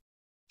we've got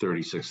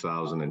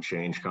 36,000 and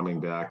change coming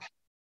back,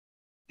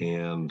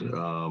 and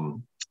a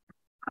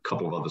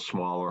couple of other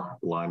smaller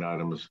line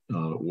items.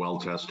 Well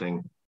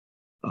testing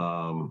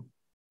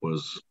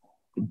was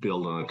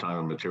billed on a time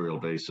and material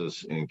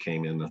basis and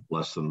came in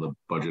less than the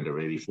budget of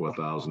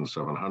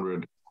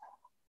 84,700,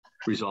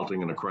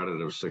 resulting in a credit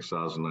of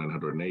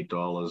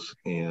 $6,908.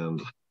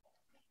 And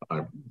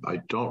I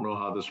don't know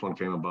how this one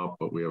came about,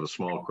 but we have a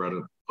small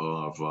credit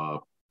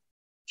of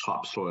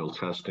topsoil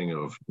testing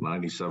of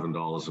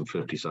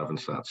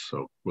 $97.57.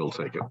 So we'll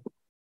take it.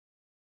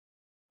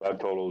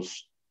 That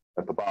totals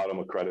at the bottom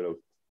a credit of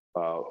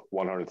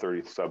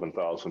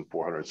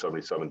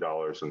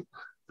 $137,477. And at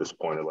this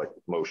point, I'd like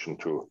motion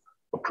to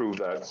approve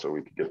that so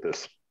we can get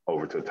this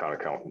over to the town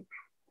accountant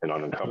and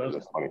unencumber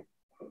this money.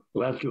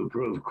 Left to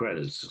approve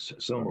credits.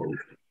 So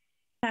moved.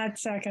 Add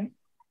second.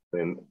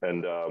 And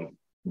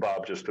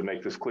Bob, just to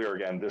make this clear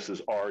again, this is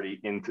already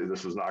in the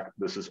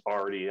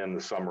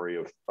summary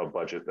of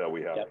budget that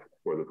we have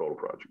for the total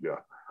project. Yeah.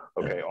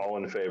 Okay. All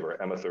in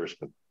favor? Emma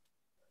Thurston.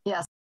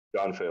 Yes.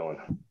 John Phelan.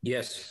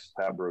 Yes.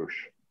 Pat Bruce.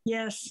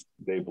 Yes.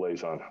 Dave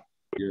Blazon.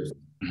 Yes.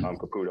 Tom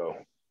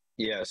Caputo.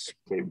 Yes.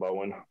 Kate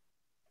Bowen.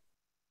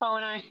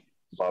 Bowen, aye.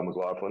 Bob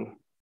McLaughlin.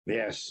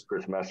 Yes.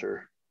 Chris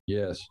Messer.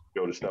 Yes.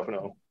 Joe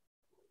DiStefano.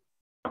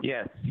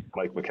 Yes.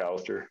 Mike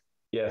McAllister.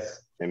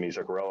 Yes. Amy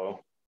Zuccarello.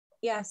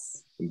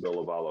 Yes. And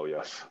Bill Lavallo,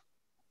 yes.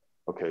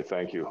 Okay,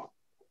 thank you.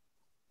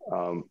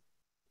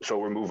 So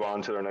we'll move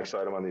on to our next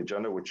item on the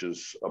agenda, which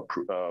is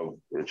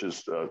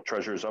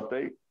treasurer's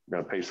update. We're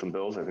going to pay some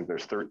bills. I think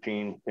there's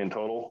 13 in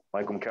total.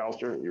 Michael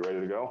McAllister, you ready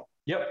to go?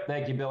 Yep.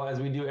 Thank you, Bill.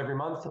 As we do every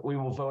month, we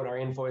will vote our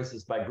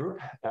invoices by group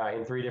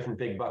in 3 different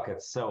big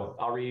buckets. So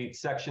I'll read each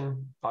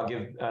section. I'll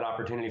give an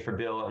opportunity for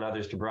Bill and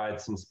others to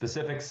provide some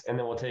specifics, and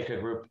then we'll take a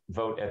group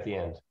vote at the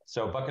end.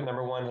 So bucket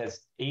number 1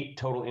 has 8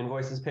 total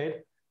invoices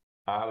paid.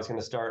 I was going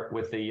to start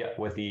with the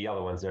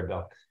yellow ones there,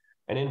 Bill.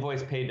 An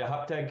invoice paid to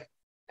Hubtech,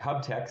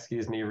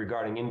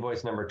 regarding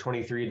invoice number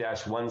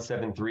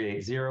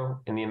 23-17380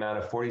 in the amount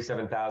of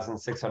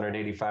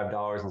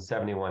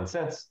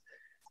 $47,685.71,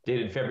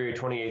 dated February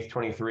 28th,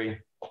 23,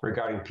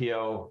 regarding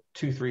PO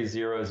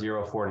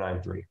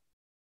 2300493.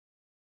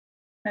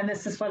 And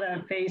this is for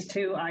the phase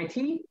 2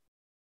 IT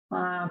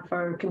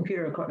for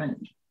computer equipment.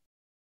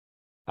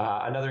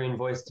 Another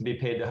invoice to be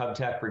paid to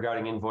Hubtech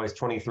regarding invoice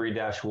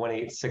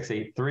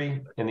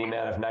 23-18683 in the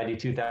amount of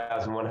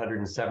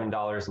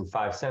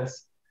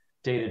 $92,107.05,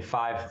 dated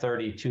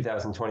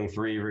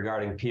 5/30/2023,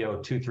 regarding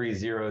PO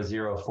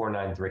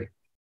 2300493.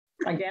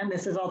 Again,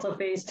 this is also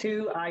phase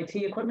 2 IT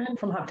equipment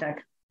from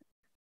Hubtech.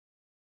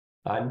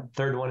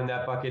 Third one in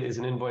that bucket is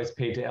an invoice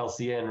paid to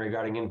LCN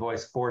regarding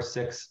invoice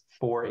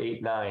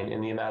 46489 in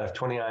the amount of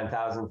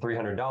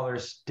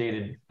 $29,300,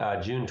 dated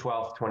June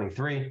 12th,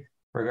 23,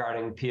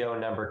 regarding PO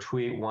number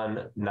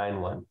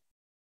 2191.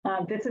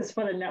 This is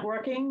for the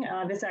networking.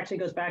 This actually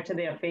goes back to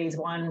their phase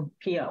 1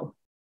 PO.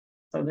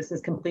 So this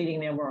is completing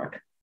their work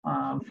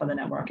for the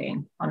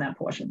networking on that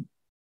portion.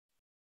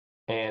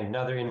 And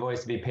another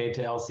invoice to be paid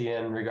to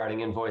LCN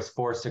regarding invoice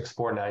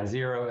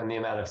 46490 in the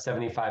amount of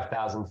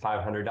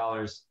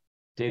 $75,500,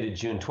 dated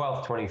June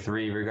 12th,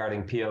 23,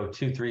 regarding PO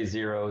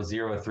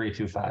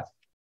 2300325.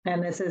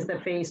 And this is the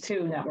phase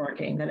 2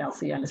 networking that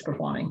LCN is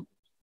performing.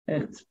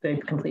 They've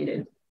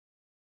completed.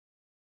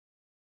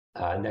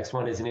 Next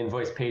one is an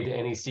invoice paid to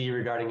NEC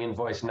regarding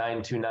invoice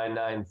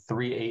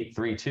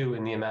 92993832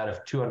 in the amount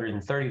of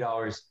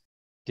 $230,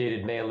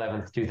 dated May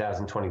 11th,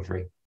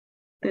 2023.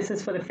 This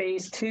is for the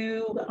phase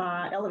 2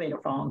 elevator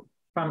phone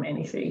from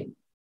NEC.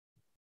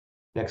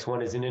 Next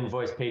one is an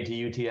invoice paid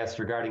to UTS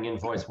regarding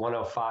invoice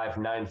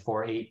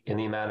 105948 in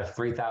the amount of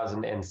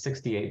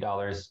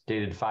 $3,068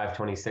 dated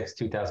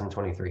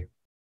 5/26/2023.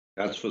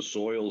 That's for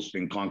soils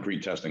and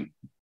concrete testing.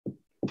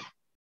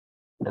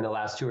 And the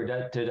last two are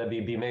to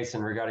WB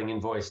Mason regarding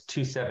invoice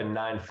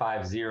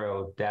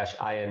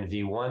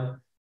 27950-INV1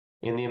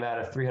 in the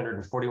amount of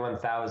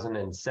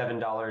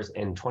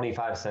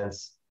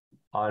 $341,007.25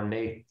 on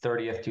May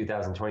 30th,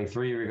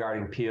 2023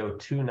 regarding PO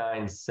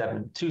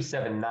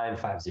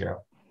 27950.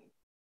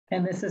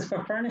 And this is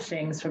for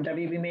furnishings from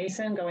WB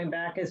Mason, going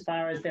back as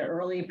far as their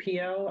early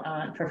PO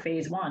for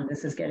phase one.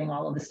 This is getting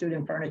all of the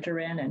student furniture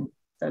in. And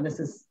so this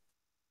is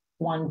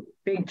one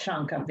big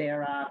chunk of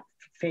their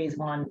phase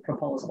one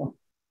proposal.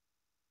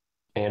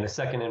 And a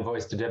second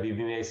invoice to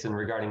WB Mason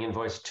regarding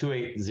invoice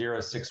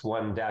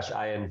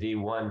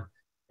 28061-INV1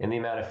 in the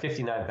amount of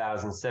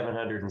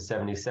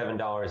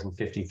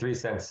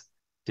 $59,777.53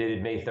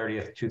 dated May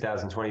 30th,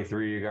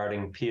 2023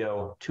 regarding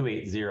PO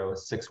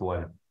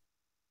 28061.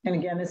 And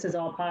again, this is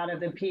all part of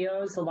the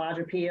POs, the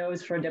larger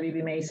POs for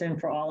WB Mason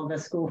for all of the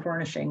school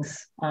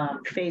furnishings,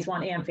 phase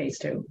one and phase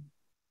two.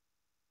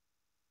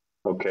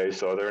 Okay,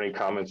 so are there any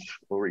comments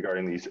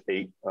regarding these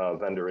 8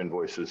 vendor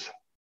invoices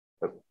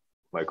that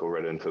Michael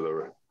read into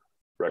the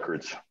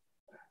records?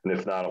 And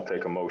if not, I'll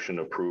take a motion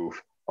to approve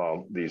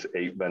these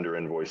 8 vendor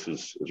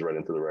invoices as read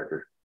into the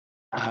record.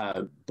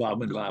 Bob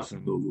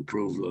McLaughlin move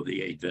approval of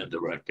the 8 vendor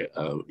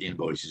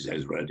invoices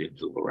as read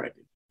into the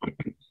record.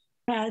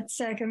 Pat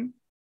second.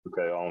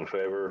 Okay, all in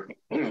favor?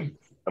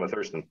 Emma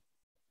Thurston.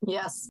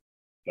 Yes.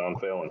 John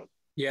Phelan.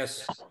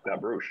 Yes. Matt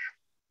Bruce.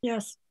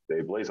 Yes.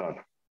 Dave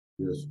Blazon.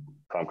 Yes.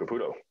 Tom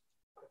Caputo.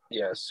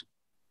 Yes.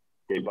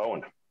 Gabe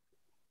Bowen.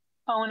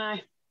 Oh, and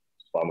I.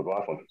 Bob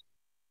McLaughlin.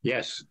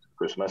 Yes.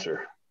 Chris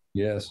Messer.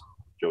 Yes.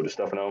 Joe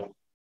DiStefano.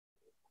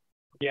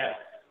 Yeah.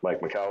 Mike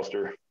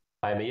McAllister.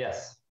 I'm a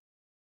yes.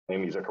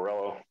 Amy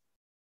Zuccarello.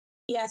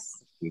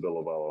 Yes. And Bill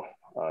Lovello.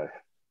 Aye.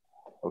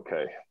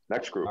 Okay,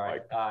 next group, All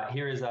right. Mike.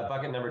 Here is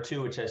bucket number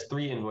 2, which has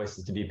 3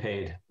 invoices to be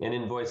paid. An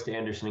invoice to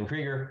Anderson and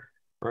Krieger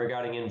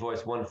regarding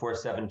invoice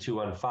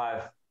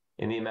 147215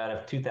 in the amount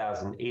of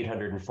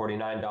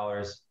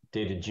 $2,849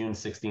 dated June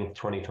 16th,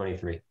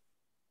 2023.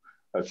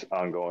 That's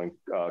ongoing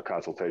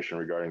consultation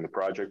regarding the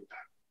project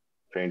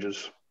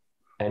changes.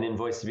 An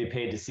invoice to be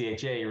paid to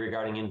CHA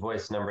regarding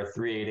invoice number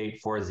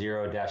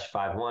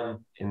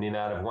 38840-51 in the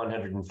amount of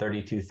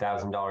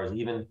 $132,000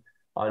 even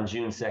on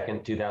June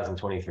 2nd,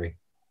 2023.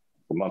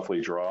 The monthly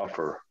draw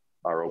for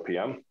our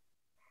OPM.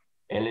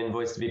 An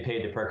invoice to be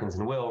paid to Perkins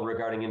and Will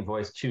regarding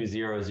invoice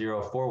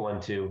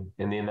 200412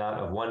 in the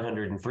amount of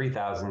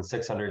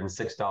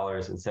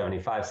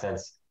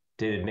 $103,606.75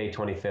 dated May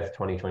 25th,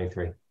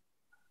 2023.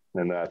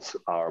 And that's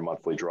our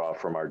monthly draw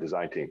from our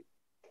design team.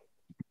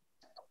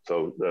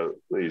 So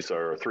these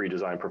are 3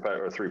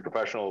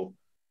 professional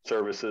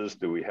services.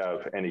 Do we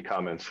have any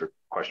comments or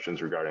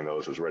questions regarding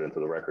those as read into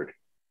the record?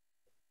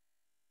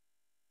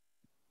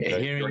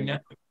 Hearing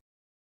that.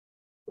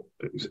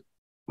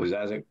 Was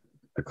that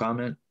a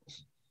comment?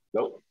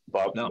 Nope.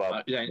 Bob. No.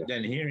 Bob.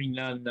 Then hearing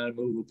none,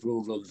 move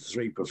approval of the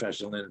 3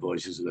 professional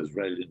invoices as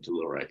read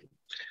into the record.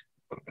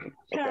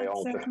 Okay.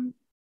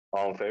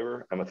 All in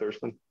favor? Emma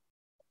Thurston.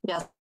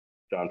 Yes.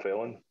 John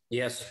Phelan.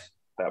 Yes.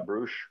 Pat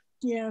Bruce.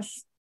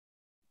 Yes.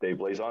 Dave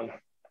Blazon.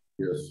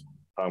 Yes.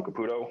 Tom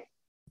Caputo.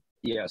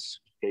 Yes.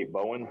 Kate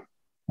Bowen.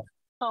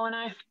 Oh, and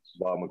I.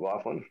 Bob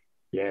McLaughlin.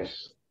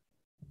 Yes.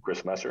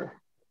 Chris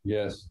Messer.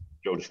 Yes.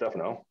 Joe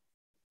DiStefano.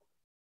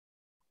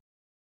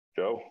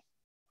 Joe.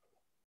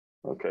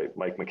 Okay.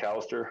 Mike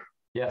McAllister.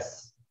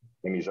 Yes.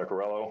 Amy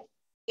Zuccarello.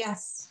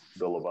 Yes.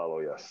 Bill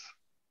Lovello. Yes.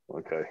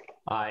 Okay.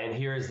 And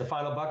here is the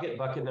final bucket,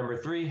 bucket number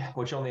 3,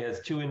 which only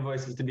has 2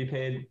 invoices to be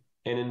paid.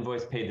 An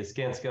invoice paid to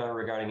Skanska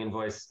regarding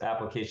invoice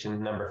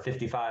application number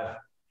 55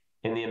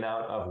 in the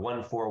amount of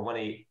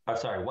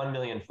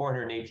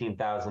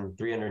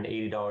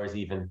 $1,418,380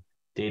 even,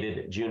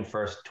 dated June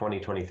 1st,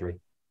 2023.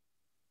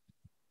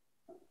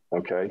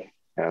 Okay.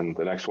 And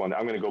the next one,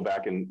 I'm going to go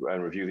back and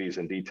review these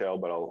in detail,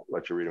 but I'll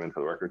let you read them into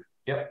the record.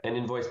 Yep. An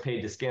invoice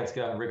paid to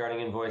Skanska regarding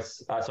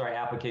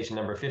application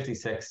number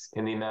 56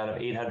 in the amount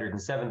of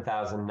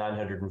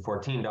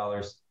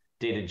 $807,914,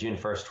 dated June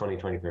 1st,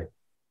 2023.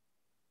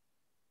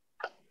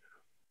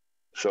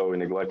 So we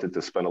neglected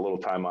to spend a little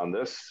time on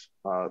this.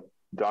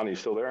 Don, are you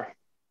still there?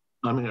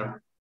 I'm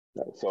here.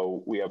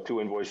 So we have 2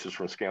 invoices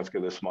from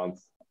Skanska this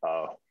month.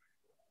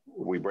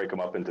 We break them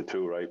up into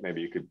 2, right?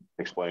 Maybe you could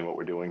explain what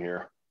we're doing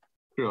here.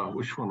 Sure.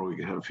 Which one do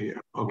we have here?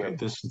 Okay,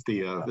 this is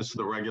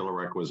the regular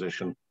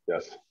requisition.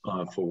 Yes.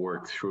 For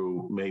work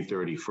through May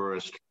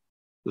 31st.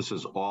 This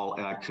is all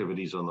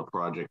activities on the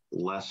project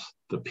less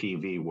the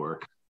PV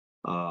work.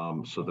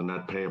 So the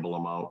net payable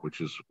amount,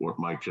 which is what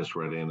Mike just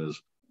read in, is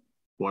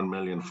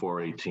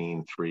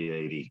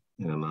 $1,418,380.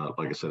 And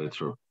like I said, it's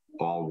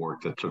all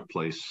work that took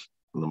place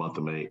in the month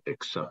of May,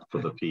 except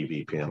for the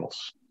PV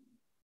panels.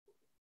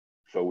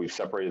 So we've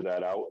separated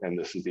that out, and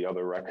this is the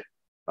other rec.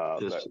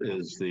 This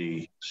is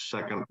the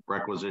second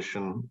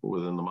requisition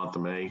within the month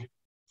of May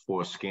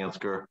for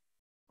Skanska.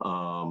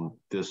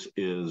 This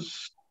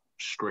is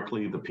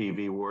strictly the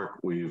PV work.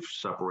 We've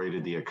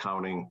separated the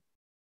accounting.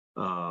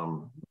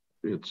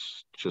 It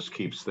just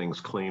keeps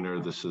things cleaner.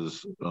 This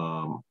is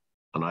an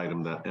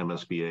item that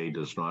MSBA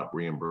does not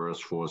reimburse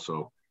for.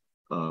 So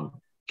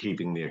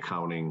keeping the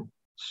accounting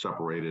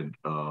separated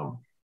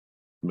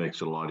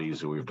makes it a lot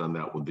easier. We've done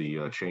that with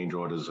the change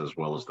orders as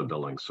well as the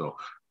billing. So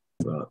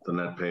the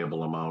net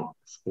payable amount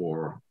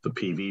for the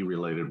PV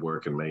related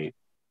work in May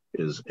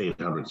is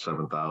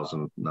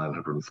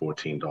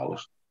 $807,914.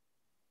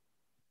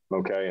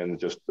 Okay, and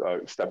just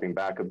stepping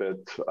back a bit,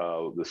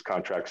 this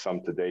contract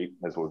sum to date,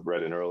 as we've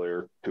read in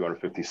earlier,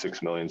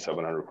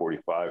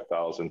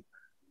 $256,745,000.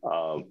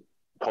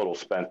 Total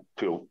spent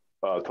to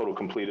total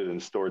completed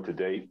and stored to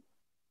date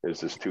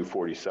is this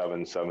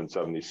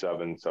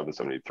 247,777,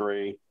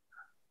 773.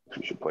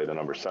 We should play the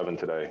number 7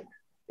 today.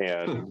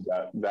 And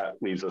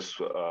that leaves us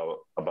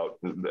about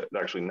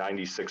actually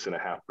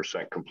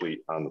 96.5%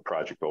 complete on the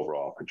project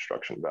overall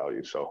construction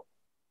value. So,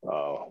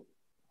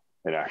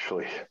 and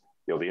actually,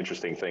 you know, the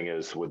interesting thing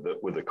is with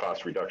the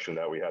cost reduction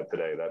that we had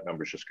today, that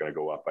number is just going to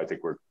go up. I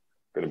think we're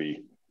going to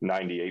be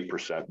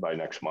 98% by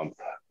next month.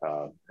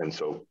 And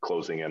so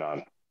closing in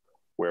on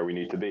where we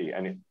need to be.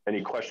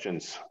 Any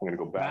questions? I'm going to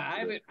go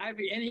back.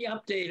 Any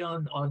update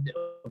on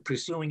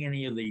pursuing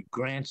any of the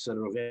grants that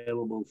are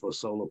available for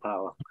solar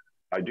power?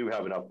 I do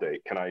have an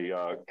update. Can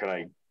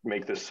I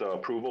make this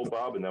approval,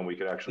 Bob, and then we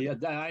could actually? Yeah,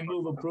 I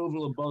move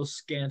approval of both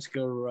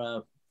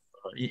Skanska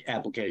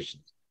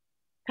applications.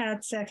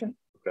 Pat, second.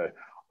 Okay.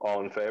 All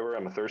in favor?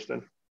 Emma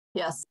Thurston?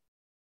 Yes.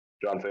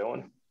 John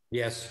Phelan?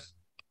 Yes.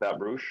 Pat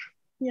Bruce?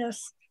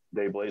 Yes.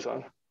 Dave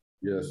Blazon?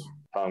 Yes.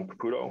 Tom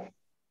Caputo?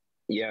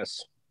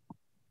 Yes.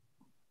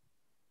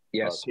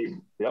 Yes.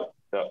 Yep.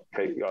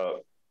 Okay.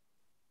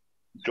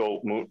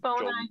 Joel Moon.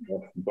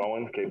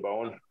 Bowen. Kate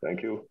Bowen.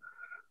 Thank you.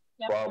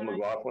 Yep, Bob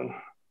McLaughlin.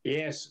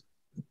 Yes.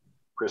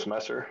 Chris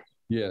Messer.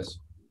 Yes.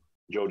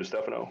 Joe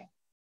DiStefano.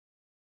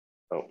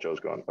 Oh, Joe's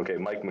gone. Okay.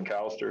 Mike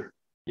McAllister.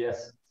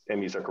 Yes.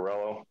 Amy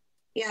Zuccarello.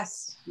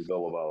 Yes.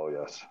 Bill Lavallo.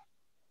 Yes.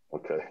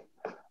 Okay.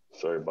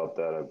 Sorry about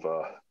that.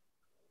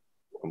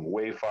 I'm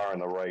way far on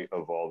the right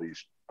of all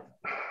these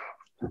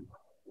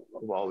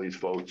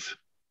votes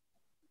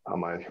on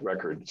my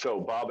record.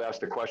 So Bob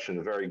asked a question,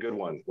 a very good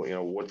one. You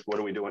know, what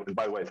are we doing? And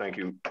by the way, thank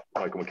you,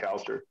 Michael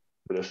McAllister,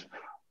 for this.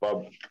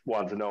 Bob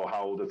wanted to know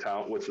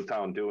what's the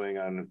town doing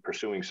on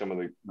pursuing some of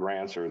the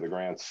grants or the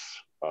grants.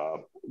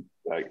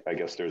 I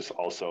guess there's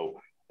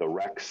also the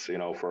RECs, you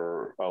know,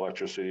 for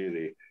electricity,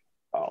 the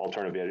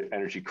alternative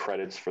energy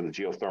credits for the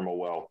geothermal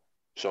well.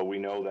 So we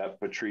know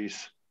that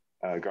Patrice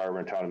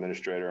Garber, town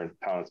administrator, and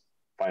town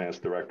finance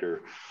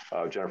director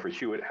Jennifer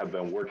Hewitt have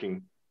been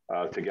working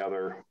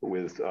together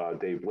with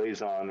Dave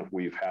Blazon.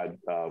 We've had,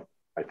 I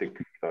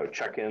think,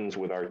 check-ins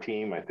with our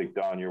team. I think,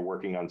 Don, you're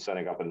working on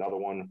setting up another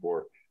one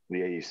for the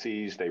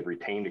AECs. They've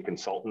retained a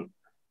consultant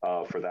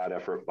for that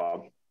effort,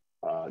 Bob.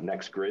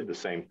 NextGrid, the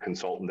same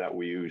consultant that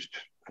we used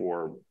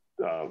for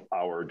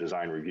our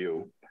design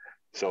review.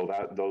 So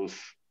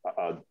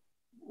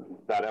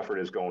that effort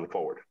is going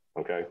forward.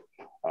 Okay,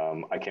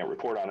 I can't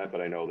report on it, but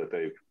I know that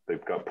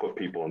they've got put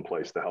people in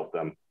place to help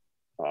them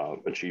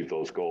achieve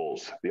those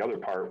goals. The other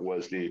part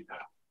was the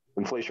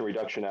Inflation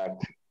Reduction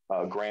Act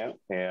grant,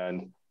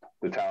 and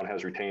the town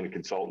has retained a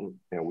consultant.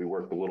 You know, we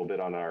worked a little bit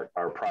on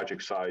our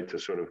project side to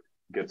sort of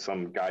get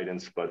some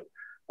guidance, but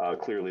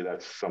clearly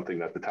that's something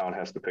that the town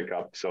has to pick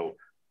up. So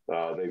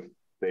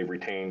they've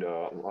retained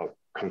a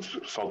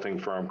consulting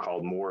firm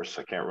called Morse.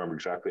 I can't remember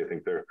exactly. I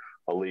think they're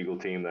a legal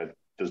team that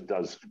just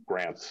does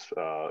grants,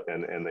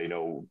 and they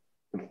know.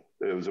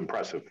 It was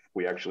impressive.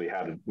 We actually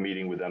had a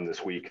meeting with them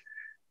this week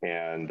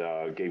and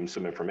gave them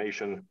some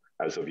information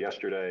as of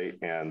yesterday,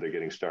 and they're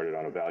getting started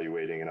on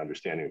evaluating and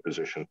understanding the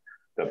position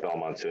that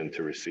Belmont's in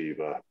to receive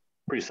a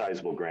pretty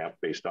sizable grant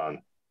based on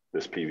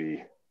this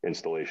PV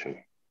installation.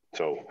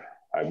 So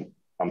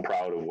I'm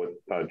proud of what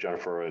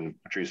Jennifer and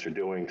Patrice are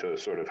doing to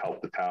sort of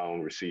help the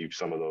town receive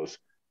some of those,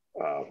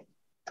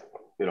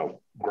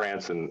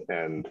 grants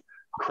and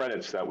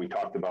credits that we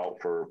talked about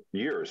for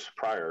years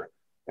prior,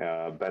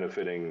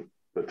 benefiting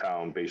the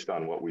town based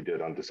on what we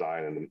did on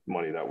design and the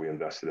money that we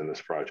invested in this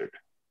project.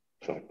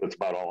 So that's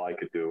about all I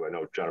could do. I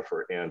know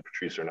Jennifer and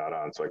Patrice are not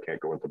on, so I can't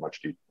go into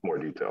much more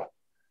detail.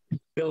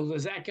 Bill,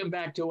 does that come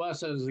back to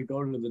us, or does it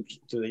go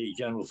to the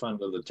general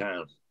fund of the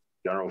town?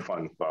 General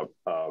fund, Bob.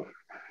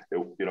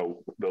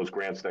 Those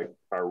grants that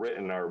are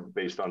written are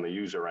based on the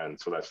user end,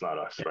 so that's not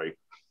us, right?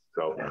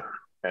 So,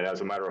 and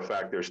as a matter of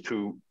fact, there's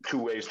two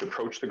ways to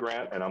approach the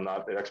grant, and I'm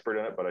not an expert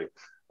in it, but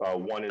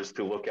one is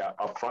to look at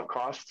upfront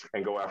costs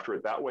and go after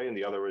it that way, and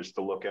the other is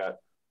to look at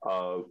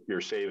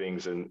your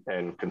savings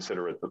and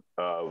consider it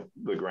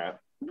the grant.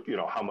 You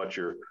know, how much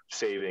you're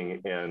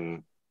saving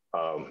and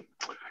how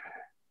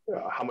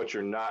much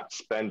you're not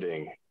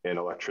spending in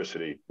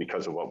electricity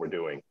because of what we're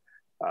doing.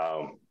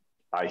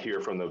 I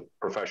hear from the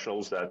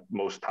professionals that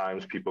most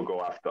times people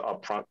go after the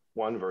upfront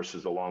one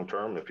versus the long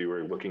term. If you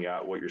were looking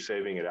at what you're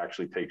saving, it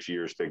actually takes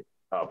years to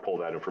pull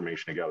that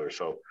information together.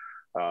 So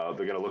they're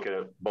going to look at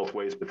it both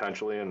ways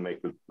potentially and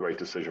make the right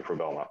decision for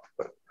Belmont.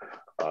 But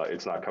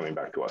it's not coming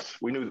back to us.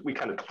 We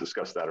kind of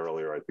discussed that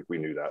earlier. I think we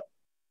knew that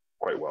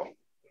quite well.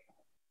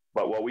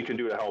 But what we can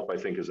do to help, I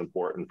think, is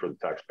important for the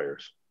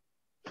taxpayers.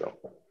 So,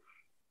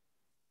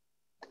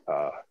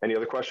 any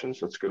other questions?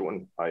 That's a good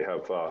one. I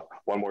have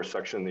one more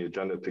section in the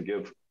agenda to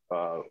give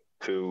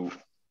to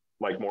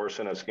Mike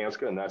Morrison at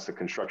Skanska, and that's the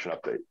construction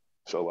update.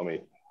 So let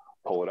me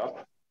pull it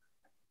up.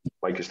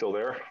 Mike, you still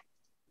there?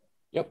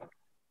 Yep.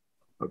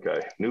 Okay.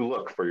 New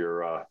look for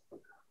your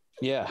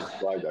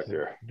slide deck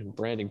there.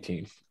 Branding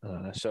team.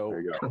 So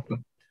there you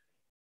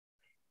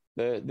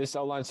go. This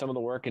outlines some of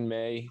the work in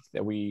May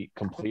that we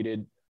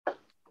completed.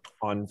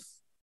 On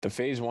the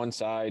phase one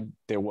side,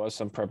 there was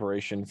some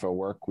preparation for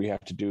work we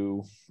have to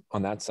do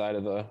on that side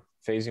of the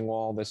phasing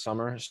wall this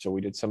summer. So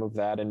we did some of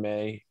that in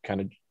May,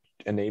 kind of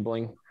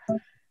enabling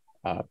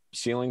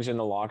ceilings in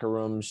the locker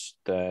rooms,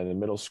 the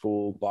middle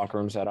school locker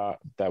rooms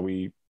that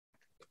we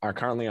are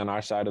currently on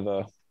our side of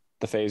the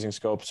phasing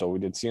scope. So we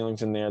did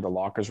ceilings in there. The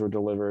lockers were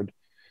delivered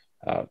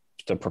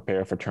to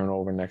prepare for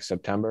turnover next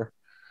September.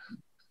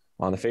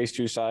 On the phase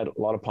two side,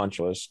 a lot of punch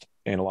list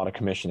and a lot of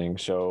commissioning.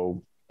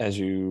 So as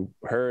you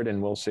heard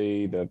and we'll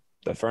see, the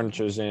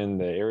furniture's in,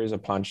 the areas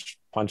of punch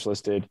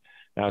listed.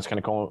 Now it's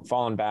kind of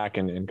falling back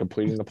and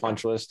completing the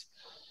punch list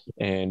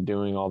and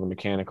doing all the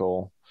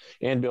mechanical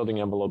and building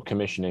envelope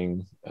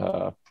commissioning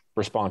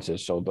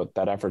responses. So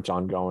that effort's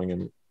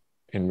ongoing,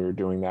 and we were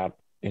doing that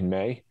in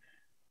May.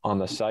 On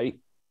the site,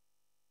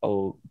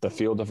 the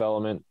field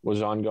development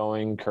was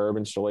ongoing, curb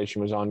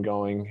installation was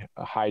ongoing,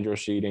 hydro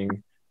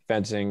seeding,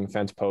 fencing,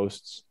 fence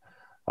posts,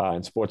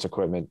 and sports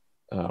equipment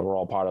were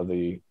all part of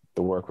the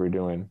work we're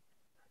doing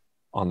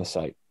on the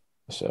site.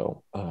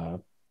 So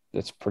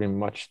that's pretty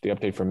much the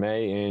update for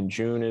May. And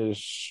June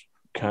is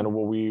kind of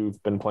what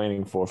we've been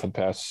planning for the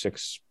past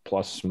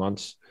 6+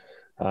 months,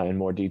 in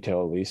more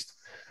detail at least.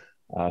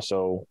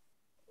 So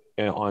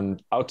on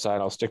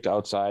outside, I'll stick to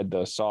outside.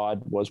 The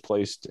sod was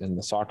placed in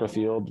the soccer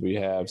field. We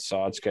have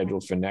sod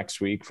scheduled for next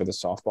week for the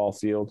softball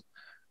field.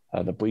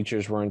 The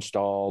bleachers were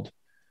installed,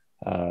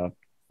 and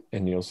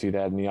you'll see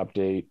that in the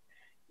update.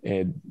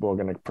 And we're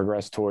going to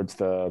progress towards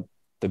the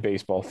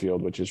baseball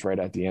field, which is right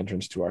at the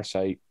entrance to our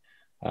site.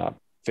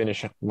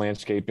 Finish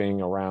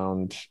landscaping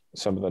around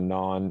some of the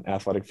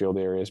non-athletic field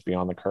areas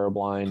beyond the curb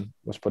line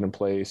was put in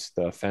place.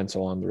 The fence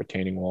along the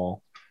retaining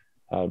wall,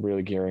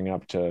 really gearing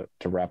up to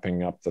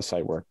wrapping up the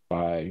site work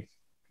by,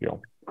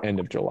 end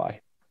of July.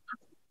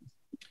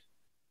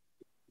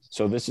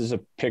 So this is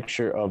a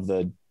picture of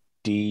the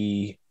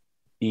D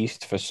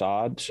East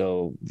facade.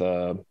 So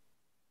the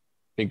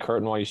big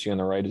curtain wall you see on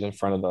the right is in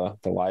front of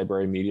the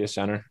library media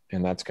center,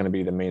 and that's going to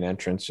be the main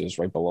entrance, is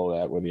right below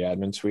that where the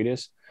admin suite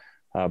is.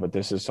 But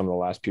this is some of the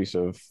last piece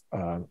of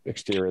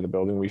exterior of the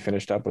building we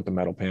finished up with the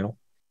metal panel.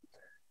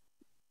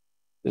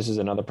 This is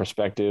another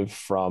perspective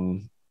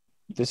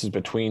this is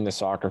between the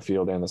soccer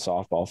field and the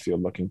softball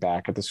field, looking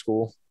back at the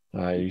school.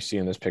 You see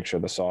in this picture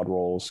the sod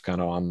rolls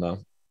kind of on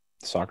the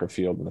soccer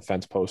field, and the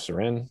fence posts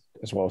are in,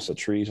 as well as the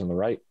trees on the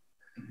right.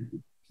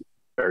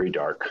 Very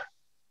dark.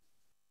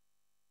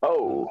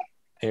 Oh,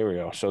 here we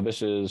go. So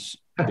this is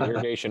the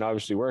irrigation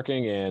obviously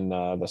working, and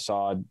the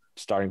sod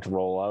starting to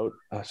roll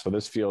out. So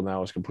this field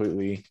now is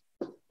completely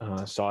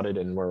sodded,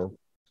 and we're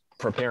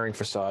preparing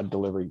for sod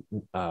delivery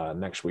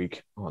next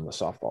week on the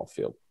softball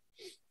field.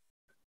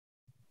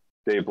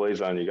 Dave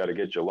Blazon, you got to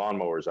get your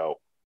lawnmowers out.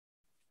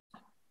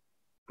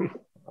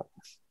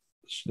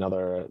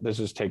 This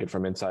is taken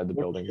from inside the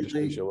building.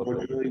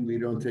 Fortunately, we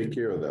don't take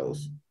care of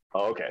those.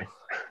 Oh, okay.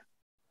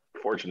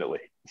 Fortunately,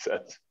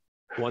 says.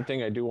 One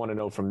thing I do want to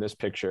know from this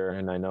picture,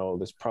 and I know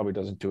this probably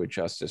doesn't do it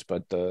justice,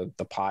 but the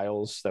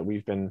piles that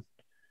we've been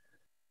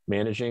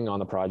managing on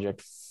the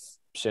project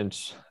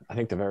since I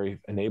think the very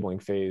enabling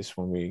phase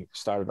when we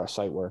started our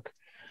site work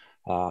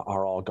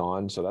are all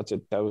gone. So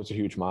that was a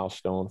huge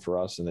milestone for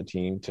us and the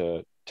team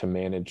to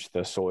manage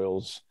the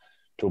soils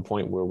to a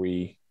point where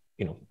we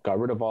got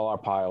rid of all our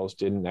piles,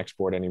 didn't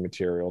export any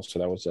materials. So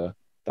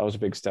that was a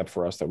big step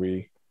for us that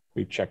we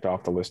checked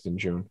off the list in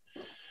June.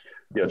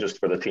 Yeah, just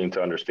for the team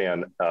to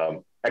understand,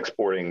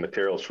 exporting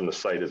materials from the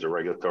site is a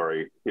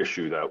regulatory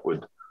issue that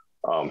would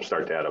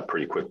start to add up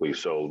pretty quickly.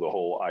 So the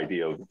whole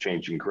idea of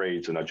changing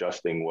grades and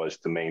adjusting was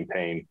to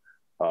maintain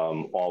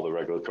all the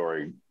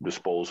regulatory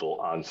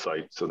disposal on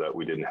site so that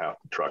we didn't have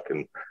to truck.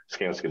 And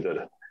Skanska did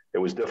it. It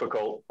was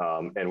difficult,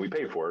 and we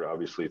paid for it,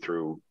 obviously,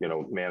 through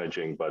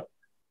managing. But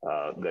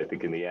I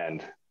think in the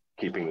end,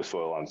 keeping the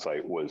soil on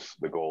site was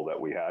the goal that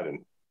we had. And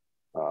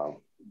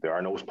there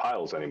are no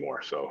piles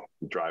anymore. So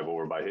drive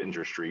over by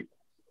Hittinger Street,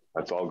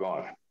 that's all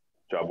gone.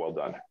 Job well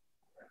done.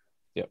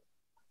 Yep.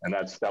 And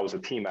that was a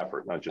team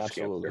effort, not just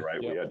Skanska,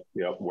 right? Yep.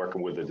 We had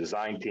working with the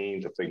design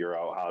team to figure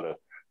out how to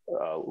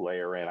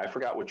layer in. I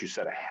forgot what you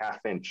said a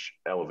 1/2-inch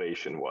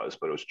elevation was,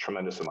 but it was a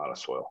tremendous amount of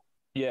soil.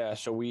 Yeah.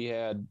 So we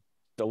had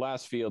the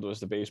last field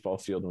was the baseball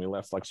field, and we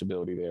left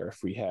flexibility there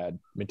if we had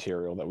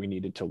material that we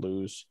needed to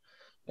lose.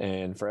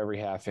 And for every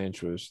 1/2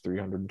 inch was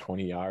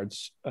 320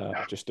 yards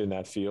just in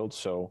that field.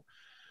 So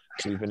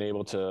we've been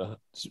able to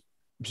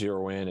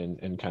zero in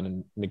and kind of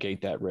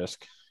negate that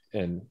risk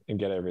and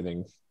get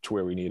everything to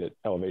where we need it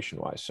elevation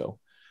wise. So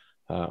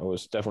it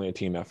was definitely a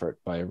team effort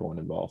by everyone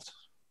involved.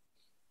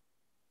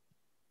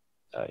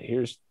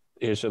 Here's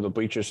the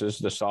bleachers. This is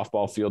the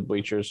softball field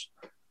bleachers.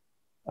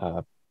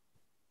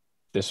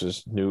 This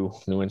is new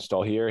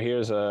install here.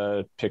 Here's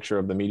a picture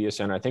of the media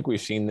center. I think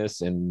we've seen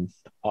this in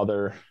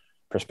other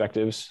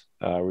perspectives.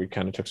 We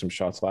kind of took some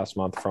shots last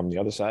month from the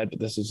other side, but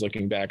this is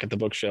looking back at the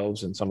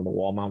bookshelves and some of the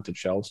wall mounted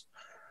shelves.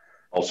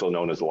 Also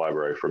known as the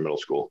library for middle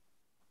school.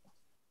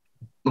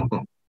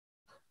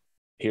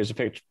 Here's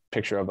a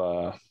picture of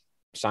a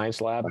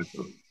science lab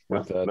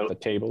with the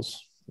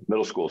tables.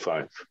 Middle school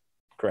science.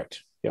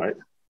 Correct. Yep. Right.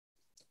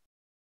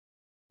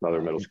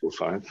 Another middle school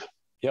science.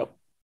 Yep.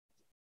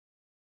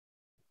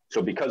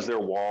 So because their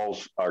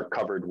walls are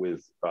covered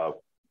with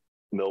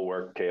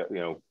millwork,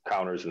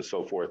 counters and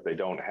so forth, they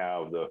don't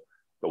have the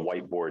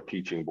whiteboard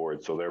teaching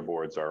board. So their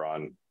boards are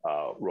on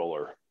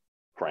roller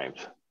frames.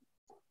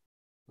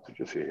 As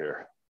you see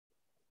here,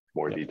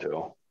 more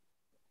detail.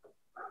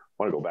 I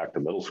want to go back to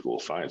middle school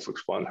science.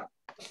 Looks fun.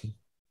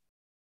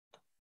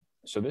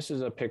 So this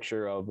is a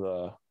picture of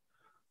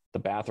the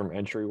bathroom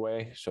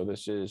entryway. So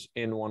this is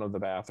in one of the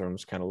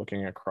bathrooms, kind of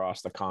looking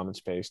across the common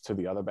space to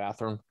the other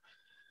bathroom.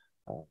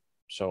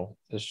 So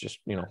it's just,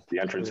 the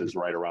entrance is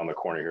right around the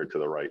corner here to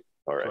the right.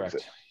 Correct.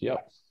 Exit.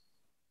 Yep.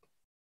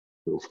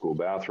 Middle school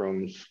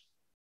bathrooms.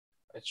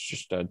 It's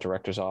just a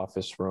director's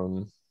office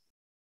room.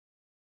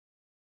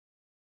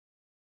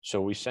 So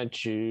we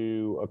sent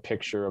you a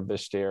picture of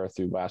this stair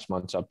through last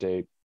month's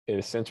update. It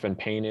has since been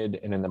painted,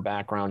 and in the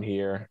background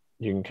here,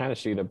 you can kind of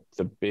see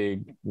the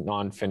big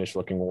non-finished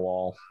looking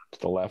wall to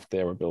the left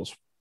there where Bill's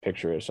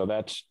picture is. So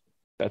that's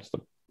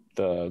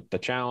the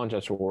challenge.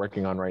 That's what we're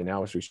working on right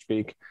now as we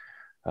speak.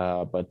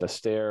 But the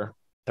stair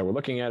that we're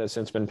looking at has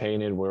since been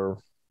painted. We're,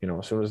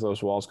 as soon as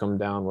those walls come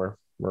down, we're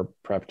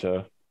prepped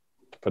to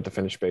put the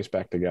finished space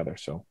back together.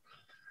 So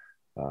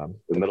the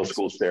middle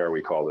school stair,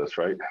 we call this,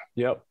 right?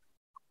 Yep.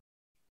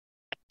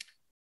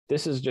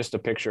 This is just a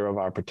picture of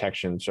our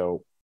protection.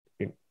 So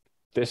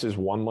this is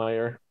one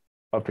layer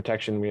of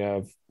protection. We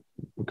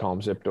call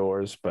them zip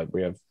doors, but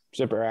we have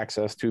zipper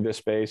access to this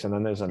space. And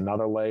then there's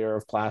another layer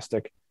of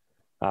plastic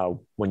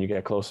when you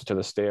get closer to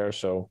the stair.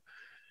 So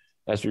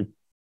as we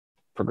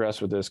progress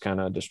with this kind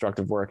of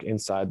destructive work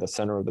inside the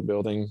center of the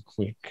building,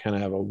 we kind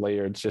of have a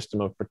layered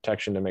system of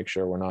protection to make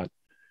sure we're not,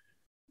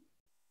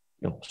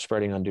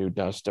 spreading undue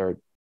dust dirt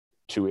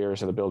to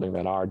areas of the building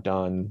that are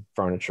done,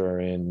 furniture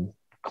and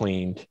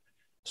cleaned.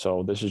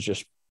 So this is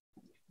just,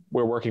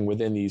 we're working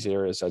within these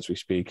areas as we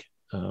speak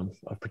of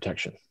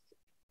protection.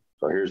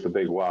 So here's the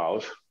big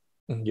wows.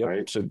 Yep.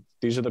 Right? So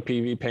these are the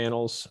PV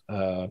panels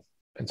and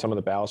some of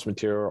the ballast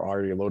material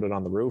already loaded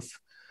on the roof.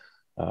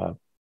 I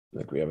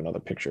think we have another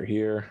picture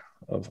here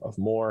of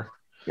more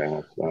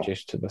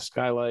just to the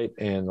skylight.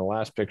 And the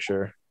last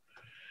picture.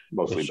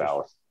 Mostly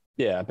ballast.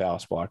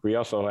 Ballast block. We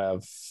also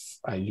have,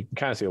 you can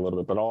kind of see a little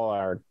bit, but all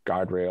our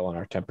guardrail and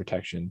our temp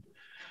protection,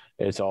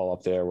 it's all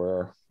up there.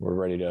 We're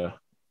ready to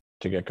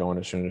get going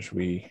as soon as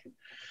we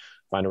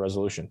find a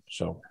resolution.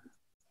 So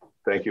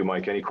thank you,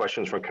 Mike. Any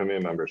questions from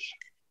committee members?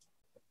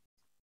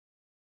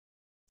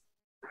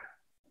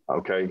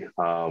 Okay.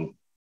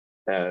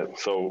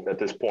 So at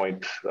this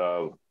point,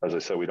 as I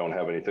said, we don't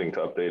have anything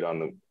to update on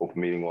the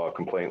open meeting law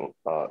complaint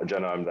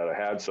agenda item that I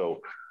had. So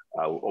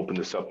I'll open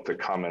this up to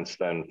comments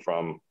then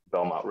from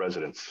Belmont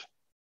residents.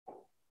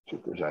 See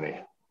if there's any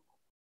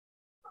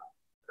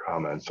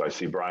comments. I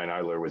see Brian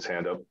Eiler with his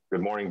hand up.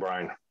 Good morning,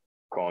 Brian.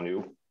 Calling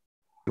you.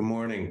 Good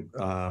morning.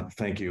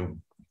 Thank you.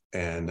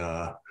 And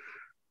a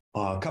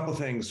couple of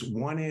things.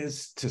 One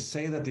is to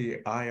say that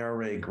the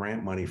IRA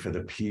grant money for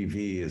the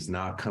PV is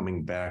not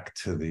coming back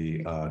to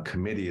the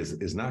committee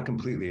is not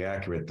completely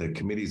accurate. The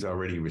committee's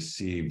already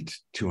received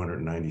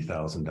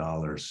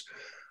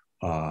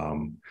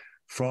 $290,000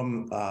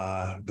 from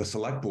the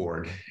select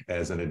board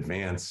as an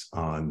advance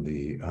on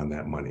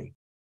that money.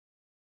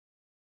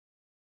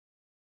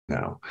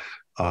 Now,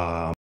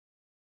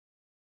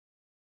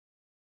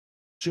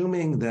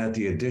 assuming that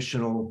the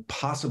additional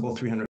possible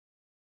 $300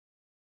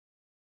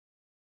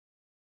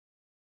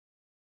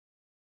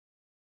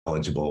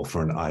 eligible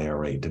for an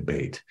IRA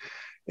debate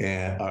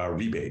and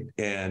rebate,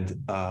 and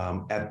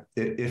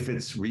if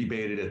it's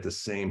rebated at the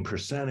same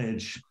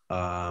percentage,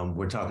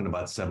 we're talking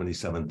about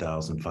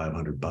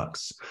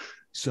 $77,500.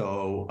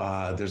 So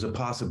there's a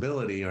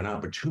possibility or an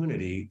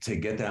opportunity to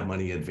get that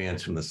money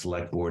advanced from the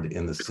select board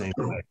in the same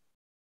way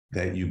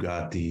that you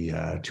got the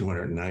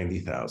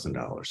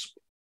 $290,000.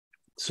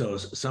 So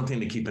something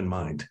to keep in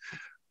mind.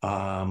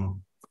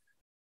 On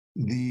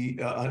an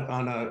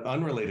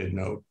unrelated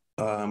note,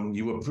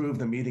 you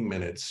approved the meeting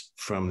minutes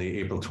from the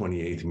April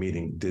 28th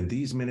meeting. Did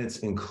these minutes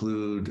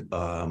include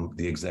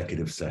the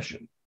executive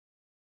session?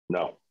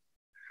 No.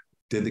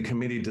 Did the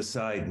committee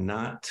decide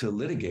not to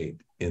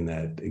litigate in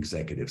that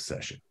executive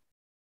session?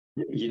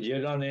 You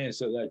don't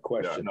answer that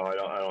question. Yeah, no,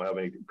 I don't have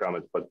any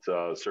comments, but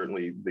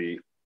certainly the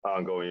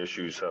ongoing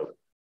issues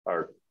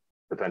are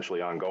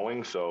potentially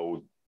ongoing,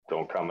 so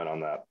don't comment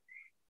on that.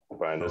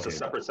 Brian, there's a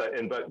separate set,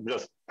 but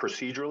just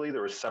procedurally,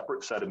 there is a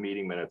separate set of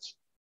meeting minutes,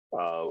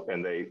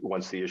 and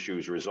once the issue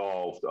is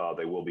resolved,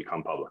 they will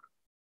become public.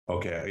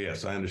 Okay,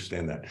 yes, I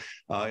understand that.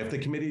 If the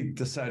committee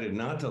decided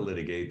not to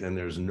litigate, then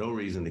there's no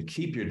reason to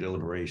keep your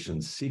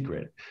deliberations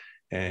secret.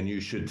 And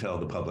you should tell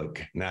the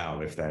public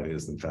now if that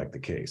is in fact the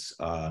case.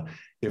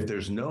 If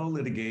there's no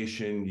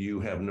litigation,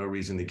 you have no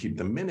reason to keep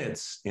the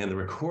minutes and the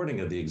recording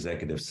of the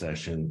executive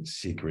session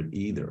secret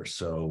either.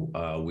 So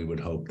we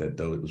would hope that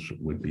those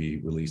would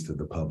be released to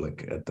the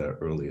public at the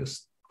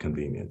earliest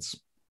convenience.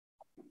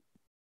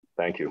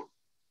 Thank you.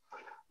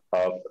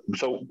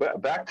 So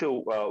back to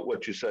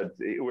what you said,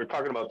 we're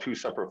talking about two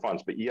separate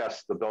funds, but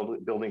yes, the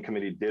building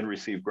committee did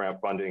receive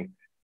grant funding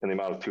in the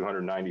amount of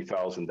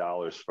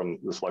 $290,000 from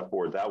the select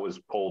board. That was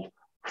pulled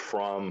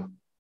from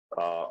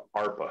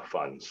ARPA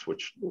funds,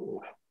 which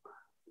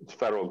it's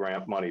federal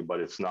grant money, but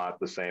it's not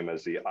the same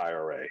as the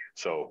IRA.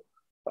 So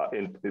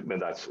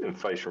that's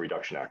Inflation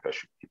Reduction Act, I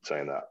should keep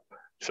saying that.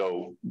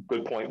 So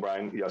good point,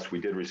 Brian. Yes, we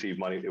did receive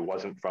money. It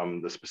wasn't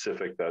from the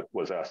specific that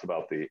was asked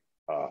about the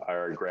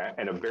IRA grant.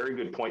 And a very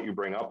good point you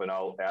bring up, and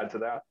I'll add to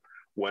that.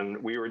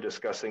 When we were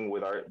discussing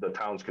with the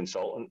town's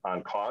consultant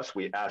on costs,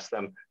 we asked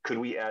them, could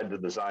we add the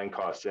design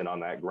costs in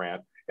on that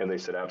grant? And they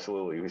said,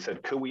 absolutely. We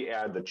said, could we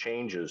add the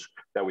changes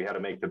that we had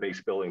to make the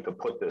base building to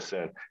put this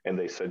in? And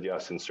they said,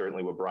 yes. And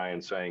certainly what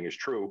Brian's saying is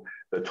true.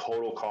 The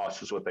total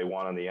cost is what they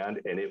want on the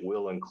end, and it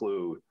will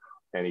include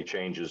any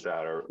changes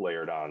that are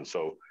layered on.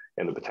 So,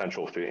 and the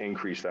potential to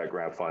increase that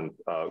grant fund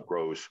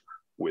grows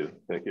with,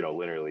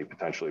 linearly,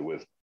 potentially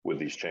with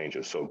these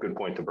changes. So good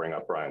point to bring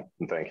up, Brian,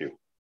 and thank you.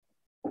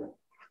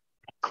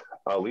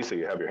 Lisa,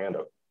 you have your hand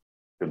up.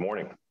 Good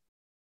morning.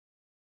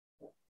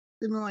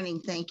 Good morning.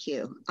 Thank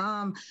you.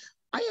 I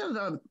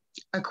have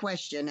a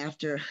question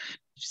after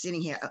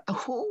sitting here.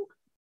 Who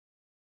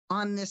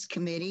on this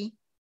committee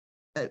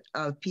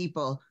of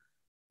people,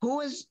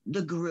 who is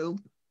the group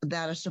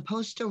that are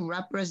supposed to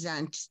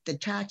represent the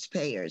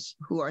taxpayers,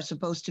 who are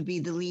supposed to be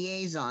the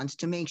liaisons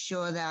to make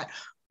sure that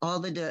all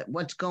the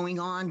what's going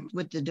on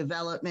with the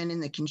development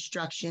and the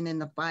construction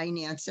and the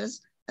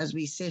finances as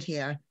we sit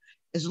here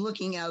is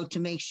looking out to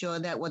make sure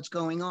that what's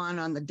going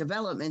on the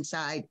development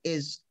side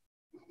is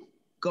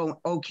going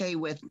okay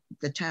with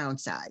the town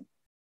side,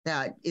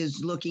 that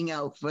is looking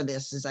out for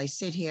this as I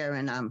sit here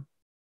and I'm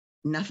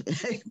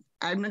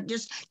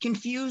just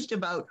confused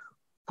about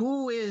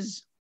who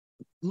is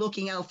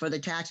looking out for the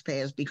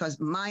taxpayers, because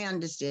my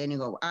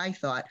understanding, or I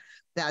thought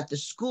that the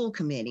school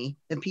committee,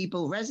 the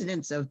people,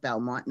 residents of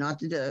Belmont, not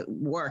the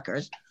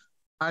workers,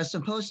 are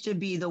supposed to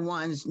be the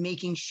ones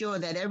making sure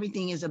that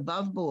everything is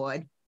above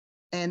board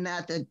and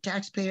that the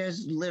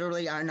taxpayers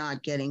literally are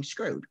not getting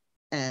screwed.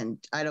 And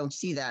I don't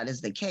see that as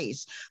the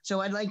case.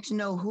 So I'd like to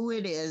know who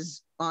it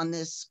is on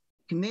this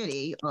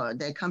committee or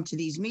that come to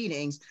these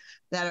meetings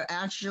that are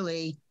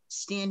actually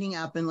standing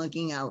up and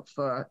looking out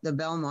for the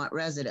Belmont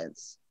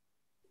residents.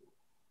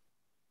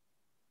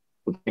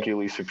 Thank you,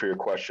 Lisa, for your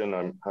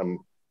question.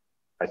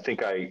 I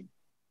think I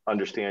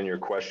understand your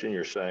question.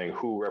 You're saying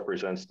who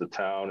represents the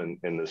town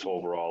in this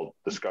overall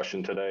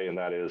discussion today, and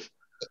that is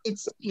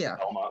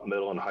Belmont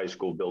Middle and High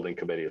School Building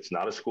Committee. It's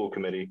not a school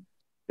committee,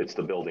 it's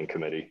the building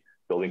committee.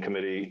 Building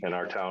committee in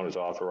our town is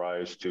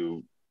authorized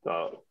to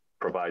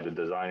provide the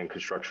design and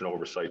construction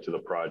oversight to the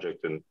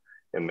project and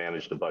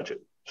manage the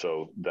budget.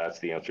 So that's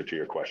the answer to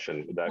your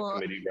question. That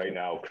committee right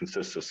now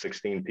consists of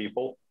 16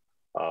 people.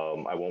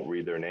 I won't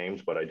read their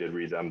names, but I did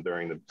read them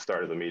during the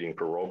start of the meeting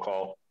for roll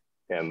call.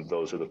 And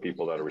those are the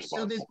people that are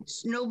responsible.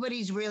 So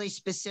nobody's really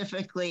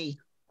specifically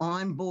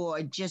on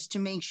board just to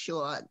make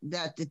sure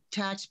that the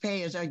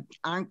taxpayers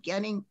aren't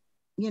getting,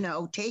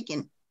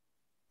 taken.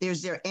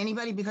 Is there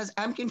anybody, because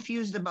I'm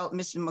confused about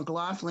Mr.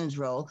 McLaughlin's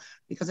role,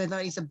 because I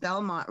thought he's a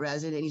Belmont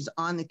resident, he's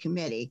on the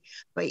committee,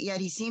 but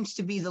yet he seems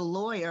to be the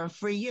lawyer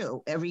for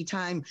you. Every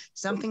time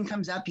something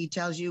comes up, he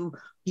tells you,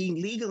 he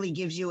legally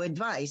gives you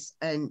advice.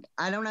 And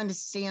I don't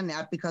understand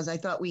that, because I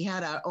thought we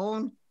had our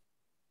own,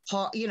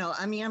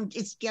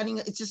 it's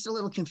just a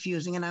little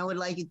confusing, and I would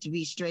like it to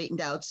be straightened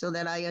out so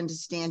that I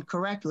understand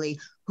correctly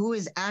who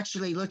is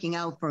actually looking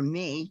out for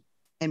me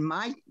and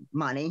my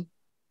money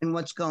and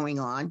what's going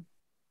on.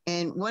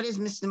 And what is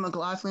Mr.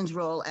 McLaughlin's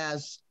role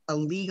as a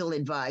legal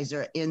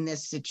advisor in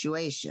this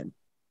situation?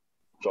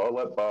 So I'll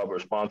let Bob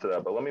respond to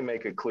that, but let me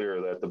make it clear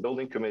that the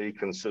building committee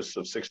consists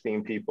of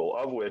 16 people,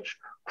 of which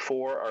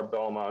 4 are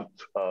Belmont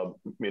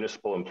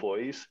municipal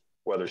employees,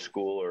 whether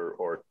school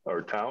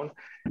or town,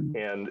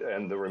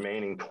 and the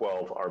remaining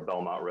 12 are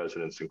Belmont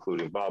residents,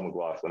 including Bob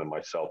McLaughlin and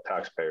myself,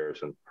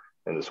 taxpayers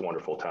in this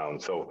wonderful town.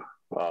 So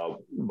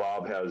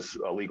Bob has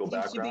a legal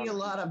background. Seems to be a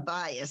lot of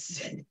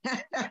bias.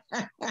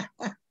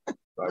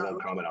 I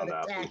won't comment on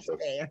that.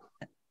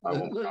 I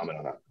won't comment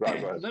on that.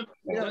 Right, go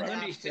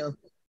ahead.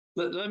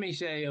 Let me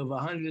say, of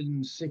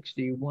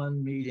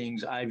 161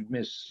 meetings, I've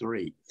missed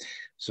 3.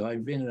 So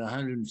I've been at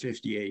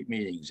 158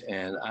 meetings,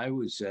 and I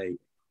would say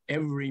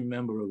every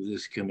member of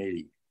this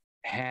committee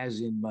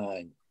has in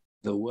mind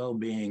the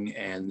well-being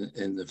and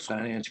the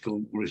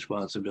financial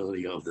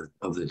responsibility of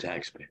the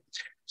taxpayer.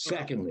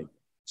 Secondly,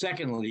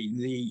 Secondly,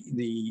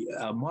 the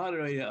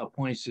moderator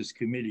appoints this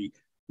committee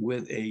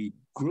with a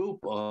group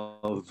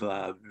of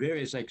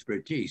various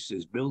expertise.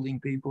 There's building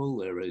people,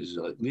 there is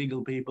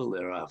legal people,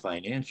 there are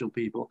financial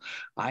people.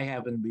 I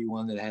happen to be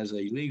one that has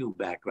a legal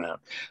background.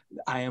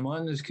 I am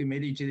on this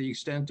committee to the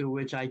extent to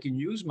which I can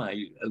use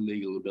my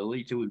legal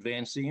ability to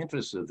advance the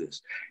interests of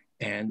this.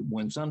 And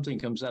when something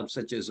comes up,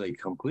 such as a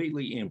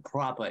completely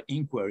improper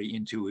inquiry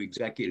into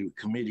executive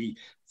committee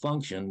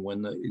function,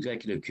 when the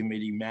executive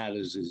committee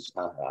matters is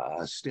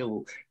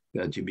still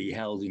to be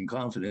held in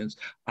confidence,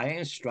 I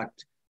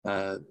instruct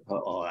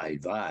or I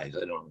advise,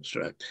 I don't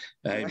instruct,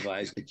 I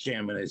advise the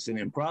chairman it's an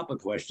improper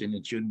question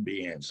and shouldn't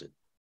be answered.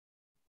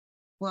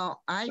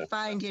 Well, I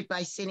find it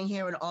by sitting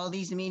here at all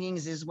these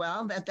meetings as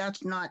well, that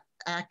that's not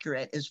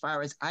accurate as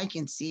far as I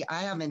can see.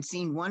 I haven't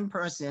seen one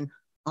person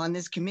on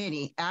this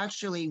committee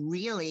actually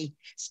really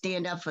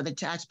stand up for the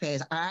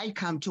taxpayers. I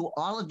come to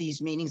all of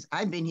these meetings.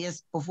 I've been here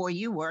before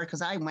you were,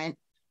 because I went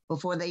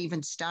before they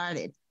even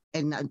started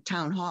in the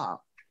town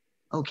hall.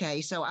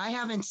 Okay, so I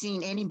haven't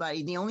seen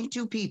anybody. The only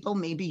two people,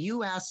 maybe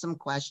you asked some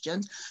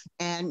questions,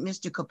 and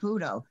Mr.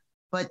 Caputo,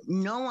 but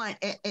no one,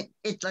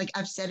 it's like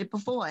I've said it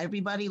before,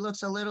 everybody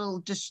looks a little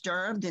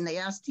disturbed and they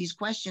ask these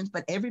questions,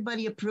 but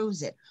everybody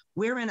approves it.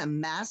 We're in a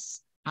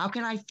mess. How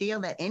can I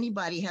feel that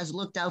anybody has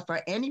looked out for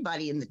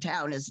anybody in the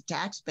town as a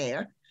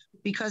taxpayer?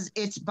 Because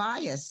it's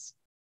bias.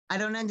 I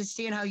don't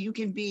understand how you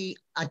can be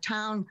a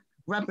town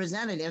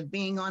representative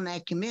being on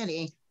that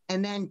committee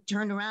and then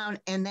turn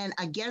around and then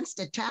against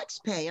a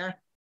taxpayer,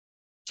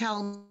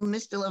 tell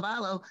Mr.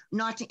 Lavallo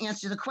not to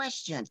answer the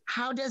question.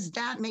 How does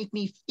that make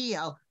me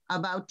feel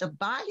about the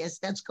bias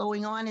that's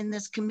going on in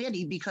this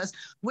committee? Because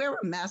we're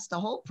a mess. The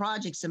whole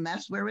project's a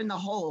mess. We're in the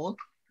hole.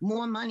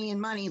 More money and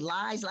money,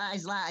 lies,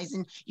 lies, lies.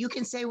 And you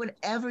can say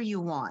whatever you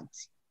want,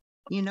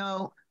 you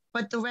know,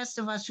 but the rest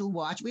of us who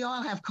watch, we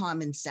all have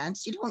common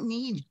sense. You don't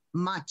need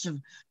much of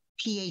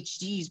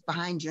PhDs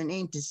behind your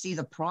name to see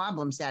the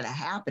problems that are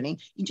happening.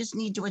 You just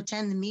need to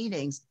attend the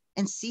meetings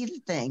and see the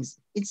things.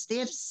 It's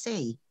there to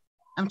see.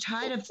 I'm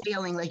tired of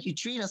feeling like you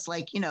treat us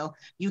like, you know,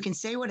 you can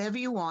say whatever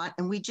you want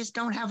and we just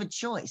don't have a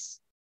choice.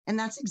 And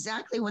that's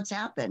exactly what's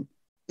happened.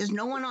 There's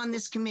no one on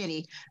this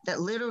committee that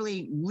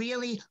literally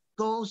really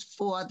goes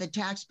for the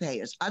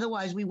taxpayers.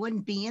 Otherwise, we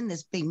wouldn't be in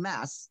this big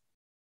mess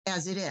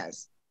as it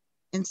is.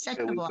 And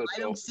second of all, I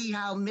don't see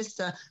how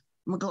Mr.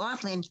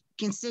 McLaughlin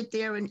can sit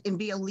there and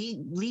be a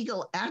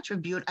legal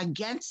attribute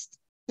against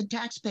the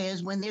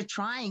taxpayers when they're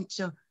trying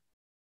to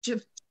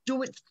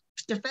do it,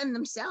 defend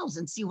themselves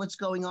and see what's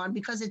going on,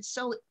 because it's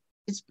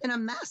been a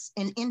mess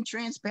and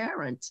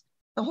intransparent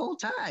the whole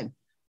time.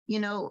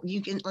 You know,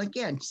 you can,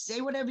 again,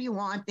 say whatever you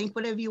want, think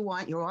whatever you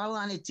want. You're all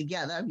on it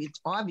together. It's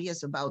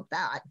obvious about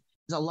that.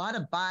 There's a lot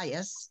of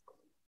bias,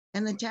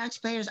 and the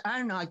taxpayers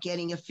are not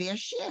getting a fair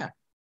share,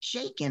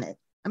 shaking it.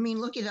 I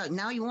mean, look at it.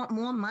 Now you want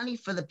more money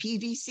for the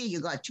PVC. You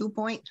got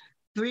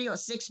 2.3 or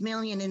 6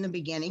 million in the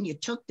beginning. You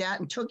took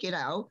that and took it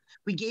out.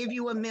 We gave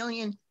you $1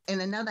 million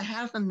and another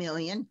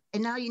 $500,000,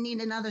 and now you need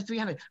another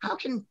 300. How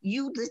can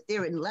you sit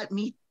there and let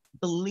me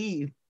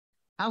believe?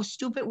 How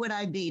stupid would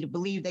I be to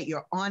believe that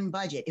you're on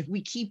budget if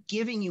we keep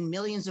giving you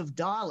millions of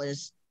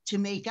dollars to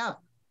make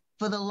up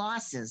for the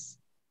losses?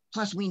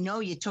 Plus, we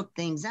know you took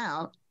things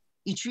out.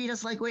 You treat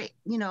us like we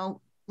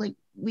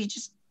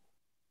just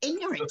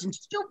ignorant and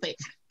stupid.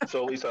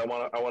 So, Lisa, I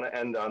want to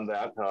end on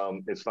that.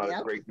 It's not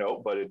a great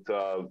note, but it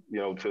to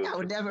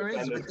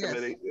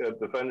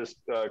defend this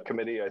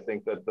committee, I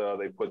think that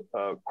they put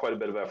quite a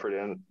bit of effort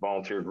in.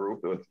 Volunteer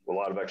group with a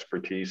lot of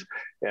expertise,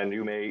 and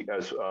you may,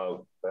 as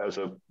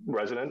a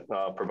resident,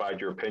 provide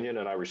your opinion,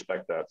 and I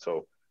respect that.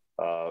 So,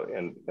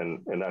 and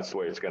that's the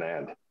way it's going to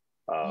end.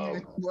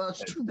 Well,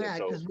 it's too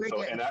bad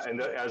because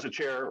and as a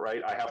chair,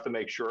 right, I have to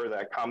make sure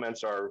that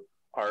comments are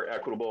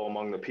equitable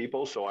among the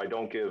people. So I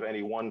don't give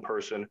any one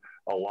person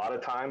a lot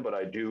of time, but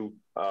I do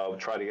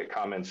try to get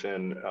comments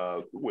in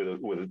with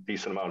a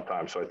decent amount of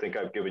time. So I think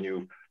I've given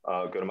you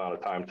a good amount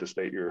of time to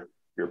state your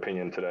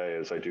opinion today,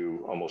 as I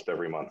do almost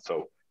every month.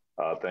 So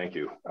thank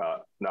you.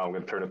 Now I'm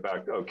going to turn it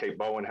back. Kate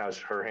Bowen has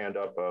her hand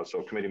up.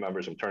 So committee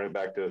members, I'm turning it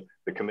back to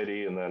the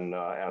committee and then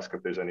ask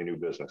if there's any new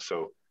business.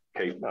 So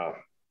Kate,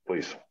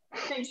 please.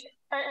 Thanks.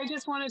 I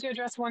just wanted to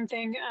address one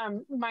thing.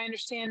 My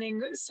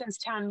understanding since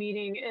town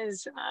meeting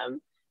is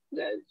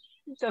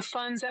the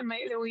funds that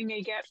we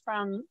may get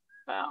from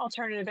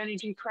alternative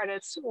energy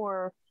credits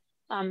or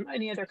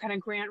any other kind of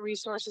grant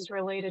resources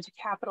related to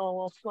capital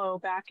will flow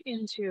back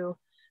into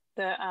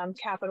the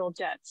capital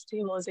debt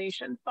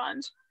stabilization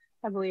fund.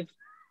 I believe,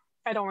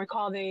 I don't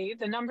recall the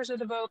numbers of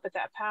the vote, but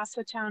that passed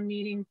the town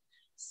meeting.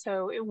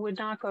 So it would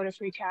not go to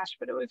free cash,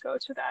 but it would go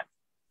to that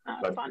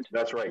fund.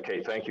 That's right,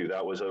 Kate. Thank you.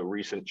 That was a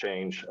recent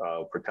change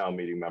for town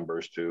meeting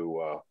members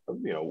to,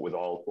 with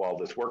all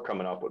this work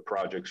coming up with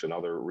projects and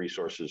other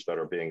resources that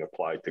are being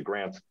applied to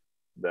grants,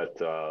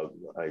 that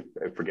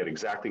I forget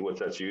exactly what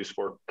that's used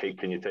for. Kate,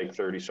 can you take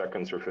 30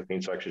 seconds or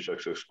 15 seconds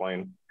just to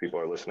explain? People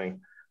are listening.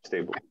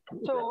 Stable.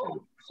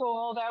 So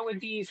all that would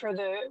be for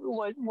the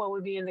what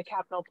would be in the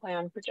capital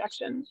plan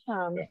projection.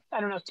 I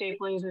don't know if Dave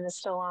Blazen is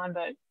still on,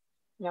 but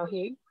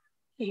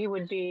he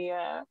would be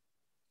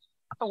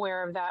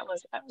aware of that.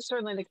 Was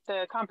certainly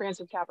the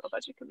Comprehensive Capital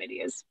Budget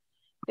Committee is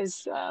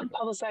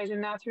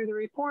publicizing that through the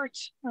report.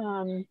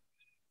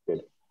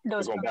 Good.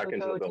 Those going back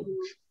into the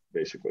buildings,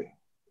 basically.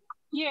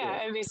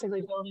 Yeah, and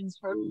basically buildings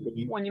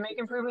when you make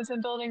improvements in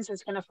buildings,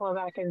 it's going to flow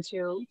back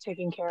into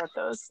taking care of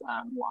those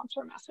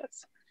long-term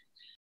assets.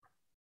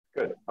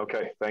 Good.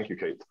 Okay. Thank you,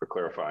 Kate, for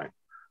clarifying.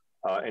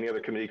 Any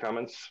other committee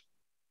comments?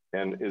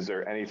 And is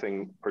there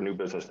anything for new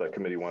business that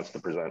committee wants to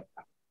present?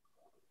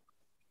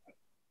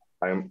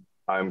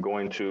 I'm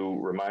going to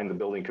remind the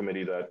building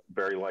committee that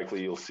very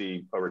likely you'll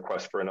see a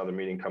request for another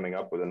meeting coming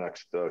up within the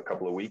next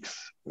couple of weeks,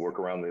 work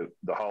around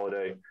the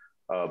holiday,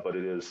 but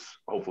it is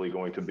hopefully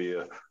going to be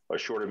a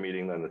shorter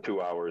meeting than the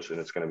 2 hours, and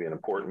it's going to be an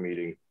important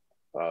meeting.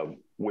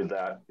 With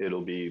that,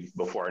 it'll be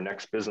before our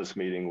next business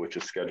meeting, which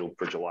is scheduled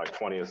for July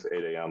 20th,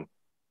 8 a.m.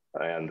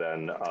 And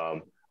then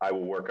I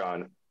will work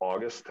on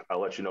August.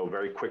 I'll let you know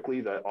very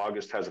quickly that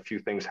August has a few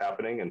things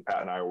happening, and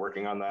Pat and I are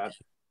working on that.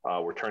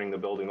 We're turning the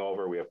building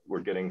over. We're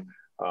getting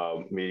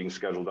meetings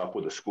scheduled up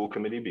with the school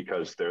committee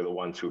because they're the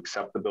ones who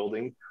accept the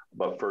building.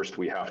 But first,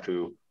 we have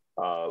to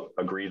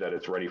agree that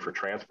it's ready for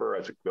transfer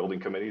as a building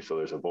committee. So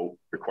there's a vote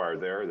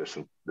required there.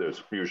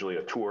 There's usually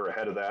a tour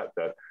ahead of that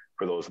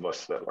for those of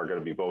us that are going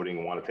to be voting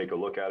and want to take a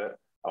look at it.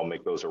 I'll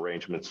make those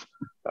arrangements.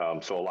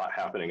 So a lot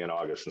happening in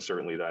August, and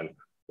certainly then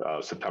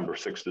September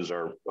 6th is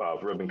our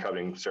ribbon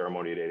cutting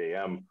ceremony at 8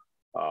 a.m.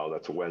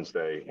 That's a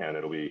Wednesday, and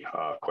it'll be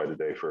quite a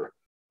day for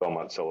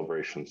Belmont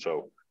celebration.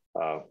 So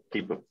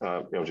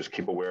just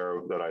keep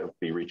aware that I'll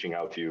be reaching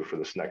out to you for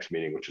this next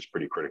meeting, which is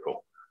pretty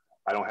critical.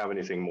 I don't have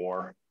anything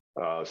more.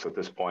 So at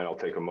this point, I'll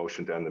take a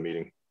motion to end the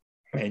meeting.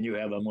 And you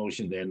have a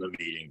motion to end the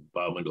meeting,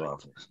 Bob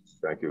McLaughlin.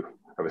 Thank you.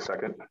 Have a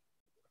second?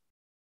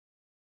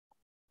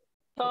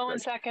 Bowen,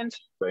 second.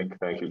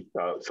 Thank you.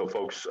 So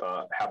folks,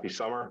 happy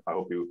summer. I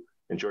hope you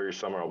enjoy your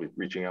summer. I'll be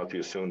reaching out to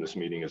you soon. This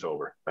meeting is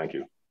over. Thank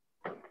you.